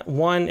like that,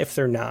 1 if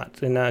they're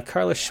not. And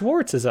Carla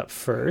Schwartz is up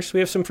first. We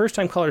have some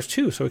first-time callers,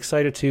 too, so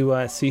excited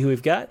to see who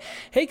we've got.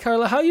 Hey,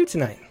 Carla, how are you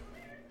tonight?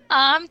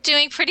 I'm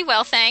doing pretty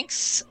well,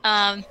 thanks.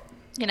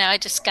 I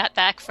just got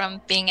back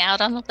from being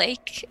out on the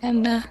lake,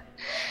 and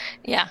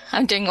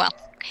I'm doing well.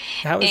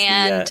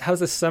 How's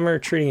the summer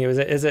treating you?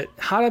 Is it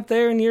hot up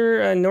there in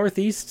your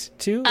northeast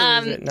too? Or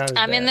is it not as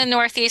I'm bad? in the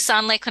northeast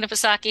on Lake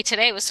Winnipesaukee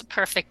today. It was a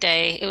perfect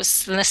day. It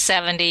was in the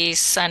 70s,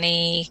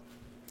 sunny,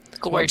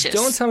 gorgeous.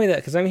 Well, don't tell me that,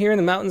 because I'm here in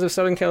the mountains of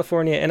Southern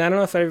California, and I don't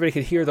know if everybody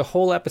could hear the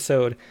whole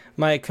episode.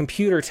 My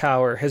computer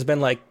tower has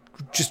been like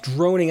just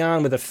droning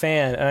on with a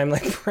fan, and I'm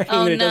like praying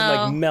that it doesn't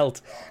like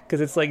melt,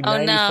 because it's like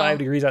 95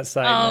 degrees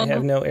outside, and I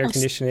have no air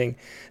conditioning.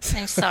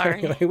 I'm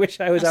sorry. I wish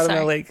I was out on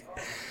the lake.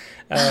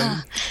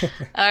 All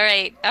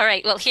right.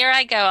 Well, here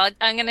I go.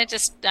 I'm going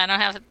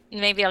to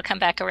maybe I'll come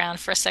back around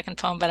for a second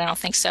poem, but I don't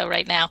think so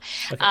right now.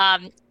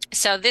 Okay.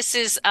 So this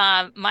is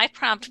my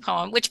prompt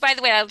poem, which, by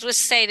the way, I'll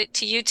just say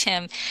to you,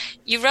 Tim,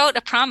 you wrote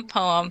a prompt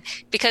poem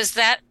because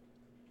that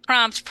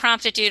prompt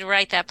prompted you to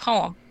write that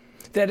poem.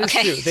 That is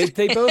true.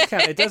 They both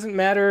count. It doesn't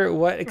matter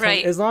what it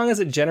comes, as long as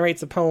it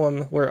generates a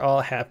poem, we're all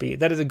happy.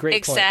 That is a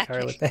great point,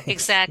 Carla. Thanks.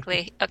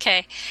 Exactly.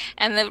 Okay.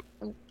 And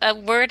the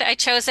word I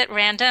chose at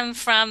random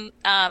from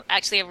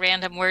actually a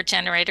random word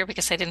generator,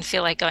 because I didn't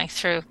feel like going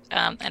through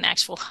an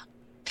actual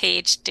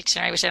page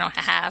dictionary, which I don't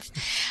have,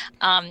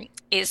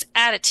 is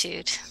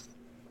attitude.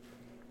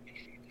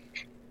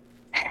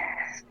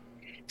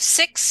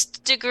 6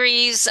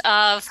 degrees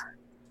of...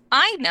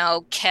 I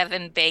know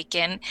Kevin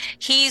Bacon.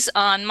 He's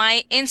on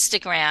my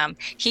Instagram.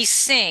 He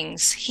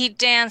sings. He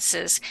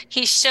dances.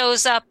 He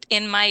shows up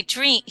in my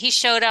dream. He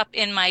showed up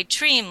in my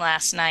dream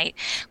last night.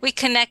 We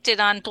connected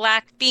on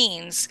black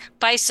beans,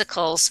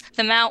 bicycles,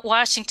 the Mount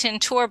Washington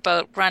tour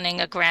boat running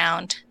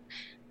aground.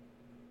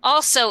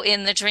 Also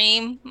in the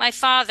dream, my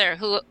father,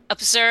 who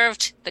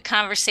observed the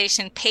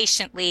conversation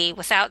patiently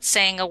without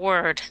saying a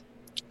word.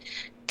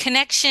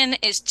 Connection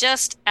is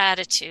just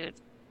attitude.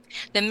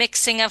 The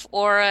mixing of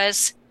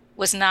auras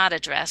was not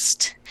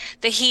addressed.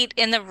 The heat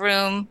in the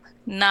room,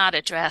 not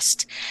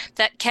addressed.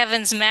 That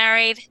Kevin's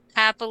married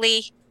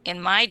happily in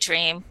my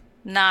dream,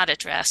 not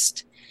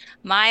addressed.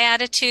 My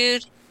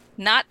attitude,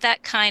 not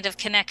that kind of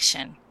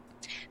connection.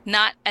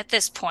 Not at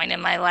this point in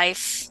my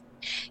life.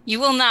 You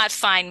will not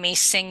find me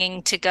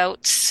singing to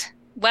goats.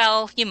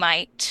 Well, you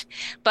might,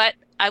 but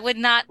I would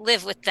not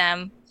live with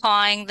them,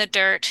 pawing the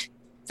dirt,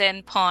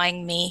 then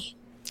pawing me.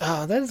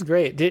 Oh, that is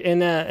great.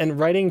 And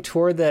writing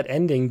toward that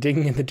ending,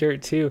 digging in the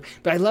dirt too.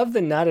 But I love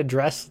the not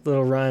addressed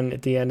little run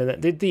at the end of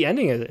that. The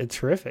ending is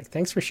terrific.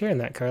 Thanks for sharing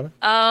that, Carla.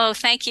 Oh,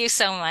 thank you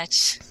so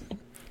much.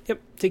 Yep.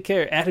 Take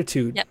care.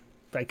 Attitude. Yep.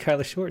 By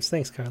Carla Schwartz.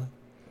 Thanks, Carla.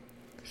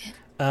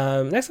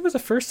 Next up is a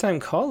first-time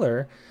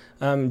caller,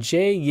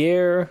 Jay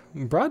Yer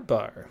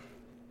Broadbar.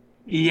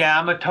 Yeah,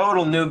 I'm a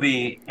total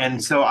newbie,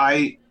 and so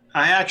I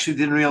actually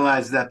didn't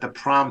realize that the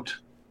prompt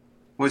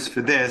was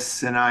for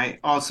this, and I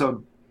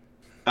also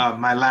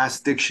my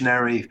last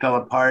dictionary fell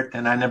apart,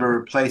 and I never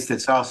replaced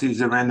it, so I also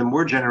used a random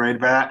word generator,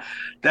 but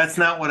that's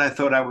not what I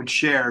thought I would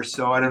share,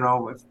 so I don't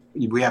know if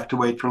we have to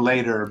wait for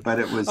later, but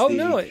it was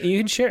no, you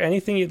can share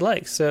anything you'd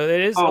like, so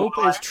it is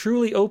open, it's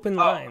truly open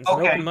lines,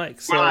 and open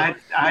mics, so well,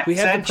 we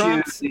have the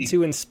prompts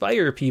to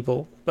inspire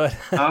people, but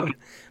okay.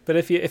 But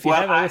if you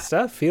have other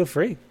stuff, feel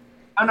free.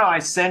 Oh no, I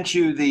sent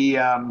you the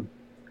I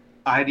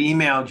had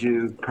emailed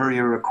you per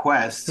your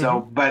request,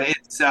 so but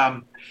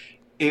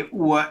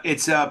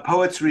it's a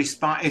poet's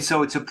response.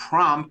 So it's a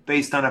prompt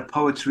based on a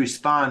poet's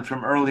response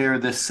from earlier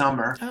this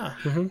summer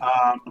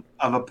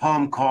of a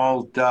poem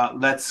called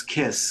 "Let's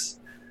Kiss."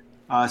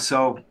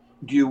 So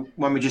do you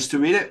want me just to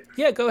read it?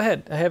 Yeah, go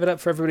ahead. I have it up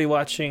for everybody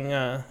watching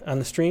on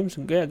the streams.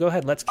 Yeah, go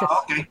ahead. Let's kiss.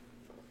 Okay,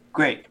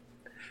 great.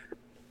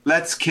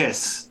 Let's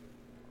kiss.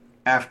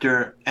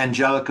 After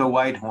Angelica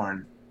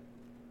Whitehorn.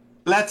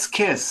 Let's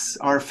kiss,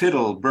 our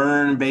fiddle,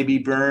 burn, baby,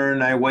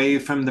 burn. I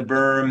wave from the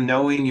berm,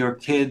 knowing your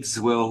kids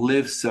will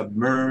live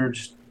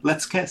submerged.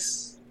 Let's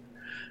kiss.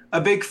 A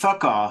big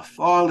fuck off,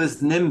 all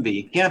is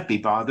NIMBY, can't be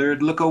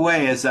bothered. Look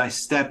away as I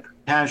step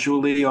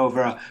casually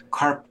over a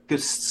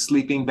carcass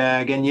sleeping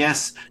bag. And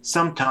yes,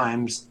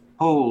 sometimes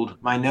hold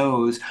my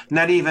nose,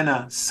 not even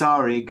a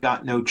sorry,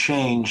 got no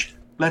change.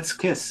 Let's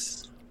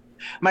kiss.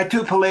 My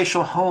 2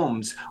 palatial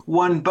homes,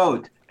 1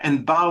 boat,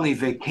 and Bali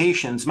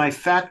vacations, my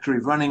factory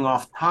running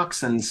off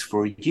toxins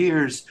for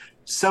years.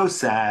 So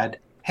sad.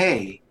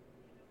 Hey,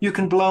 you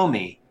can blow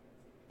me.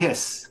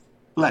 Kiss.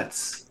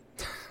 Let's.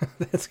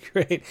 That's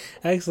great.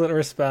 Excellent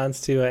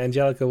response to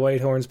Angelica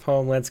Whitehorn's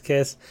poem, Let's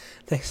Kiss.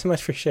 Thanks so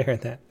much for sharing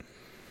that.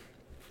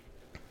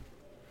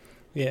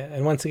 Yeah,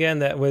 and once again,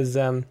 that was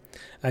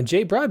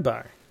Jay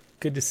Broadbar.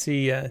 Good to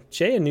see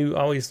Jay,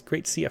 always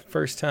great to see a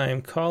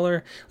first-time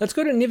caller. Let's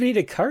go to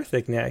Nivedita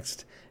Karthik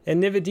next.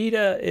 And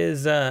Nivedita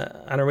is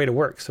on her way to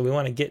work, so we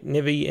want to get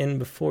Nivi in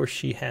before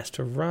she has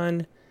to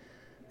run.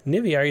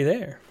 Nivi, are you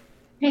there?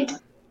 Great.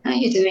 How are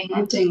you doing?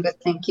 I'm doing good,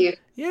 thank you.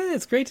 Yeah,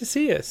 it's great to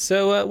see you.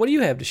 So what do you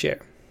have to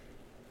share?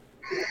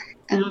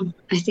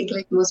 I think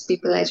like most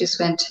people, I just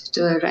went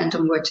to a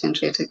random word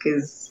generator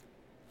because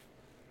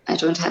I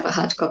don't have a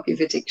hard copy of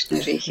a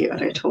dictionary here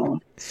at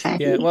home,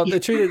 sadly. Yeah, well, the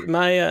truth is,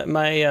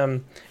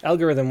 my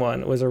algorithm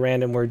one was a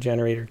random word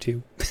generator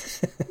too.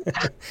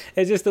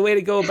 It's just the way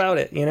to go about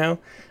it, you know.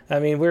 I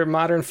mean, we're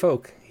modern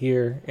folk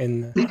here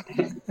in.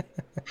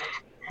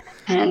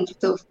 And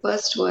the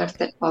first word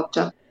that popped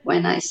up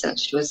when I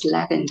searched was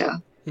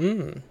lavender.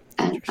 And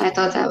I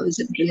thought that was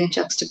a brilliant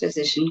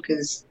juxtaposition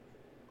because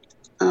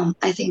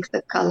I think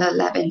the color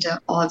lavender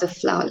or the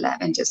flower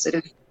lavender sort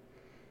of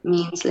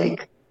means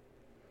like,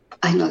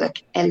 I know,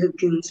 like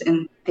elegance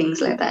and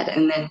things like that.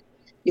 And then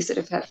you sort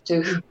of have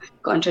to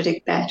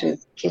contradict that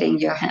with getting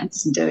your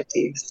hands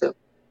dirty. So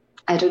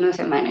I don't know if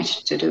I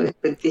managed to do it,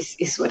 but this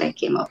is what I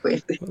came up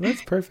with. Well,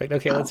 that's perfect.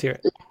 Okay, let's hear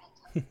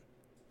it.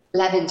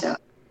 Lavender.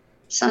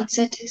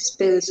 Sunset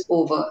spills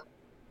over.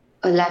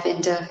 A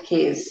lavender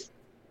haze.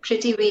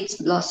 Pretty weeds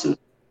blossom.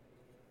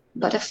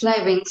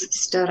 Butterfly wings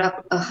stir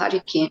up a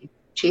hurricane,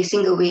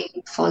 chasing away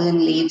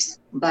fallen leaves,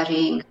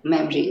 burying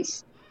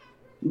memories.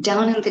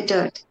 Down in the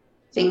dirt,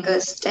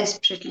 fingers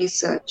desperately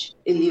search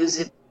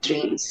elusive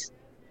dreams.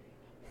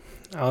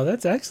 Oh,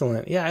 that's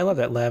excellent. Yeah, I love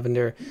that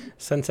lavender.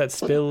 Sunset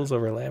spills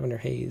over lavender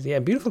haze. Yeah,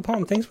 beautiful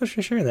poem. Thanks so much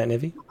for sharing that,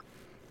 Nivi.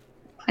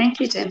 Thank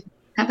you, Tim.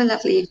 Have a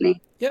lovely evening.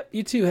 Yep,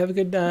 you too. Have a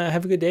good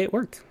day at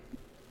work.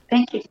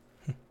 Thank you.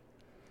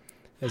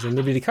 As a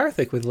Nivi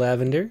Karthik with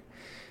lavender.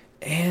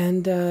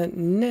 And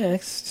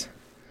next,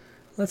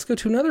 let's go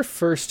to another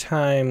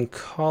first-time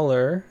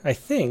caller, I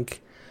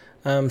think.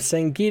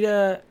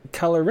 Sangeeta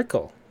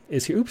Kalarikal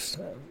is here. Oops,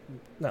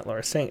 not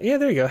Laura. Yeah,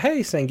 there you go.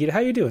 Hey, Sangeeta, how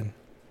you doing?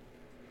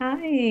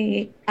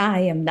 Hi, I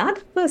am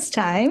not first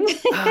time.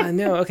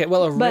 No, okay.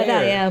 Well, but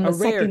I am a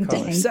rare second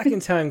caller, time.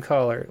 second-time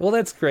caller. Well,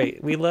 that's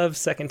great. We love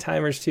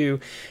second-timers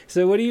too.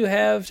 So, what do you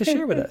have to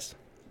share with us?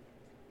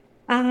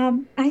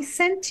 I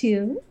sent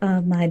you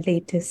my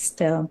latest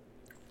Haibun.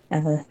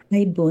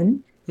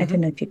 I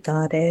don't know if you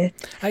got it.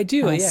 I do.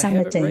 Yeah, I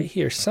have it right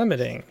here.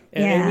 Summiting.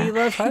 And we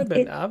love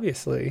Haibun,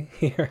 obviously,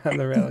 here on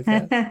the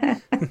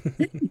Rattlecast.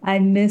 I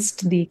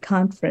missed the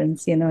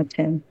conference,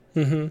 Tim.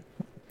 Mm-hmm.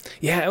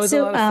 Yeah, it was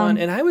a lot of fun.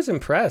 And I was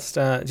impressed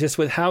just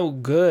with how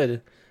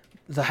good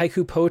the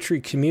haiku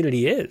poetry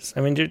community is.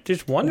 I mean,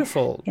 just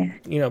wonderful,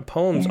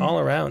 poems all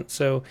around.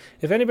 So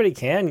if anybody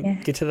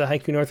can get to the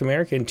Haiku North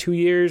America in 2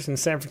 years in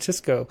San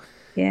Francisco,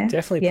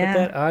 definitely put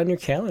that on your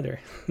calendar.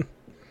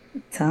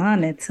 It's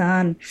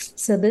on.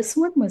 So this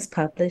one was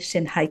published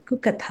in Haiku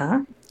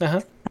Katha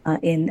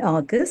in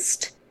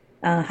August.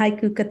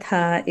 Haiku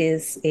Katha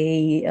is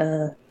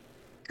a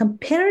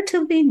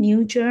comparatively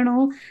new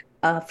journal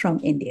from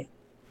India.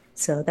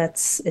 So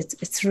it's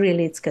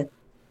got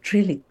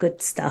really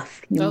good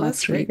stuff. You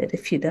must read it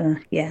if you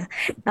don't. Yeah.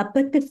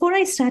 But before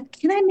I start,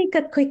 can I make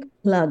a quick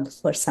plug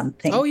for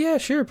something? Oh, yeah,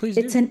 sure. Please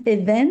do. It's an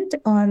event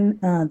on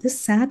this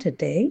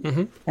Saturday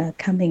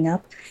coming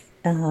up.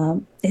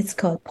 It's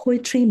called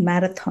Poetry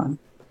Marathon.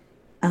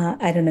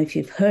 I don't know if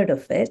you've heard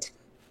of it,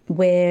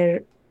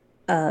 where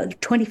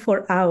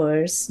 24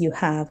 hours you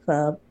have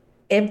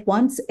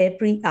once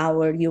every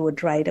hour you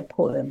would write a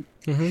poem.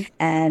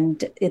 And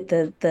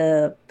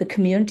the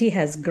community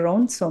has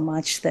grown so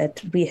much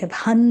that we have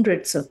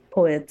hundreds of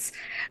poets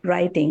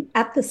writing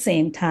at the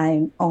same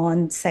time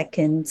on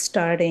second,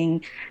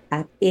 starting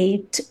at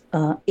 8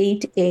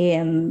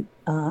 a.m.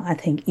 I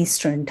think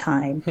Eastern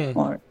time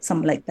or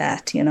something like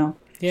that.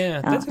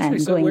 Yeah, that's interesting.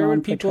 So where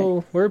would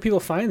people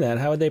find that?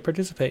 How would they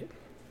participate?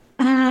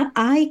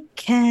 I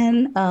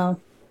can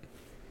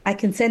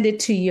send it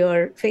to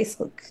your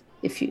Facebook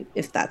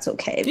if that's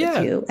okay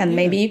with you, and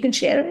maybe you can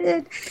share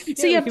it.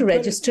 So you have to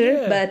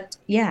register, but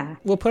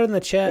we'll put it in the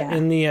chat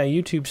in the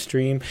YouTube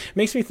stream.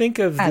 Makes me think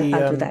of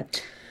I'll do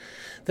that.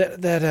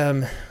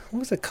 That what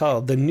was it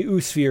called? The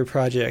Noosphere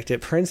project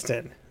at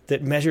Princeton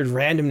that measured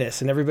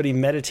randomness, and everybody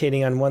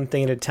meditating on one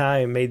thing at a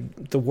time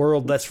made the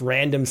world less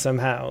random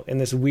somehow in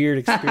this weird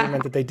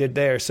experiment that they did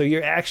there. So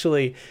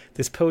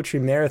this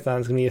poetry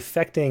marathon is going to be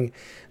affecting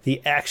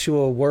the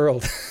actual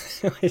world.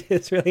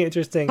 It's really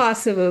interesting.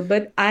 Possible,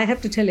 but I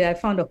have to tell you, I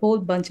found a whole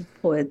bunch of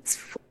poets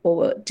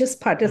just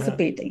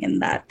participating in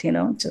that,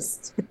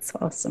 it's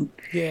awesome.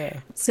 Yeah.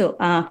 So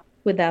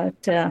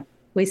without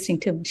wasting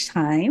too much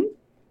time,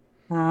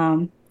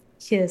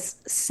 here's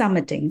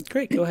summiting.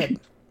 Great, go ahead.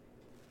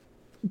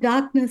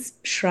 Darkness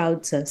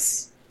shrouds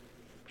us.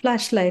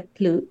 Flashlight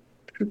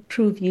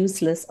prove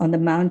useless on the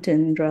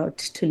mountain route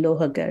to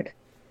Lohagarh.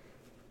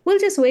 We'll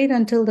just wait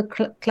until the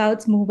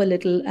clouds move a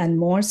little and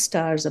more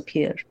stars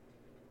appear.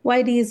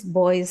 Whitey's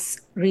voice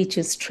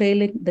reaches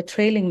the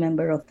trailing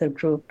member of the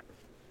group.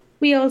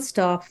 We all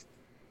stop,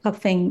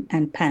 puffing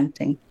and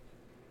panting.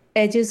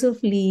 Edges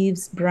of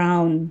leaves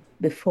brown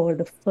before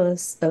the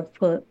first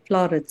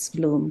florets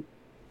bloom.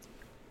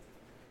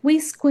 We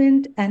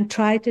squint and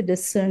try to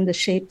discern the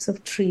shapes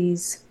of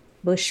trees,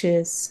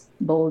 bushes,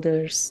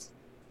 boulders.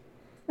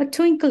 A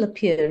twinkle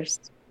appears,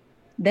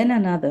 then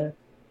another,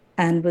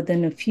 and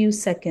within a few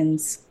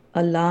seconds,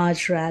 a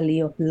large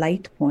rally of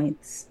light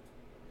points.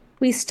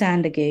 We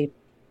stand agape.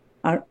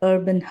 our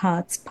urban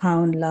hearts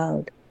pound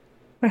loud.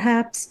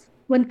 Perhaps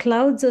when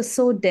clouds are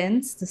so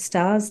dense, the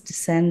stars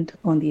descend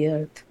on the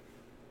earth.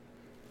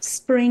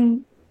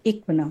 Spring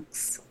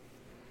equinox,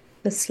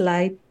 the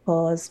slight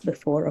pause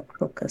before a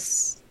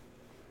crocus.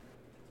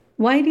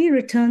 Whitey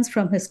returns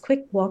from his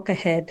quick walk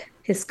ahead,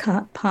 his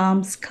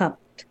palms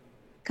cupped.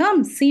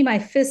 Come, see my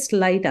fist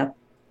light up.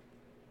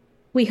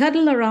 We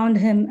huddle around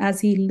him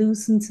as he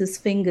loosens his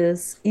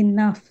fingers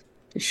enough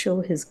to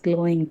show his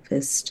glowing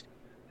fist.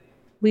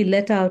 We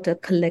let out a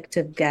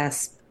collective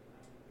gasp.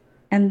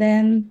 And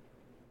then,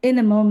 in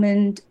a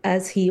moment,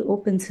 as he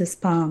opens his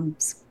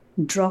palms,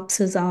 drops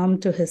his arm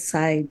to his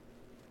side,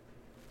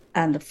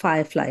 and the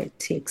firefly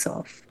takes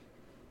off,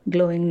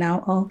 glowing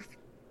now off,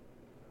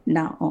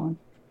 now on.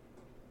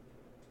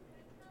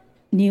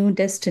 New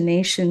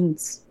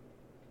destinations,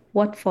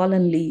 what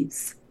fallen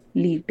leaves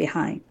leave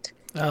behind.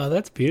 Oh,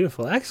 that's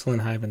beautiful.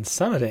 Excellent, Hyman.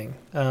 Summiting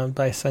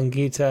by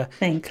Sangeeta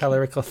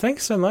Kalarickal.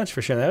 Thanks so much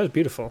for sharing that. That was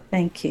beautiful.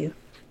 Thank you.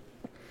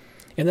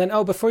 And then,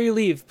 before you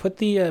leave, put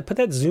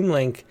that Zoom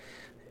link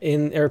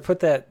in, or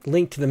put that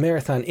link to the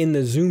marathon in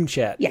the Zoom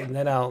chat. Yeah. And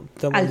then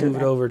we'll move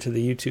it over to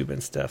the YouTube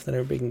and stuff. Then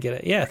everybody can get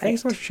it. Yeah,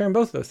 thanks so much for sharing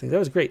both of those things. That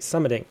was great.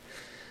 Summiting.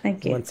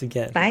 Thank you. Once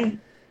again. Bye.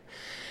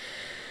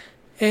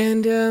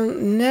 And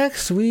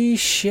next we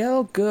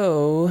shall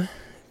go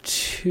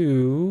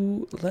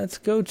to,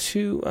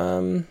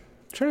 trying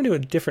to do a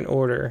different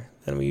order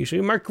than we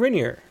usually do. Mark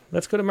Grenier.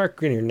 Let's go to Mark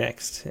Grenier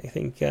next. I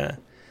think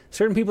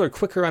certain people are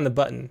quicker on the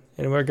button,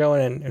 and we're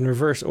going in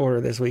reverse order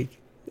this week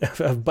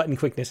of button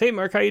quickness. Hey,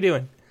 Mark, how you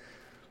doing?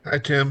 Hi,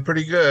 Tim.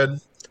 Pretty good.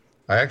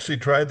 I actually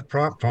tried the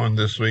prompt phone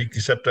this week,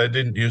 except I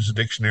didn't use a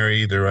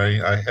dictionary either.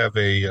 I have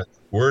a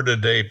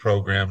word-a-day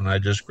program, and I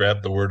just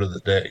grabbed the word of the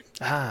day.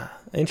 Ah,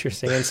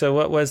 interesting. And so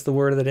what was the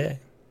word of the day?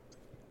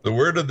 The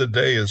word of the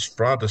day is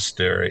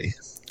frontistery.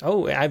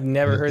 Oh, I've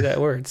never heard that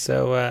word.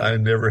 So I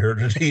never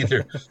heard it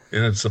either,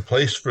 and it's a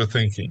place for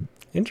thinking.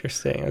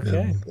 Interesting. Okay.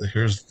 And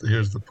here's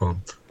the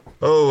poem.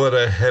 Oh, what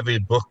a heavy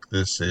book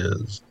this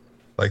is,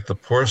 like the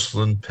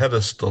porcelain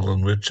pedestal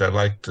on which I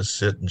like to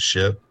sit and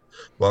shit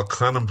while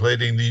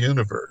contemplating the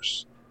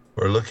universe,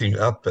 or looking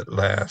up at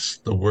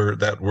last,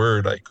 that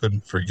word I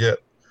couldn't forget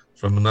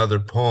from another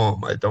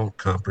poem I don't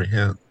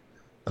comprehend,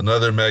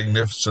 another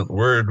magnificent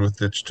word with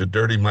which to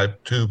dirty my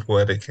two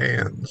poetic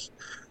hands,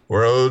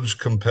 where odes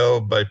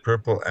compelled by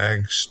purple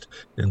angst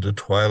into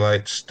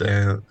twilight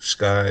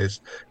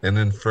skies and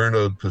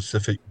infernoed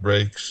Pacific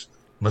breaks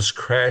must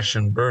crash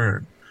and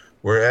burn,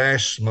 where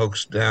ash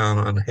smokes down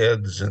on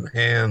heads and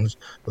hands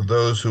of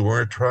those who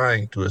weren't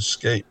trying to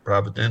escape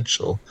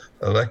providential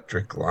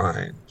electric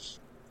lines,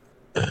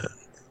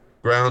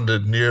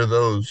 grounded near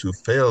those who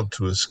failed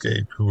to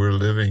escape, who were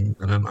living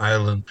in an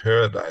island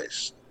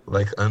paradise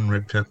like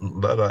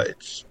unrepentant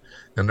Luddites,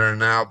 and are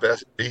now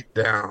beat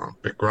down,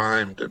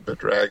 begrimed and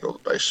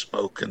bedraggled by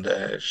smoke and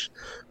ash,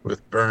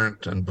 with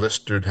burnt and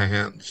blistered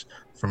hands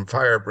from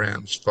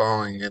firebrands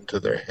falling into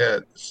their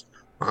heads,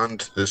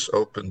 onto this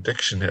open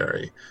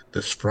dictionary,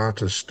 this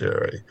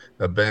frontistery,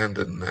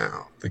 abandoned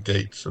now, the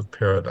gates of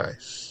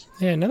paradise.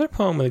 Yeah, another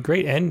poem with a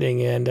great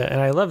ending, and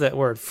I love that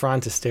word,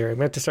 frontistery. I'm going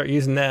to have to start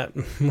using that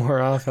more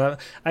often.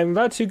 I'm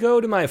about to go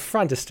to my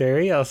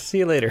frontistery. I'll see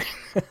you later.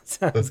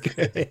 Sounds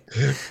good.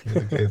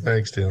 Okay,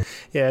 thanks, Tim.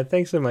 Yeah,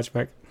 thanks so much,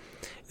 Mark.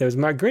 That was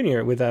Mark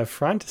Grenier with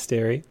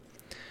frontistery.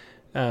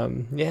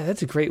 Yeah,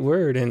 that's a great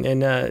word, and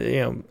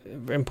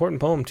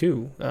important poem,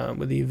 too,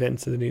 with the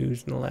events of the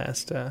news in the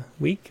last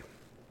week.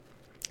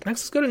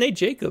 Next, let's go to Nate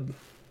Jacob.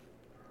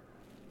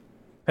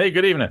 Hey,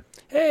 good evening.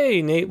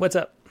 Hey, Nate, what's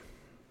up?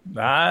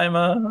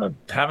 I'm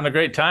having a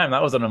great time.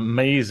 That was an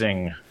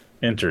amazing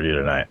interview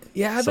tonight.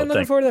 Yeah, I've been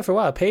looking forward to that for a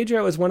while.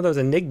 Pedro was one of those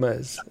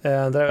enigmas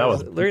that I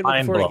was really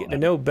looking forward to getting to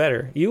know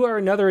better. You are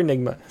another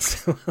enigma.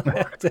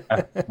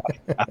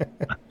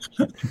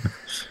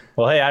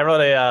 Well, hey, I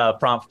wrote a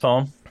prompt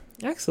poem.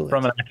 Excellent.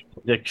 From an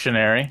actual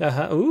dictionary.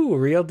 Ooh,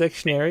 real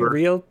dictionary,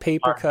 real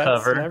paper cuts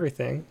cover. And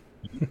everything.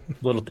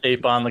 Little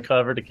tape on the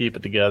cover to keep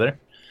it together.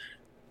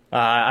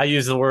 I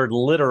use the word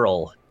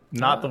literal,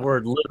 not the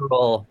word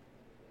literal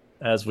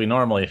as we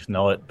normally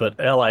know it, but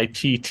littoral,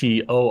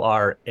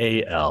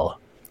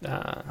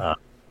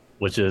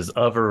 which is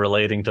of or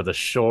relating to the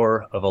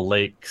shore of a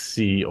lake,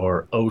 sea,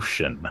 or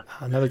ocean.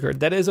 Another word.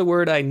 That is a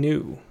word I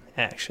knew,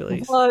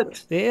 actually.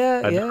 What?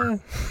 Yeah.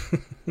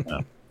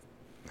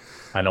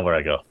 I know where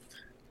I go.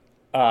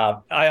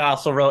 I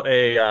also wrote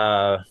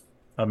a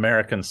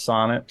American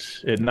sonnet.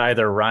 It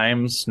neither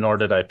rhymes nor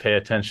did I pay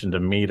attention to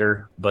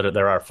meter, but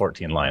there are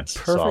 14 lines.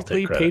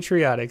 Perfectly so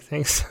patriotic.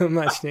 Thanks so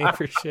much, Nate,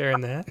 for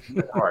sharing that.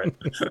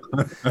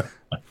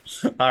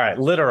 All right.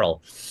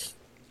 Literal.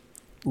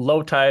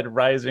 Low tide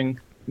rain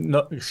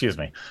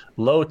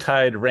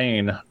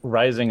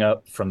rising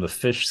up from the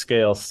fish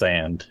scale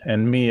sand,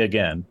 and me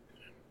again,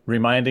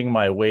 reminding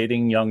my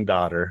waiting young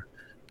daughter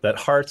that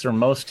hearts are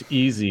most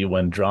easy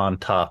when drawn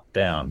top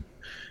down,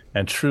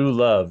 and true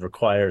love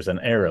requires an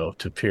arrow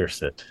to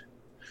pierce it.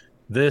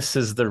 This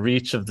is the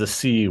reach of the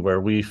sea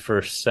where we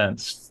first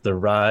sensed the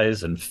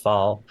rise and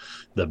fall,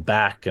 the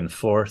back and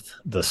forth,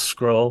 the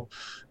scroll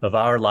of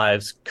our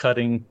lives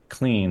cutting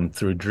clean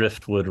through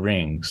driftwood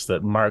rings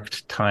that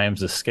marked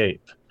time's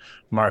escape,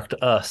 marked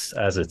us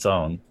as its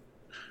own.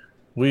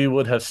 We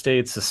would have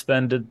stayed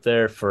suspended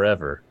there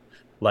forever,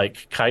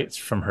 like kites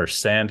from her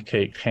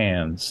sand-caked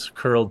hands,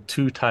 curled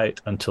too tight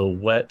until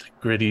wet,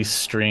 gritty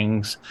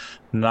strings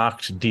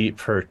knocked deep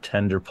her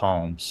tender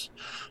palms,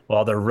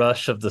 while the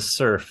rush of the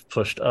surf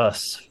pushed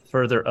us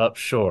further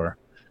upshore,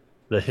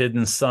 the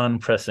hidden sun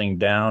pressing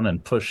down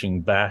and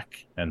pushing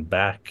back and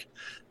back,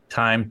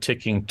 time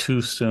ticking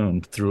too soon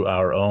through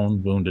our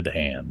own wounded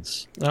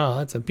hands. Oh,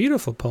 that's a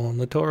beautiful poem.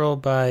 Littoral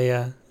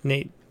by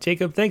Nate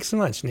Jacob. Thanks so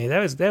much, Nate.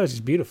 That was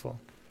just beautiful.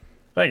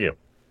 Thank you.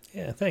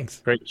 Yeah, thanks.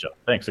 Great show.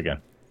 Thanks again.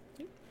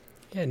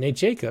 Yeah, Nate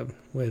Jacob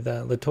with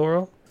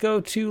Littoral. Go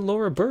to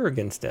Laura Berg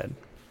instead.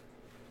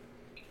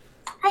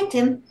 Hi,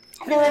 Tim.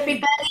 Hello,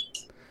 everybody.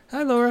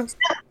 Hi, Laura.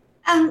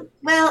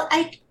 Well,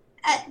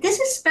 this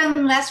is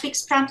from last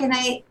week's prompt, and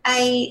I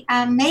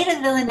made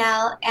a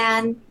villanelle,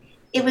 and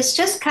it was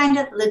just kind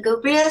of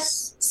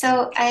lugubrious,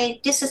 so I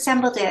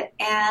disassembled it,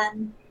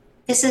 and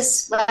this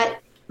is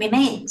what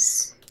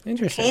remains.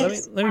 Interesting. Okay?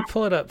 Let me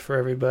pull it up for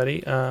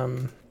everybody.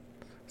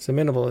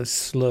 Submittable is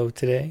slow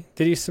today.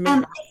 Did you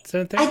submit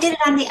it there? I did it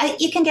on the.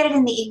 You can get it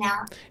in the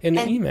email. In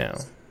the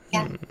email.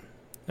 Yeah.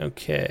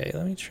 Okay.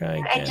 Let me try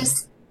again. I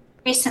just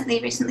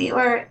recently,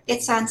 or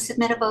it's on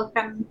Submittable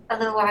from a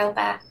little while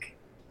back.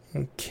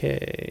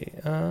 Okay.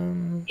 A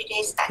few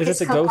days back. Is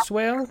it the ghost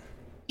whale?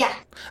 Yeah.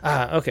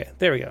 Okay.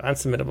 There we go.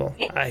 Unsubmittable.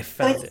 Okay. I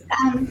found it.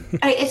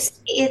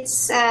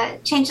 It's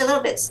changed a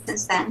little bit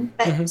since then,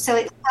 but so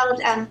it's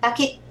called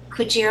Baki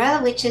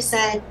Kujira, which is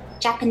a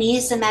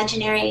Japanese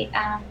imaginary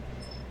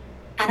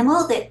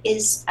animal that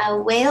is a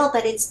whale,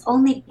 but it's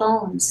only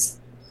bones.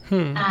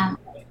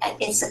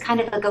 It's a kind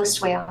of a ghost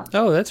whale.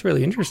 Oh, that's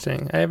really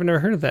interesting. I haven't ever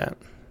heard of that.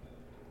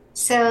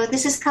 So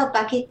this is called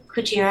Baki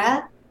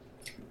Kujira.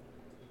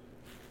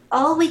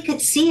 All we could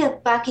see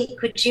of Baki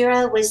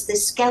Kujira was the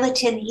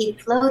skeleton he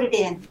floated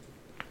in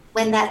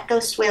when that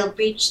ghost whale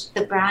breached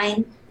the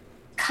brine.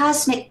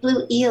 Cosmic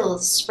blue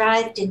eels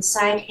writhed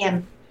inside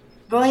him.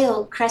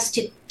 Royal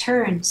crested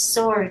terns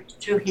soared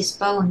through his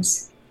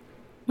bones.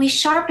 We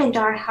sharpened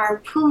our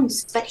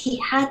harpoons, but he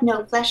had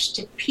no flesh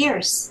to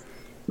pierce.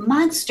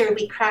 Monster,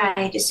 we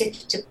cried, as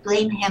if to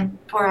blame him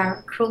for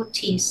our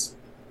cruelties.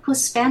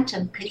 Whose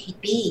phantom could he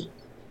be?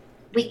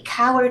 We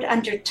cowered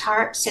under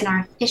tarps in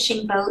our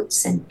fishing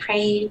boats and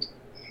prayed.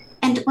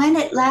 And when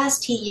at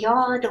last he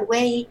yawed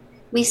away,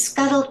 we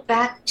scuttled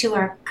back to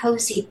our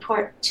cozy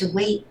port to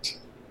wait.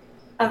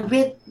 A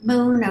ribbed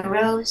moon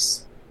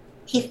arose.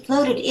 He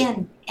floated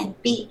in and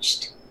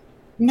beached.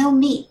 No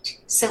meat,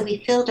 so we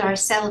filled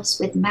ourselves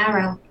with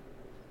marrow.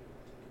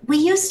 We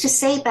used to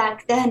say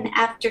back then,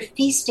 after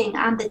feasting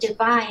on the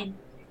divine,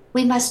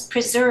 we must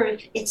preserve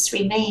its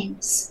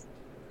remains.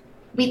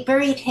 We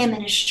buried him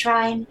in a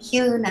shrine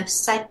hewn of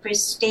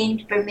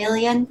cypress-stained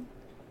vermilion.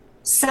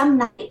 Some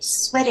nights,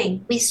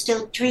 sweating, we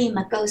still dream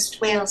a ghost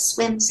whale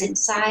swims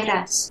inside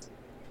us,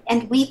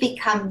 and we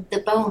become the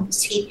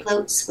bones he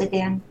floats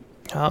within.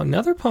 Oh,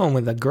 another poem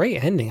with a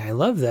great ending. I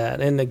love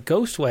that. And the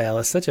ghost whale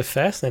is such a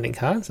fascinating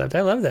concept. I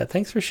love that.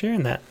 Thanks for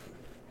sharing that.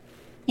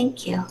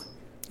 Thank you.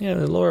 Yeah,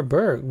 Laura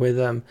Berg with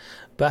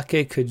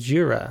Bake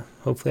Kujira.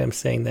 Hopefully I'm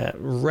saying that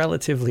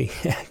relatively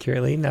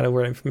accurately. Not a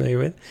word I'm familiar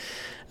with.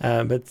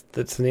 But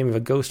that's the name of a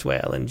ghost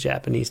whale in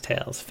Japanese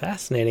tales.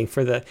 Fascinating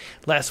for the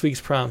last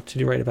week's prompt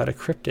to write about a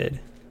cryptid.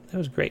 That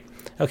was great.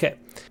 Okay.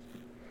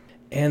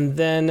 And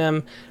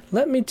then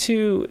let me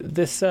to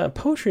this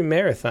poetry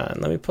marathon.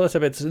 Let me pull this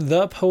up. It's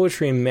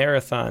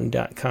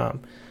thepoetrymarathon.com.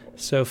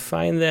 So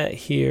find that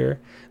here.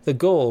 The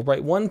goal,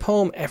 write one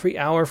poem every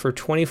hour for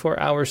 24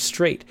 hours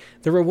straight.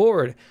 The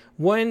reward,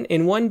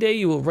 in one day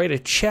you will write a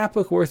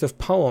chapbook worth of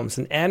poems,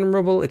 an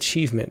admirable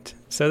achievement.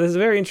 So this is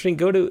very interesting.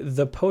 Go to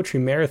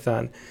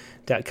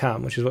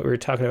thepoetrymarathon.com, which is what we were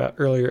talking about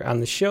earlier on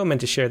the show.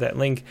 Meant to share that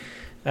link.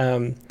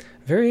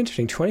 Very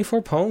interesting.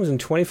 24 poems in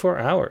 24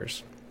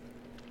 hours.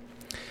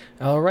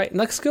 All right,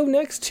 let's go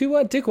next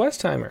to Dick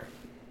Westheimer.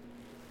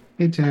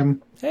 Hey,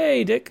 Tim.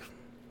 Hey, Dick.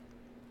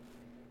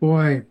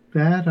 Boy,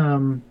 that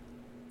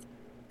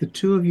the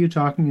two of you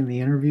talking in the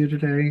interview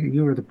today,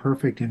 you were the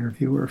perfect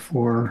interviewer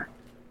for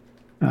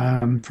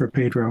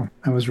Pedro.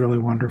 That was really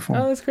wonderful.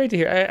 Oh, that's great to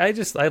hear.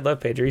 I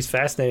love Pedro. He's a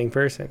fascinating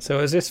person. So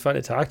it was just fun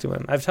to talk to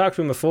him. I've talked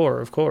to him before,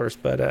 of course,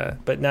 but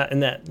not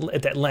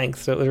at that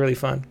length. So it was really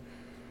fun.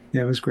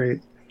 Yeah, it was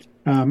great.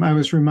 I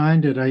was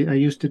reminded. I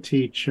used to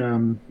teach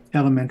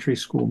elementary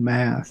school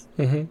math,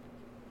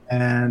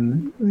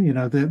 and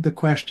the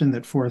question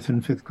that fourth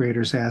and fifth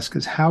graders ask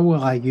is, "How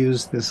will I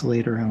use this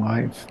later in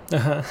life?"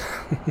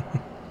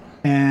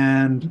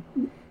 And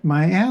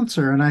my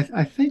answer, and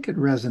I think it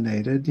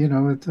resonated,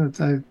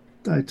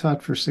 I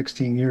taught for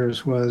 16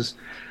 years, was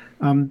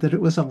that it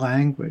was a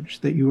language,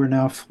 that you were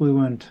now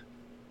fluent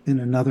in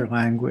another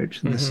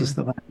language. And this is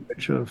the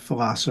language of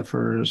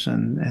philosophers,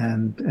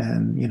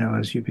 and you know,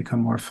 as you become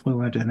more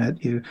fluent in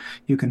it,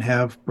 you can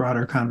have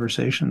broader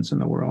conversations in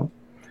the world.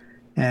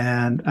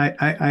 And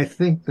I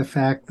think the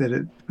fact that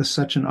it was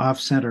such an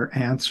off-center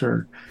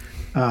answer,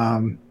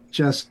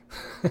 just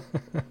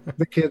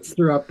the kids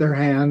threw up their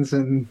hands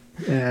and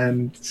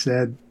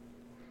said,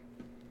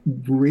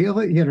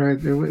 really? You know,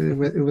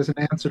 it was an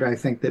answer, I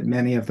think, that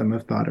many of them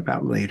have thought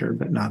about later,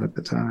 but not at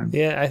the time.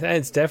 Yeah,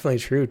 it's definitely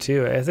true,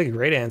 too. I think a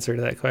great answer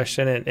to that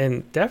question,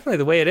 and definitely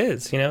the way it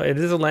is. You know, it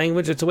is a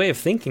language. It's a way of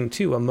thinking,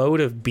 too, a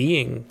mode of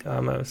being,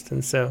 almost.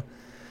 And so...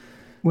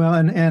 Well,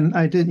 and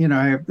I did, you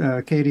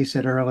know, Katie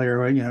said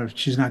earlier, you know,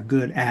 she's not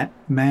good at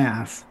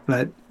math,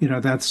 but, you know,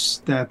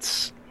 that's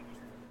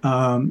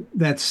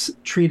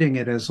treating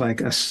it as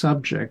like a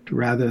subject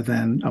rather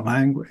than a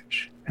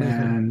language.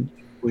 And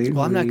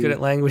I'm not good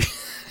at language.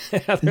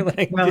 Other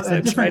languages, well,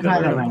 a different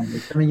kind of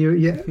language. I mean,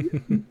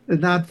 you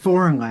not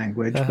foreign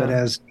language, but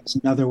as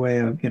another way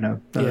of, you know,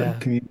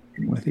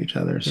 communicating with each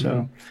other.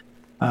 So,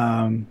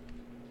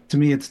 to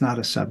me, it's not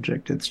a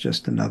subject. It's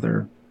just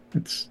another.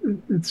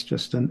 It's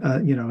just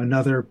you know,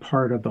 another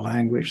part of the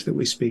language that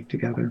we speak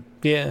together.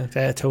 Yeah,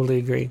 I totally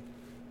agree.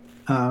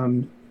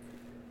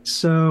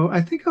 So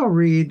I think I'll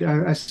read.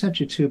 I sent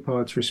you 2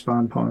 Poets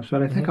Respond poems,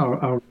 but I think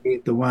I'll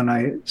read the one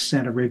I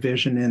sent a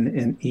revision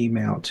in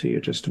email to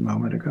you just a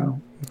moment ago.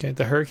 Okay,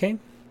 the hurricane.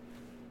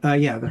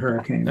 Yeah, the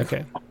hurricane.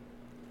 Okay.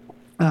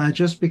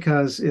 Just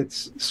because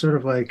it's sort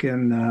of like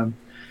in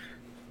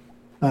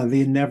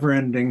the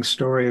never-ending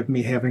story of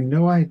me having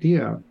no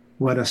idea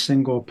what a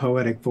single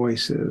poetic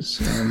voice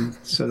is. And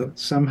so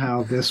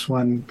somehow this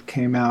one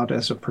came out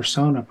as a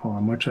persona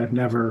poem, which I've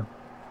never,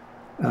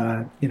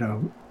 you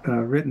know,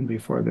 written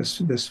before.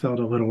 This felt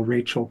a little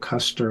Rachel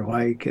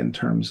Custer-like in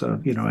terms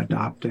of, you know,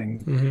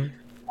 adopting.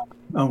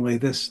 Only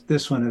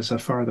this one is a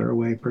farther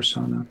away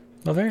persona.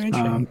 Oh, very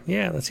interesting.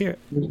 Yeah, let's hear it.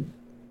 It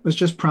was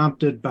just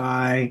prompted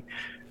by,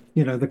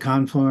 you know, the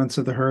confluence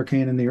of the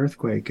hurricane and the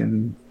earthquake,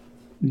 and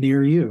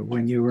near you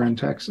when you were in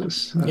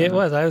Texas. Yeah, it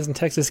was. I was in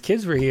Texas.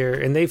 Kids were here,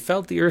 and they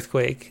felt the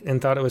earthquake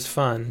and thought it was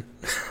fun,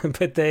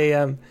 but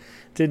they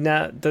did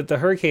not. The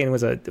hurricane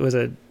was a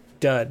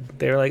dud.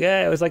 They were like,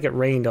 it was like it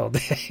rained all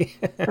day.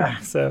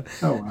 So,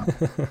 oh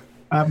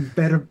wow,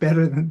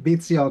 better than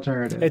beats the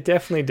alternative. It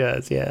definitely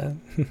does. Yeah.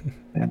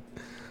 Yeah.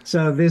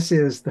 So this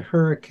is the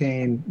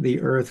hurricane, the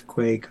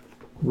earthquake,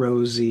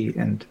 Rosie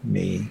and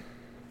me.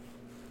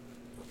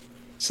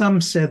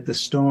 Some said the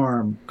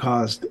storm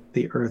caused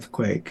the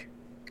earthquake.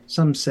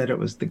 Some said it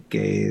was the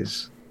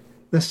gaze.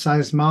 The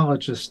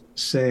seismologists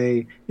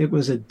say it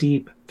was a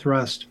deep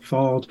thrust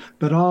fault,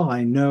 but all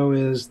I know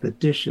is the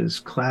dishes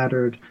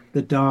clattered,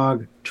 the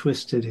dog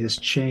twisted his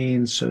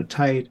chain so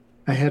tight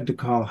I had to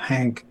call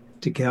Hank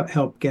to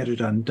help get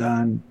it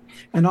undone.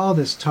 And all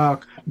this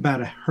talk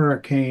about a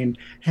hurricane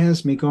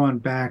has me going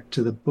back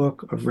to the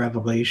book of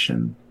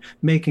Revelation,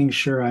 making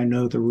sure I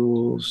know the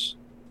rules.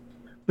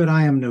 But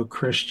I am no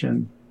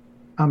Christian.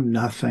 I'm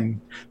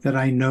nothing that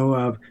I know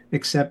of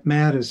except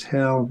mad as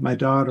hell. My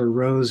daughter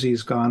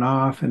Rosie's gone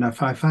off, and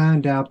if I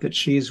find out that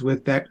she's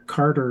with that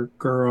Carter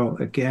girl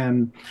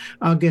again,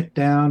 I'll get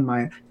down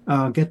my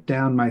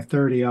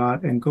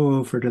 30-aught and go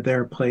over to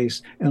their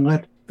place and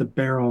let the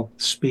barrel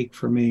speak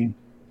for me.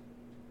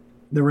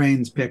 The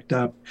rain's picked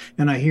up,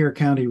 and I hear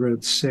County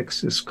Road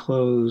 6 is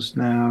closed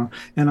now,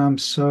 and I'm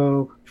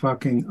so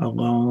fucking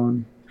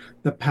alone.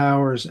 The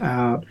power's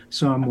out,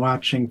 so I'm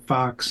watching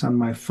Fox on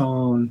my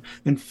phone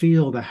and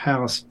feel the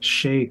house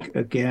shake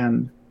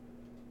again.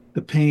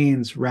 The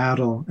panes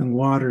rattle and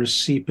water's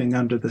seeping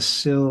under the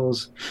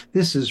sills.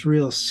 This is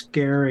real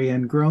scary,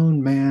 and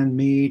grown man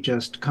me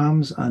just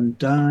comes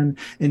undone,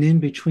 and in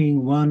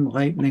between one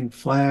lightning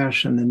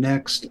flash and the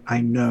next,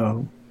 I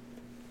know.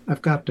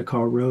 I've got to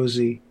call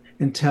Rosie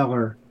and tell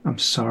her I'm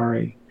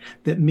sorry,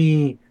 that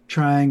me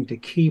trying to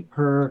keep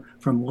her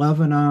from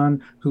loving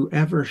on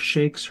whoever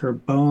shakes her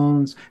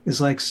bones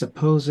is like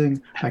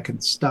supposing I can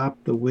stop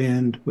the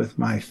wind with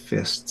my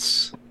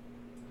fists.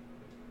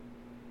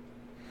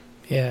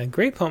 Yeah,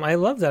 great poem. I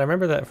love that. I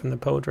remember that from the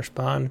Poet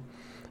Respond.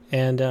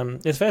 And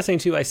it's fascinating,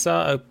 too. I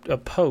saw a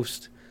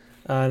post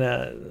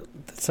on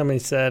somebody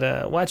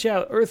said, watch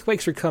out,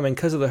 earthquakes are coming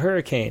because of the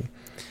hurricane.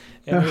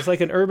 And it's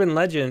like an urban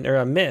legend or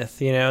a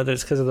myth, you know, that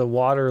it's because of the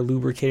water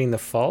lubricating the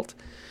fault.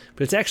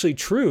 But it's actually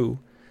true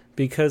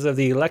because of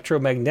the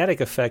electromagnetic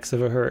effects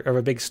of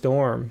a big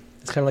storm.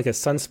 It's kind of like a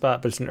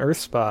sunspot, but it's an earth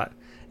spot.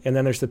 And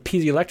then there's the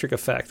piezoelectric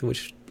effect,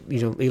 which,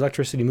 you know,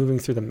 electricity moving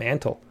through the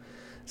mantle.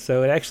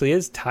 So it actually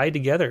is tied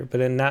together, but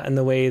not in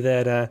the way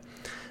that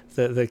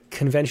the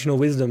conventional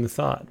wisdom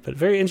thought. But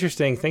very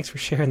interesting. Thanks for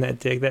sharing that,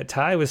 Dick. That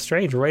tie was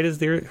strange. Right as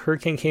the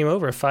hurricane came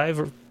over, a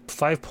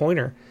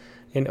five-pointer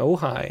in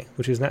Ojai,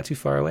 which is not too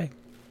far away.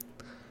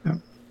 Yeah.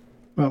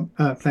 Well,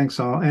 thanks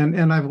all,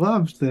 and I've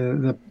loved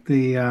the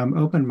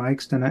open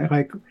mics tonight.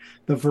 Like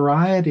the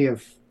variety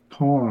of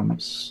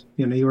poems.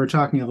 You know, you were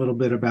talking a little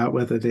bit about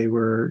whether they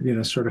were, you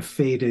know, sort of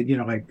faded. You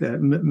know, like the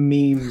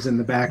memes in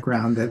the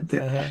background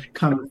that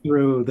come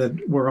through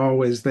that were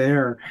always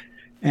there.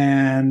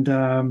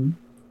 And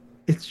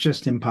it's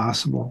just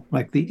impossible.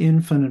 Like the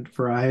infinite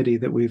variety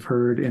that we've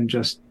heard in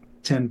just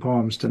 10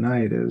 poems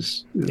tonight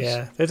is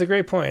yeah, that's a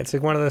great point. It's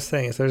like one of those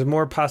things. There's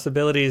more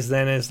possibilities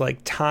than is like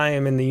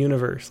time in the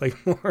universe, like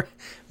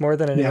more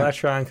than an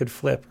electron could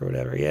flip or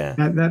whatever. Yeah,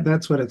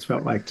 that's what it's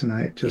felt like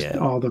tonight. Just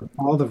all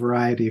the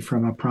variety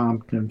from a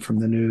prompt and from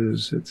the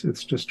news.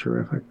 It's just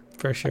terrific.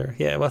 For sure.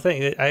 Yeah. Well, I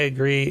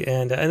agree,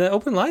 and the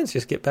open lines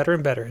just get better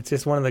and better. It's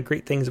just one of the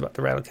great things about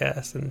the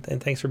Rattlecast,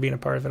 and thanks for being a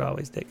part of it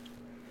always, Dick.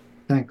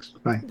 Thanks.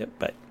 Bye. Yep.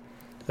 Bye.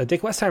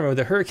 Dick Westheimer with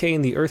the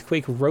hurricane, the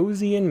earthquake,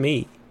 Rosie and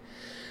me.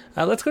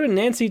 Let's go to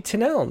Nancy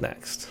Tinnell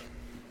next.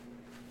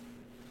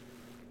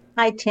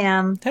 Hi,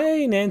 Tim.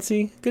 Hey,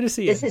 Nancy. Good to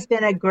see you. This has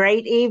been a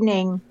great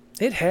evening.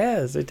 It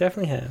has. It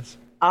definitely has.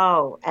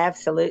 Oh,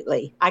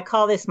 absolutely. I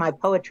call this my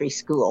poetry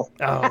school.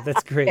 Oh,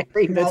 that's great.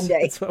 Every Monday.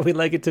 That's what we'd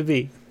like it to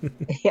be.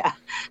 Yeah.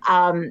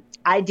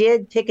 I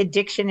did pick a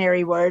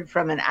dictionary word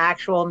from an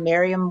actual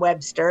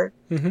Merriam-Webster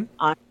in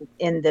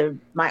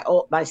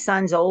my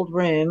son's old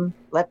room,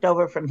 left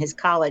over from his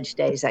college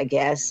days, I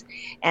guess.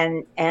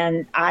 And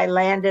I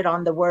landed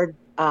on the word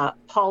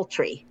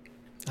paltry.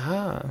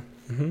 Ah.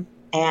 Mm-hmm.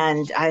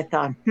 And I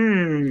thought,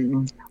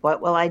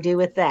 what will I do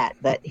with that?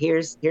 But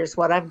here's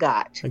what I've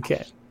got.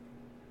 Okay.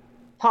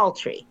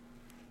 Paltry.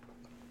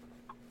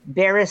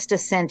 Barest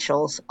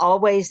essentials,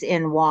 always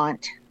in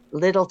want,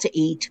 little to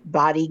eat,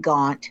 body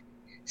gaunt,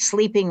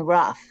 sleeping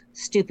rough,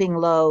 stooping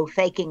low,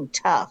 faking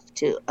tough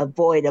to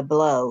avoid a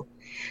blow.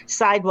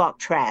 Sidewalk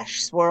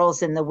trash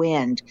swirls in the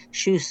wind,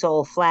 shoe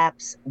sole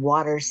flaps,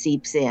 water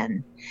seeps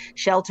in.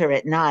 Shelter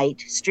at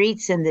night,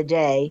 streets in the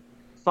day,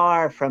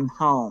 far from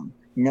home,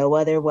 no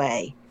other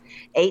way.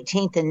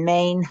 18th and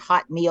Main,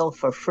 hot meal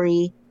for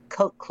free,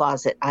 coat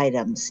closet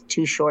items,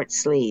 too short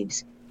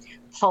sleeves.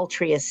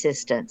 Paltry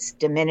assistance,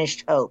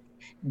 diminished hope,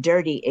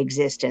 dirty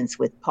existence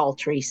with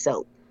paltry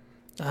soap.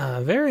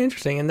 Very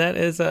interesting. And that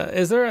is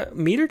there a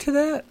meter to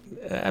that?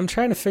 I'm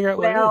trying to figure out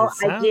what it is. It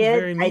sounds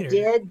very meter. I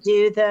did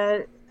do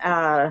the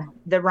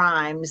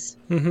rhymes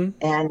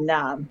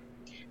and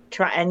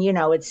try, and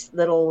it's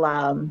little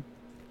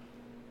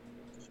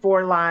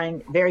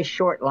 4-line, very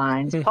short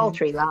lines,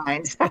 paltry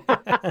lines.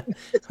 Well,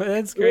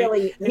 that's great.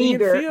 Really and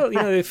meager. You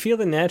can feel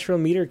the natural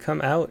meter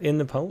come out in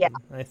the poem. Yeah.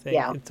 I think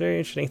it's very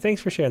interesting.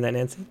 Thanks for sharing that,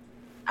 Nancy.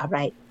 All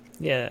right.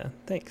 Yeah,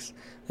 thanks.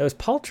 That was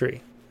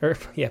paltry.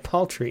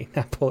 Paltry.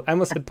 Not I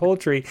almost said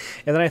poultry,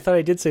 and then I thought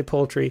I did say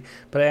poultry,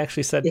 but I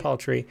actually said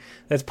paltry.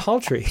 That's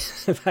paltry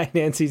by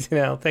Nancy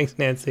Tinnell. Thanks,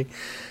 Nancy.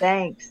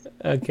 Thanks.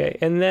 Okay,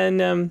 and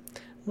then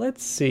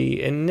let's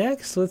see. And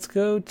next, let's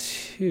go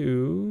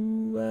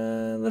to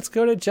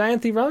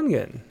Jayanthi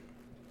Rangan.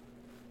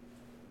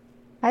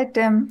 Hi,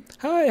 Tim.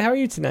 Hi. How are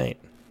you tonight?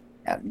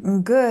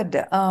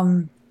 Good.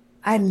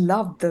 I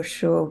love the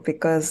show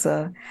because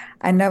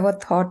I never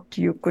thought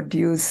you could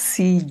use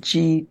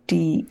CGTA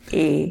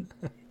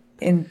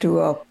into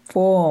a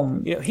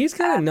poem. He's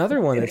got another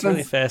one that's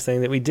really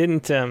fascinating that we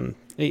didn't.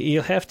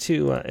 You'll have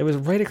to. It was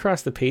right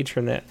across the page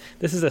from that.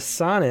 This is a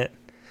sonnet.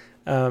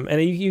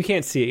 And you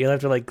can't see it. You'll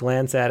have to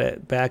glance at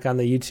it back on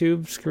the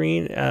YouTube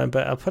screen.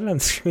 But I'll put it on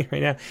the screen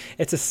right now.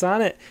 It's a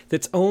sonnet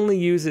that only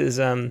uses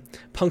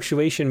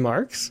punctuation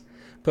marks.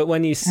 But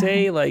when you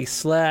say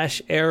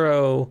slash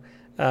arrow,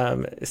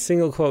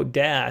 single quote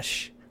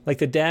dash, like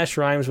the dash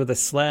rhymes with a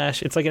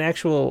slash. It's like an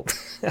actual.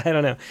 I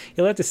don't know.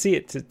 You'll have to see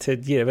it to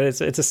get it. But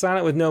it's a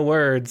sonnet with no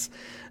words.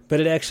 But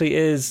it actually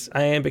is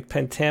iambic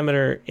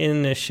pentameter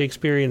in a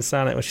Shakespearean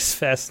sonnet, which is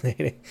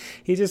fascinating.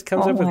 He just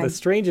comes up with the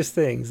strangest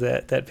things,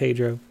 that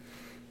Pedro.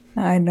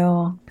 I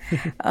know.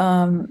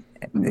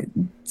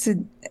 So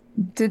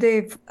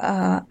today,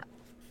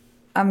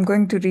 I'm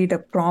going to read a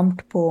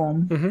prompt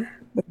poem,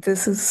 but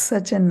this is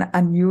such an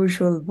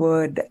unusual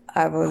word.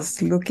 I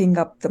was looking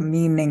up the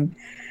meaning,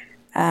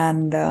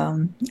 and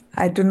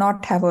I do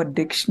not have a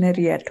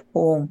dictionary at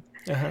home.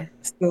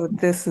 So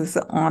this is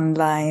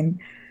online.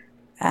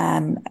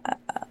 And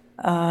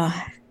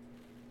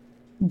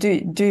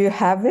do you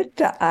have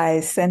it? I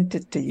sent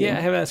it to you. Yeah,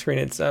 I have it on the screen.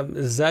 It's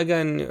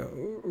Zagan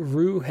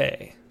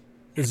Ruhe,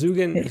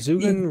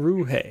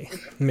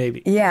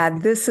 maybe. Yeah,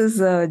 this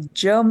is a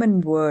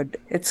German word.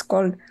 It's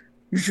called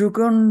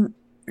Jugendruhe.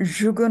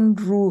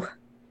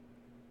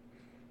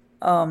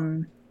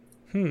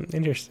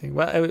 Interesting.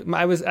 Well,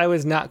 I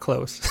was not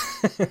close,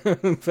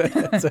 but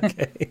that's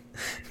okay.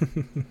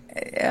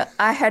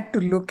 I had to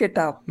look it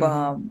up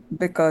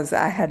because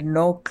I had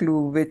no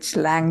clue which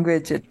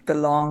language it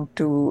belonged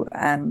to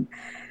and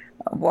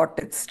what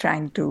it's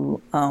trying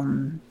to,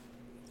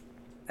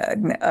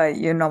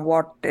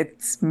 what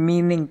its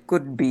meaning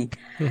could be.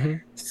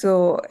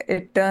 So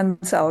it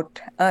turns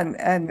out,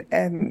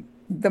 and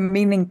the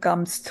meaning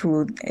comes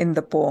through in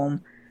the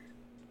poem.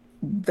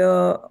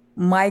 The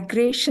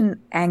migration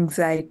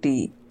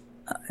anxiety,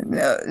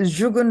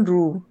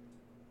 Jugendruhe,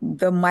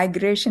 the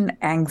migration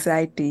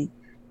anxiety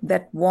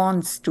that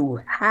wants to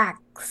hack,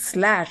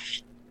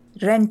 slash,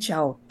 wrench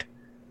out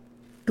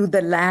to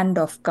the land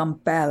of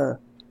compel,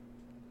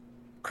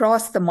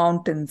 cross the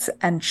mountains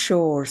and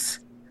shores,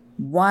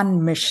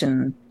 one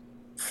mission,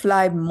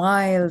 fly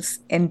miles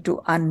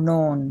into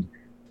unknown,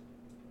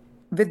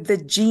 with the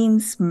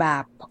genes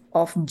map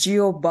of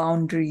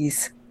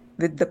geo-boundaries,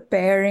 with the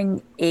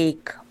pairing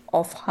ache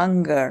of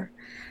hunger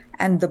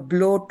and the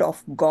bloat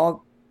of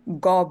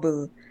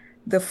gobble,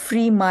 the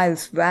free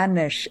miles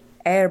vanish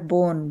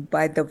airborne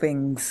by the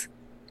wings.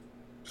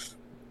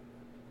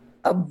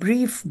 A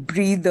brief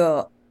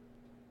breather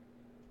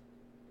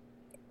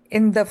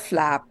in the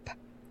flap,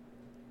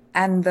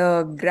 and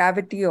the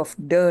gravity of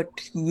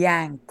dirt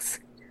yanks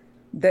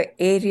the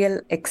aerial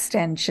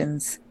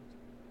extensions.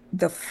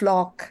 The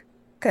flock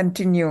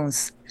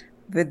continues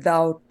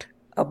without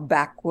a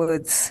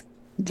backwards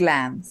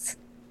glance.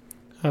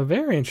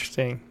 Very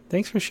interesting.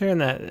 Thanks for sharing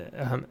that.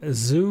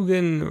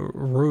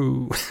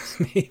 Zugan-Ru,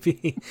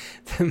 maybe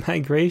the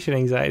migration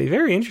anxiety.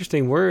 Very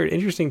interesting word,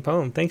 interesting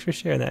poem. Thanks for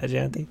sharing that,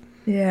 Ajanti.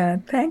 Yeah,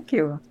 thank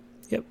you.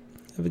 Yep.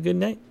 Have a good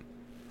night.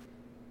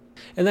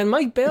 And then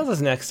Mike Bales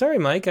is next. Sorry,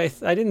 Mike. I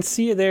didn't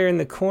see you there in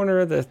the corner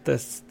of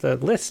the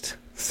list.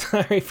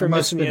 Sorry for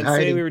missing you and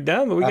saying we were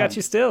done, but we got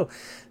you still.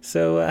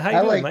 So how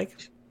you doing,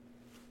 Mike?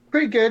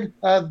 Pretty good.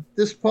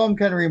 This poem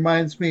kind of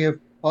reminds me of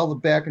all the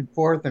back and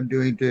forth I'm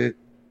doing to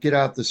get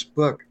out this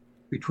book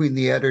between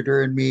the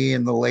editor and me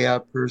and the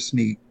layout person.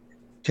 He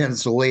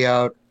tends to lay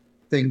out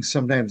things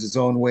sometimes his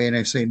own way, and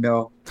I say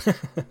no.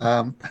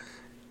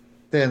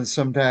 Then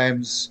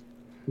sometimes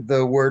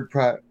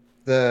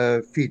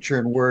the feature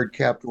in Word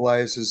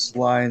capitalizes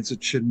lines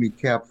that shouldn't be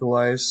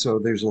capitalized, so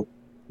there's a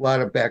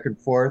lot of back and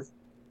forth.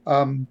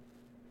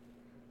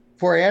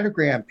 For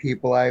anagram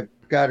people, I've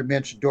got to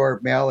mention Dora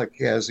Malik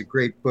has a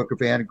great book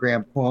of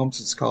anagram poems.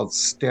 It's called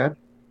Stead.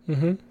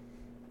 Mm-hmm.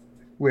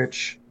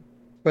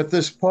 But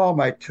this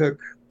poem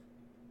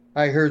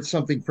I heard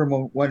something from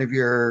one of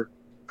your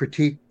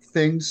critique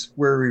things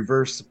where I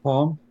reversed the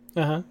poem.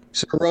 Uh-huh.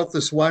 So I wrote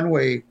this one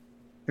way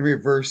and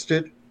reversed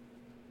it,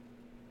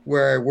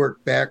 where I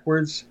worked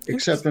backwards,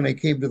 except when I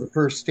came to the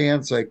first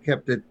stanza, I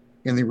kept it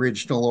in the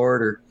original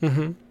order.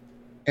 Mm-hmm.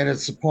 And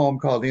it's a poem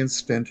called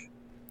Instant.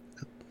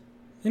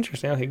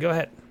 Interesting. Okay, go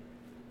ahead.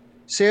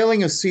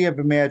 Sailing a sea of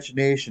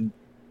imagination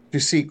to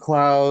see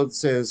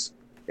clouds as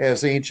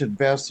ancient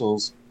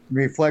vessels and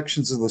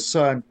reflections of the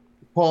sun,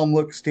 the poem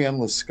looks to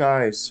endless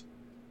skies.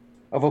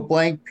 Of a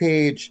blank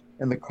page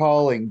and the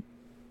calling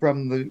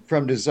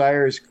from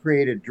desires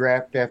created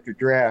draft after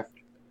draft.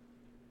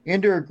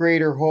 Into a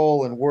greater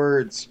whole in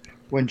words,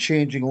 when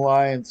changing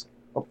lines,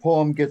 a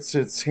poem gets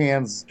its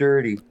hands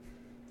dirty.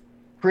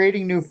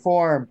 Creating new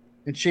form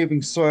and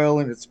shaping soil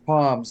in its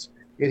palms,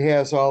 it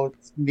has all it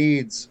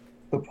needs,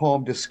 the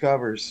poem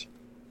discovers.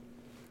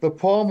 The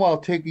poem, while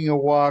taking a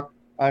walk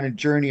on a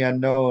journey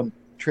unknown,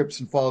 trips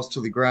and falls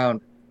to the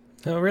ground.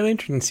 Oh, really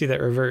interesting to see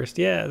that reversed.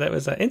 Yeah, that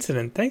was an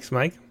incident. Thanks,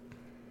 Mike.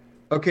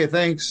 Okay,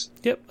 thanks.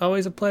 Yep,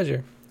 always a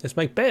pleasure. It's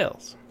Mike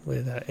Bales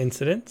with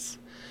Incidents.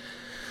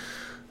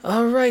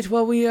 All right,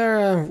 well, we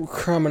are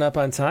crumbing up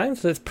on time,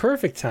 so that's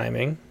perfect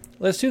timing.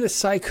 Let's do the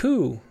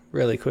Saiku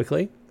really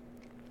quickly.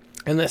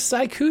 And the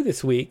Saiku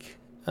this week,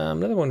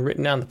 another one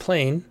written on the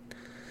plane.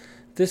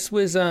 This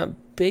was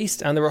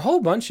based on, there were a whole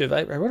bunch of,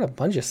 I wrote a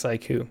bunch of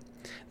Saiku.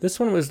 This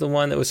one was the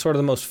one that was sort of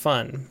the most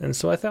fun, and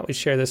so I thought we'd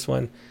share this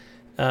one.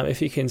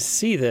 If you can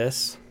see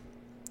this,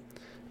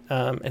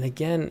 and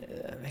again,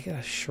 I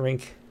gotta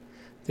shrink.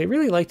 They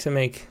really like to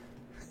make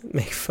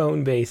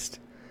phone-based.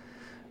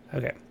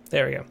 Okay,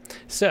 there we go.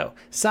 So,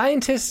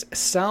 scientists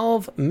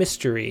solve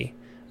mystery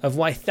of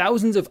why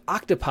thousands of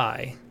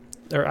octopus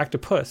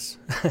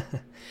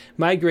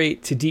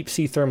migrate to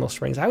deep-sea thermal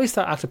springs. I always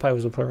thought octopi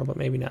was a plural, but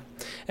maybe not.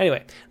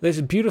 Anyway, there's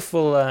a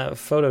beautiful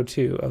photo,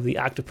 too, of the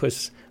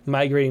octopus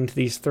migrating to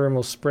these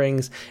thermal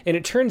springs. And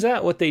it turns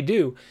out what they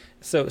do,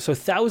 so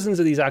thousands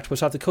of these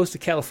octopus off the coast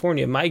of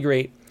California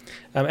migrate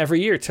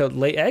every year to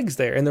lay eggs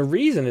there. And the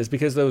reason is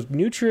because those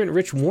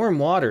nutrient-rich warm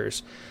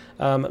waters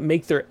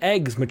make their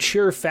eggs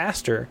mature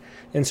faster,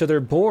 and so they're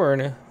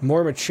born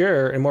more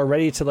mature and more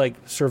ready to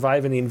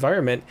survive in the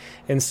environment.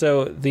 And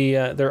so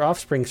their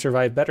offspring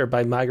survive better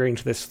by migrating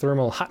to this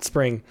thermal hot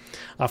spring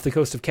off the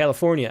coast of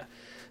California.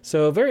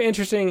 So very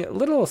interesting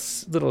little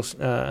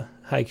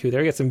haiku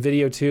there. We got some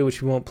video too,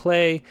 which we won't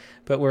play,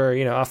 but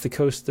we're off the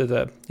coast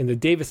of in the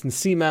Davison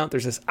Seamount.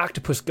 There's this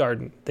octopus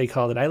garden, they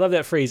called it. I love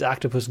that phrase,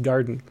 octopus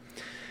garden.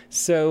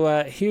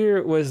 So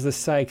here was the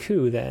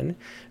haiku then,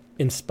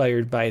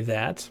 inspired by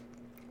that.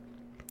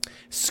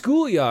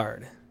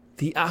 Schoolyard,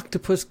 the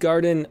octopus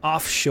garden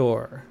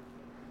offshore.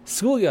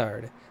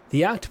 Schoolyard,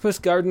 the octopus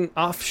garden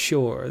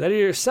offshore. That is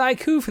your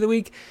haiku for the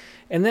week,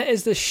 and that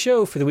is the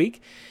show for the week.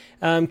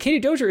 Katie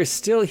Dozier is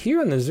still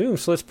here on the Zoom,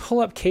 so let's pull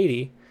up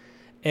Katie,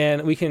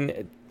 and we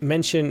can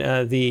mention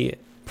the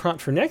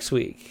prompt for next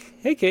week.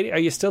 Hey, Katie, are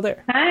you still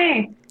there?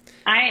 Hi.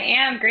 I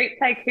am. Great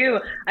haiku.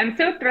 I'm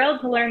so thrilled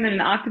to learn that an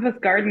octopus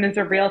garden is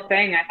a real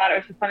thing. I thought it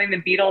was just something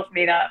the Beatles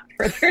made up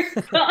for their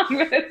song,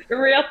 but it's a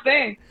real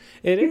thing.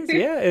 It is,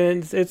 yeah.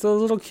 And it's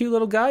those little cute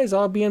little guys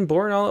all being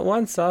born all at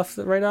once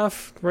right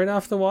off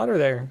the water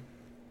there.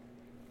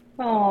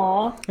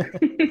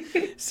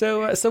 Aww.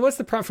 So what's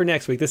the prompt for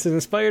next week? This is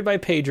inspired by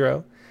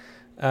Pedro.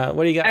 What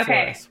do you got for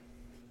us?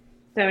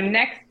 So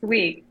next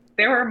week,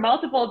 there were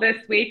multiple this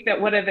week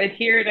that would have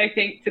adhered, I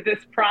think, to this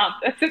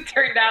prompt, as it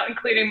turned out,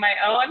 including my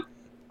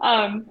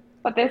own.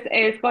 But this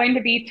is going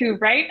to be to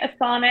write a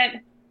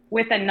sonnet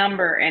with a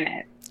number in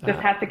it. This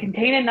has to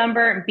contain a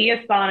number and be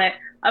a sonnet.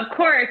 Of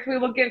course, we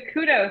will give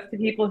kudos to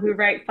people who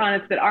write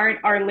sonnets that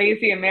aren't our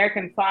lazy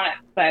American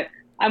sonnets, but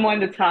I'm one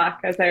to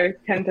talk, as I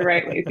tend to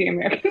write lazy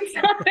American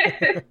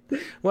sonnets.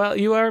 Well,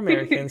 you are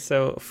American,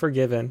 so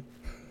forgiven.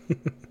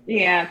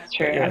 Yeah, it's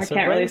true. I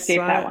can't really escape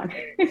that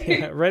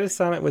one. Write a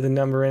sonnet with a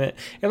number in it.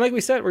 And like we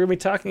said, we're going to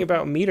be talking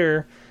about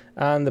meter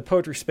on the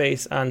Poetry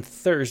Space on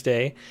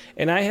Thursday.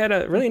 And I had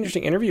a really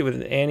interesting interview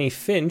with Annie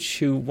Finch,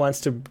 who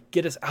wants to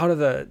get us out of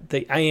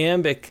the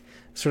iambic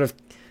sort of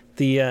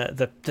the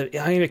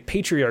iambic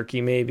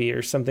patriarchy, maybe,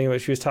 or something that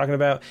she was talking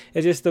about.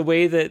 It's just the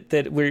way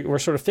that we're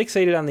sort of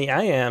fixated on the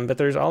iamb, but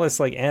there's all this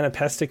like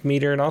anapestic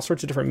meter and all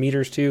sorts of different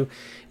meters too.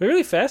 It's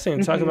really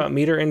fascinating to talk about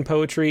meter in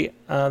poetry.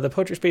 The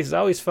Poetry Space is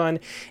always fun.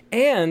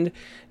 And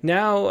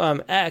now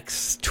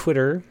X,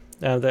 Twitter,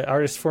 the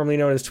artist formerly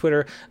known as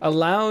Twitter,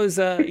 allows,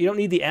 you don't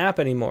need the app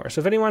anymore.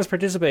 So if anyone wants to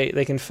participate,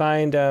 they can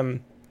find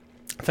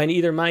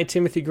either my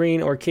Timothy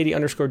Green or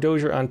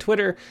Katie_Dozier on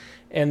Twitter,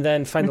 and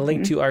then find the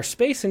link to our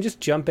space and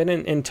just jump in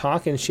and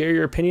talk and share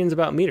your opinions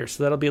about meters.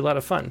 So that'll be a lot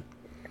of fun.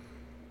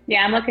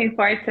 Yeah, I'm looking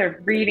forward to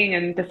reading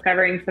and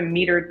discovering some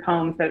metered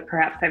poems that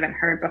perhaps I haven't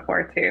heard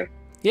before too.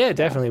 Yeah,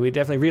 definitely. We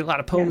definitely read a lot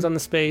of poems on the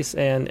space,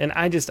 and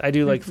I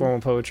do like formal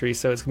poetry,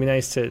 so it's going to be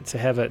nice to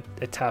have a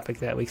topic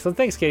that week. So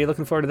thanks, Katie.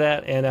 Looking forward to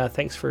that, and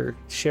thanks for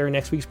sharing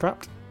next week's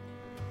prompt.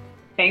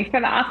 Thanks for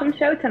the awesome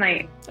show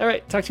tonight. All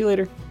right, talk to you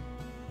later.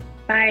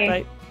 Bye.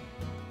 Bye.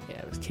 Yeah,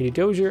 it was Katie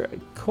Dozier,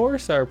 of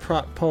course, our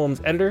prompt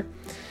poems editor.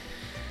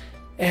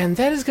 And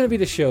that is going to be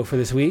the show for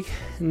this week.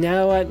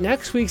 Now,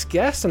 next week's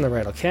guest on the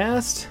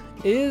Rattlecast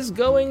is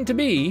going to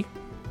be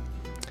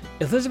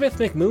Elizabeth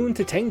McMoon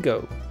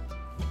Tatengo.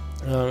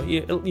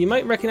 You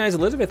might recognize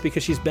Elizabeth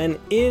because she's been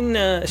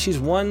she's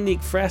won the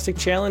Ekphrastic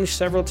Challenge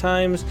several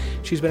times.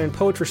 She's been in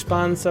Poet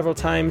Responds several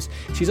times.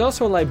 She's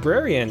also a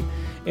librarian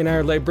in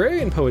our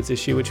Librarian Poets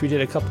issue, which we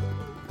did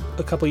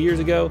a couple years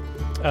ago.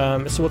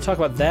 So we'll talk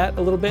about that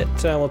a little bit.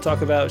 We'll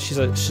talk about she's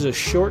a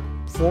short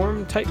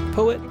form type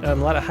poet, a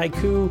lot of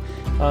haiku,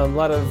 a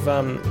lot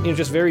of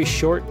just very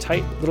short,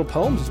 tight little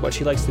poems is what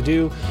she likes to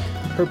do.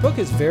 Her book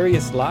is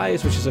Various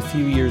Lies, which is a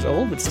few years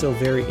old, but still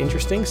very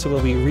interesting. So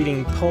we'll be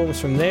reading poems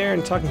from there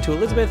and talking to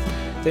Elizabeth,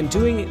 then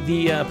doing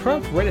the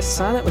prompt, write a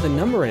sonnet with a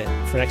number in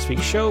it for next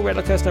week's show,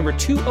 Rattlecast number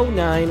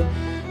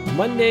 209,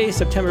 Monday,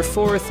 September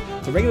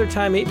 4th, the regular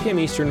time, 8 p.m.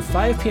 Eastern,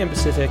 5 p.m.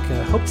 Pacific.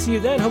 Hope to see you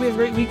then. Hope you have a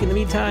great week. In the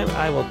meantime,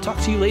 I will talk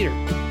to you later.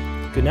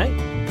 Good night.